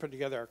VCU, we put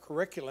together a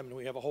curriculum, and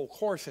we have a whole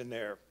course in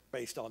there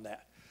based on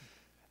that.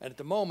 And at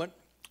the moment,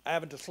 I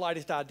haven't the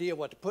slightest idea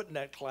what to put in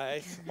that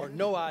class, or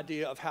no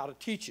idea of how to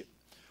teach it,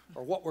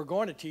 or what we're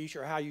going to teach,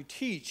 or how you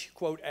teach,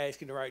 quote,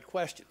 asking the right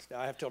questions. Now,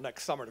 I have till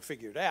next summer to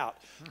figure it out,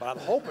 but I'm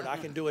hoping I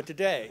can do it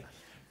today.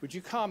 Would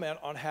you comment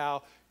on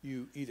how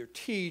you either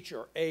teach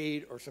or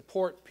aid or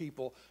support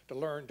people to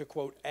learn to,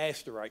 quote,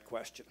 ask the right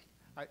question?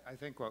 I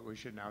think what we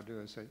should now do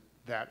is say,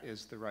 that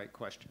is the right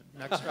question.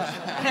 Next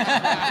question.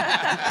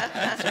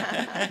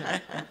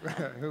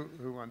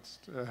 Who wants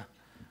to?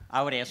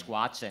 I would ask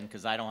Watson,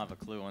 because I don't have a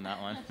clue on that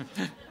one.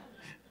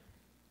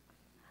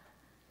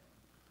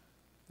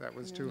 That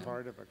was too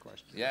hard of a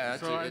question. Yeah,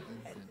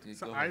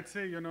 So, I'd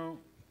say, you know,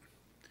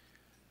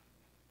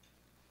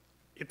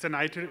 it's an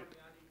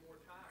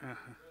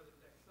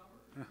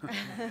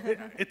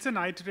it's an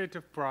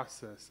iterative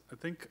process. I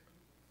think,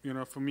 you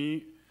know, for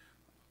me,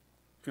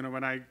 you know,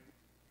 when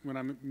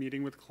I'm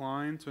meeting with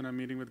clients, when I'm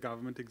meeting with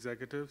government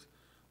executives,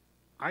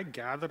 I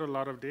gather a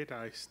lot of data.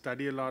 I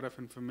study a lot of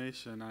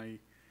information.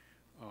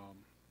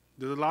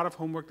 There's a lot of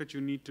homework that you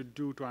need to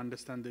do to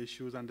understand the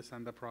issues,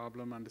 understand the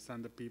problem,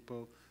 understand the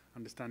people,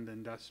 understand the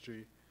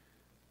industry.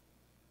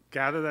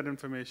 Gather that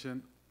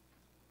information,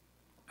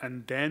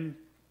 and then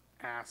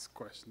ask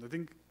questions. I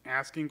think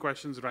asking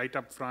questions right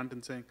up front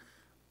and saying,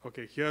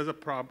 okay, here's a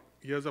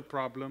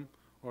problem,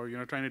 or, you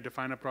know, trying to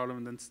define a problem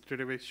and then straight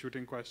away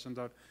shooting questions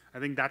out, I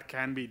think that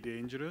can be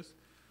dangerous.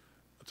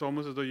 It's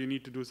almost as though you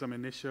need to do some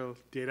initial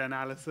data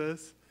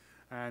analysis.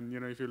 And, you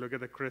know, if you look at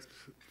the CRISP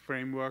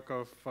framework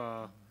of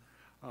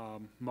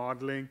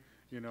modeling,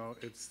 you know,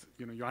 it's,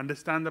 you know, you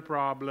understand the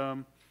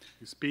problem,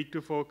 you speak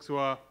to folks who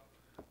are,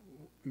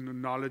 you know,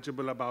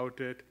 knowledgeable about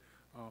it.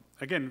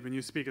 Again, when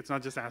you speak, it's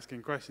not just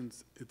asking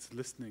questions, it's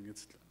listening.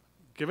 It's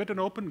give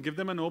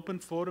them an open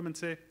forum and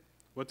say,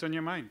 what's on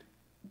your mind?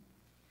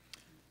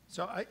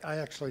 So I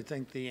actually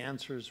think the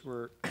answers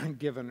were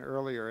given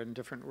earlier in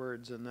different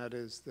words, and that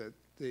is that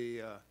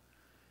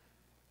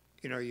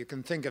you know, you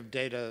can think of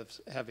data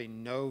as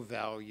having no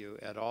value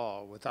at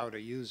all without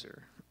a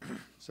user.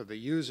 So the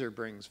user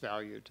brings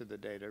value to the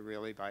data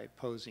really by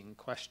posing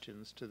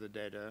questions to the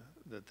data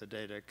that the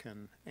data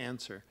can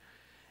answer.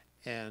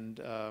 And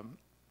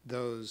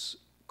those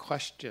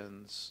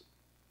questions,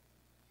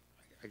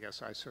 I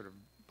guess I sort of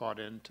bought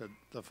into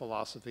the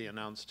philosophy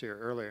announced here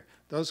earlier.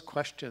 Those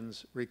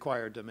questions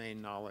require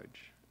domain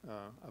knowledge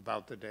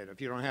about the data. If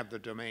you don't have the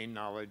domain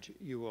knowledge,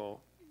 you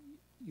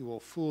will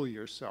fool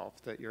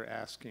yourself that you're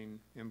asking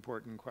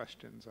important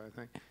questions, I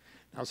think.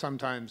 Now,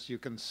 sometimes you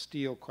can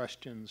steal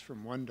questions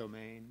from one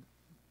domain,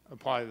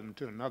 apply them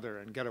to another,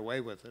 and get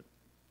away with it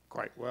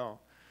quite well.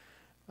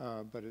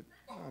 But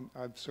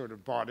I've sort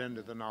of bought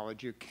into the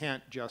knowledge. You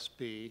can't just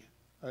be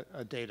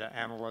a data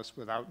analyst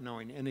without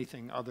knowing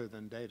anything other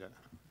than data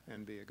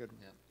and be a good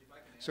one. Yeah. If I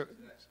can So, answer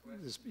that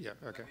question.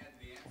 yeah, okay.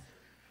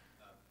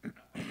 I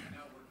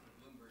now work for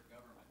Bloomberg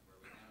Government, where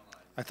we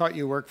analyze. I thought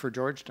you worked for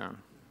Georgetown.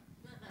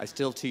 I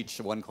still teach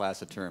one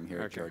class a term here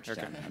at Okay,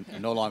 Georgetown. okay.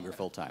 I'm no longer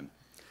full-time.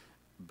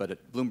 But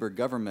at Bloomberg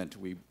Government,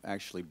 we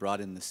actually brought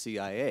in the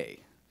CIA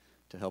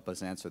to help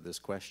us answer this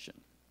question.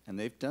 And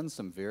they've done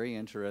some very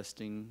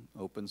interesting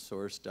open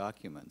source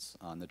documents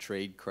on the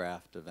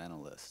tradecraft of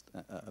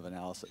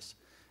analysis.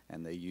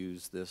 And they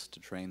use this to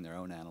train their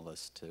own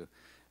analysts to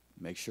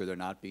make sure they're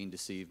not being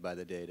deceived by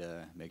the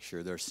data, make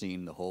sure they're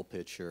seeing the whole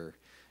picture.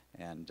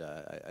 And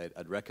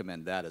I'd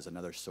recommend that as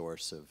another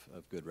source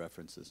of good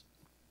references.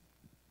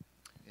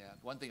 Yeah,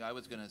 one thing I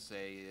was going to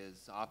say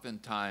is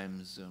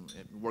oftentimes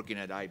working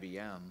at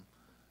IBM,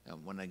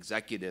 when an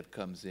executive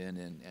comes in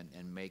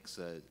and makes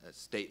a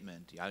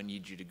statement, I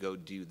need you to go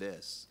do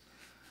this,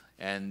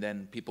 and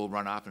then people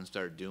run off and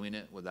start doing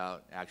it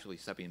without actually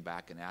stepping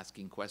back and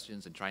asking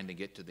questions and trying to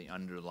get to the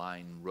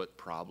underlying root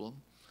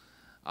problem.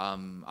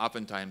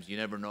 Oftentimes, you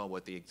never know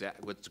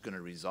what's going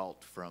to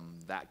result from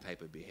that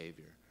type of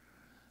behavior.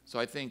 So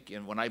I think,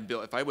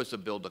 if I was to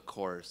build a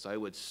course, I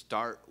would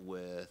start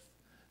with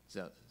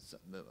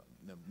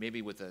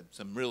maybe with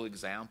some real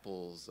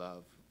examples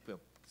of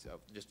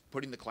just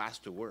putting the class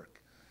to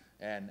work,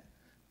 and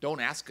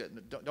don't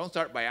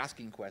start by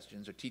asking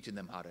questions or teaching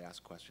them how to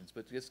ask questions,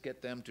 but just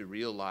get them to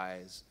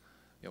realize,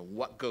 you know,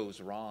 what goes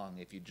wrong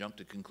if you jump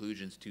to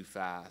conclusions too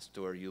fast,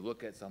 or you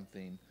look at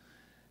something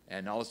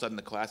and all of a sudden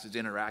the class is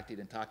interacting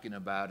and talking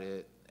about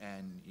it,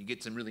 and you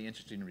get some really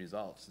interesting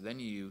results. Then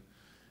you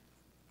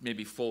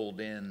maybe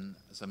fold in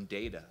some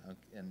data,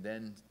 and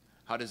then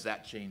how does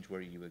that change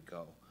where you would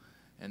go?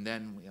 And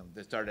then, you know,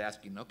 they started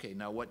asking, okay,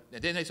 now what?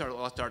 And then they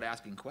started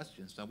asking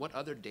questions. Now, what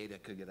other data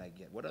could I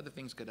get? What other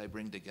things could I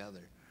bring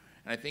together?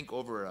 And I think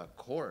over a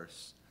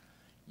course,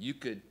 you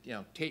could, you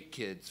know, take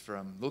kids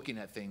from looking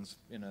at things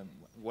in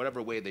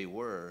whatever way they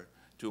were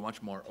to a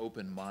much more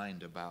open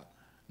mind about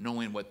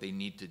knowing what they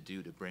need to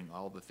do to bring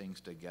all the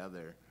things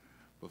together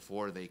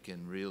before they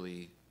can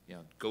really, you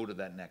know, go to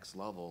that next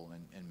level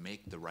and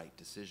make the right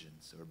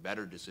decisions or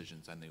better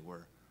decisions than they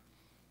were.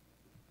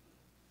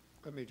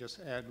 Let me just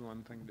add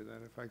one thing to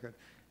that, if I could.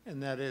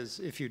 And that is,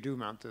 if you do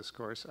mount this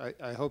course,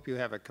 I hope you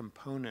have a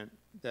component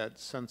that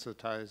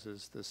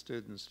sensitizes the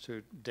students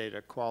to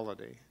data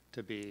quality,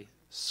 to be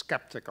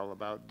skeptical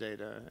about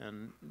data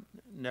and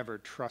never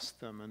trust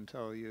them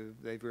until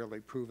they've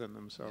really proven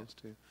themselves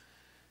to.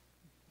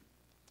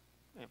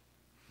 Yeah.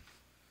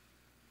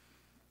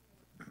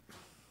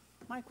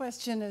 My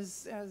question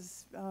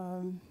has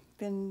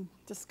been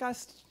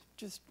discussed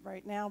just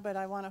right now, but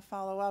I want to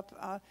follow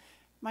up.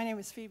 My name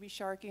is Phoebe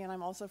Sharkey, and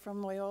I'm also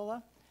from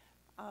Loyola.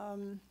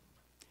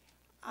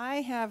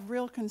 I have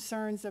real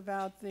concerns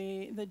about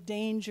the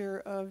danger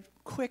of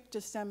quick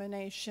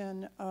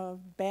dissemination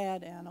of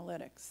bad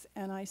analytics.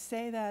 And I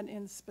say that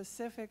in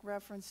specific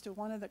reference to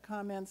one of the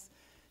comments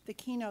the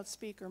keynote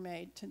speaker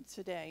made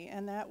today,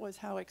 and that was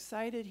how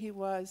excited he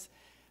was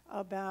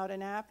about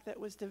an app that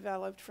was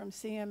developed from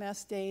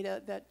CMS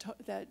data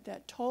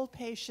that told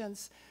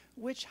patients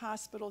which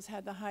hospitals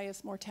had the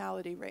highest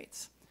mortality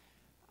rates.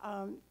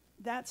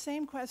 That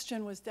same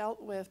question was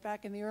dealt with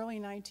back in the early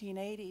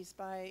 1980s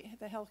by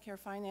the Healthcare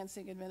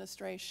Financing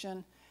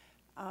Administration,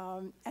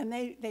 and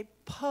they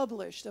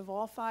published, of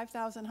all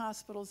 5,000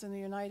 hospitals in the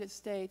United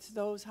States,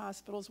 those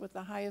hospitals with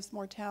the highest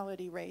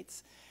mortality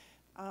rates.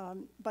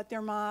 But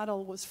their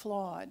model was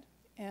flawed,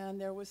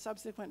 and there was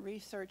subsequent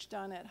research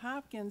done at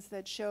Hopkins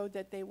that showed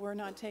that they were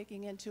not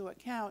taking into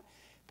account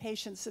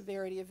patient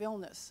severity of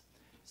illness.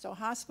 So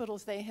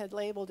hospitals they had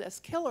labeled as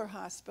killer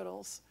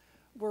hospitals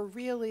were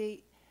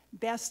really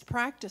best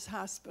practice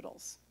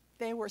hospitals.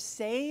 They were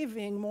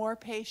saving more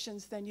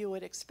patients than you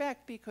would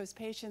expect because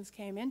patients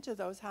came into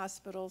those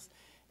hospitals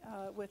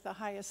with the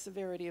highest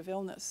severity of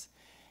illness.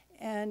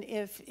 And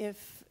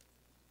if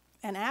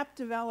an app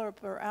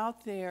developer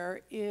out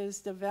there is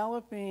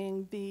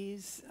developing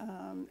these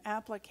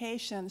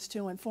applications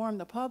to inform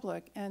the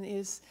public and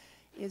is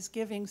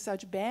giving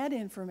such bad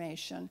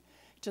information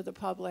to the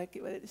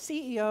public,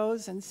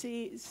 CEOs and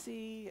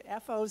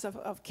CFOs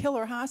of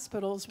killer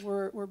hospitals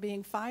were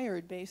being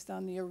fired based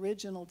on the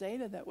original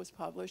data that was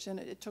published, and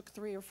it took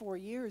 3 or 4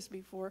 years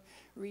before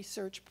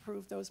research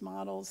proved those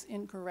models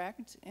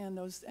incorrect, and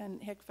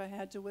HCFA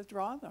had to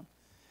withdraw them.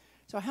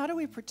 So how do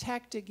we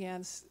protect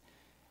against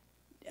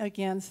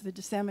the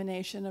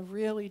dissemination of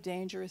really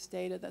dangerous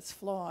data that's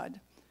flawed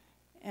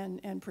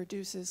and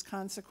produces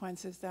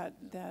consequences that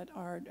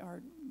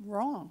are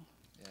wrong?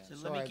 Yeah.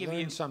 So I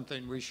learned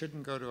something. We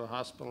shouldn't go to a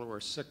hospital where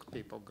sick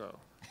people go.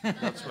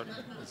 That's what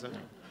is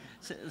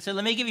it. So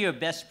let me give you a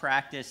best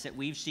practice that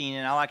we've seen,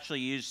 and I'll actually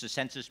use the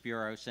Census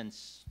Bureau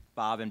since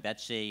Bob and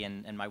Betsy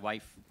and my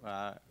wife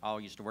all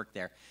used to work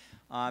there.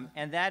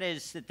 And that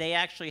is that they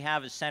actually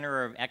have a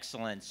center of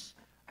excellence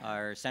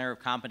or center of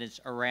competence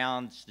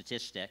around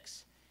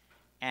statistics.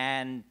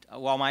 And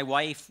while my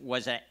wife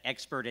was an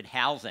expert at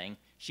housing,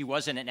 she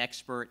wasn't an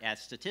expert at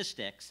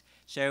statistics.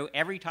 So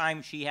every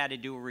time she had to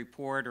do a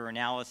report or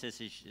analysis,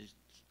 is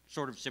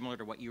sort of similar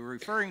to what you were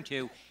referring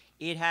to,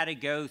 it had to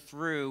go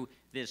through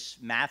this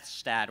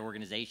MathStat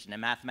organization, the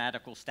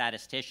mathematical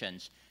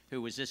statisticians, who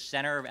was this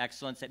center of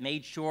excellence that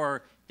made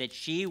sure that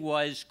she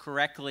was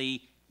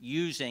correctly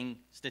using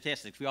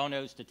statistics. We all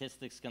know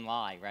statistics can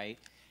lie, right?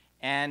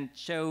 And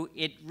so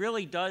it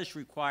really does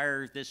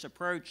require this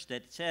approach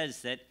that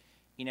says that,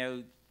 you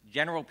know,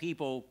 general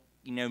people,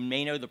 you know,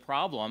 may know the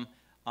problem,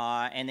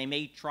 and they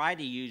may try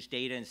to use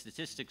data and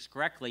statistics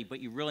correctly, but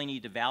you really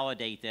need to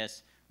validate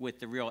this with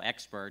the real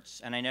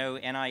experts. And I know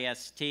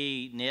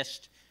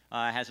NIST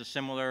has a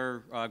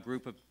similar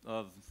group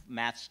of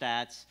math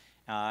stats,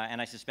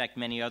 and I suspect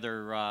many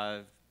other,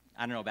 I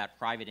don't know about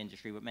private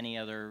industry, but many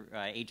other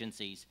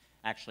agencies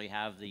actually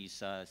have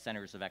these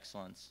centers of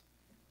excellence.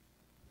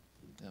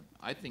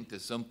 I think the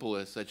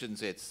simplest, I shouldn't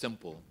say it's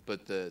simple,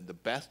 but the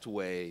best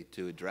way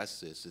to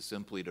address this is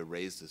simply to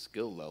raise the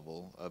skill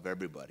level of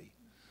everybody,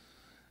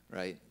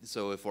 right?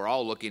 So if we're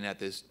all looking at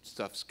this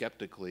stuff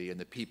skeptically and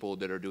the people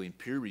that are doing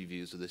peer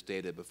reviews of this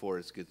data before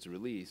it gets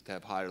released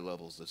have higher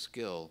levels of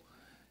skill,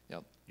 you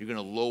know, you're going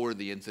to lower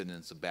the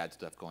incidence of bad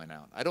stuff going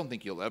out. I don't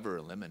think you'll ever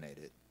eliminate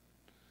it.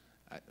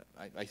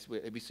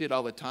 We see it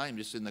all the time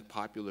just in the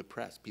popular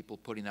press, people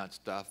putting out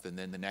stuff and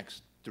then the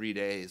next 3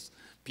 days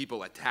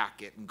people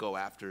attack it and go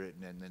after it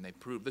and then they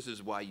prove this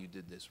is why you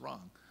did this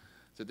wrong.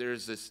 So there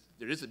is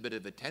a bit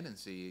of a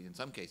tendency in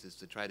some cases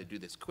to try to do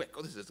this quick.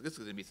 Oh, this is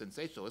going to be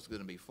sensational, this is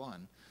going to be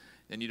fun.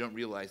 Then you don't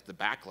realize the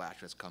backlash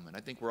that's coming. I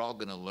think we're all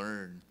going to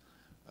learn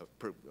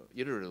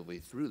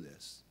iteratively through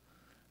this.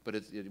 But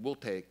it will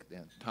take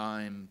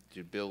time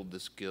to build the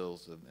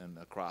skills and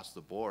across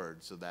the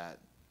board so that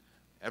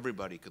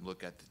everybody can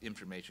look at the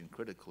information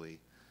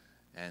critically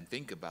and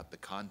think about the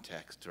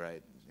context,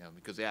 right? You know,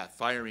 because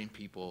firing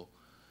people,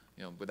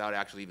 you know, without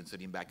actually even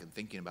sitting back and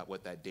thinking about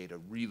what that data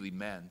really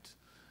meant,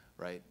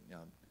 right? You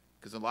know,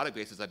 because in a lot of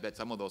cases, I bet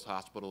some of those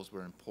hospitals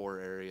were in poor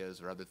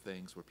areas or other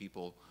things where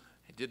people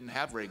didn't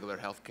have regular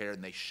health care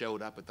and they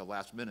showed up at the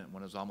last minute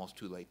when it was almost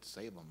too late to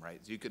save them, right?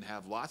 So you could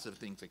have lots of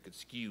things that could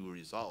skew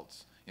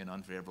results in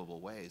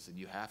unfavorable ways, and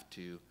you have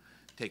to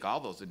take all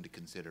those into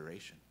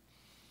consideration.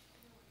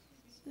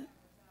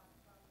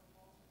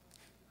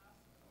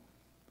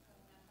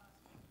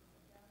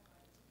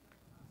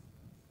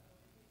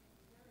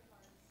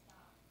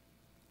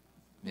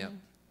 Yeah.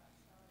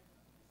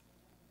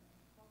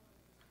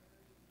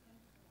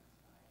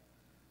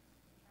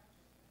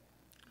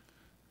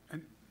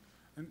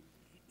 And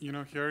you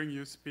know, hearing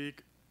you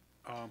speak,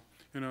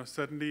 you know,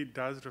 certainly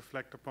does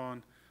reflect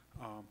upon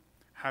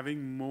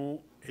having more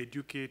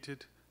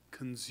educated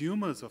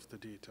consumers of the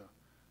data,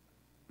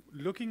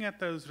 looking at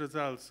those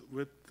results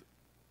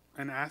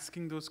and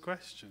asking those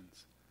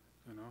questions.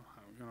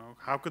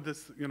 How could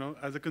this, you know,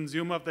 as a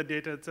consumer of the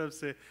data itself,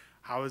 say,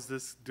 how is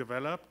this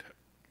developed?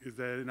 Is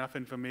there enough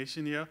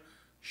information here?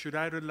 Should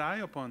I rely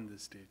upon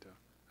this data?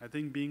 I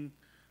think being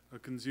a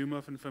consumer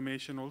of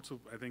information also,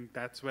 I think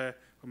that's where,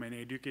 from an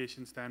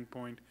education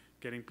standpoint,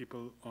 getting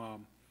people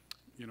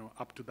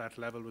up to that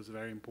level was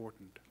very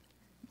important.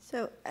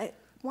 So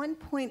one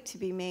point to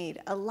be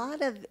made, a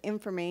lot of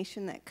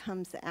information that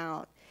comes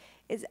out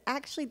is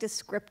actually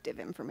descriptive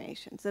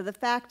information. So the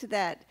fact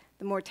that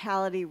the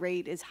mortality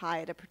rate is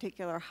high at a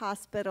particular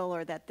hospital,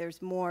 or that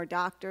there's more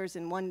doctors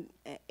in one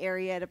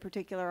area at a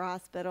particular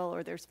hospital,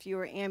 or there's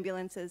fewer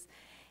ambulances,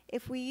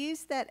 if we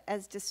use that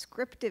as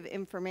descriptive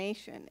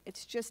information,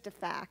 it's just a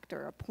fact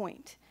or a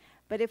point.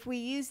 But if we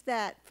use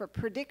that for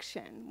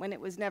prediction, when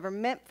it was never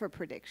meant for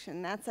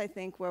prediction, that's, I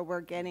think, where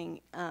we're getting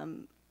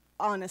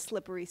on a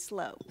slippery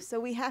slope. So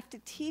we have to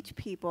teach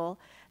people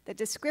that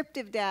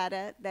descriptive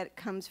data that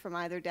comes from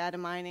either data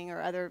mining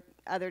or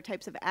other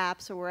types of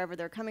apps or wherever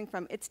they're coming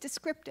from, it's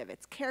descriptive.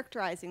 It's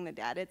characterizing the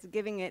data. It's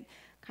giving it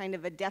kind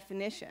of a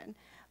definition.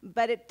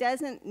 But it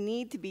doesn't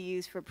need to be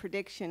used for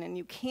prediction, and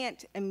you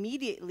can't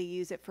immediately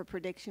use it for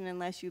prediction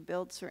unless you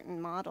build certain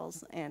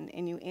models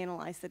and you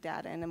analyze the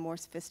data in a more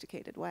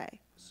sophisticated way.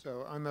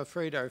 So I'm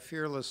afraid our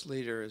fearless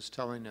leader is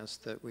telling us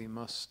that we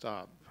must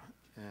stop.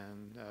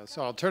 And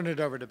so I'll turn it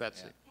over to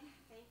Betsy.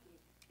 Thank you.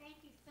 Thank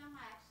you so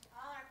much,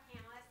 all our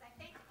panelists. I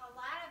think a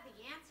lot of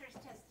the answers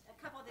to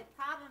a couple of the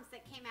problems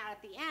that came out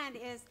at the end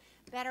is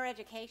better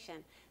education.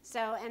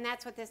 So, and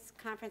that's what this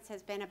conference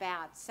has been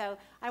about. So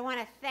I want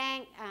to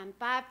thank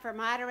Bob for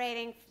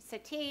moderating,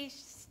 Satish,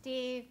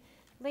 Steve,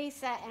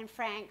 Lisa, and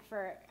Frank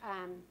for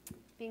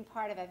being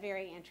part of a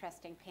very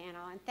interesting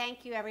panel. And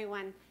thank you,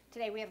 everyone.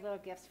 Today we have little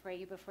gifts for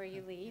you before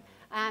you leave.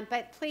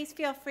 But please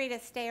feel free to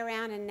stay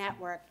around and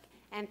network.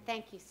 And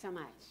thank you so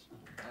much.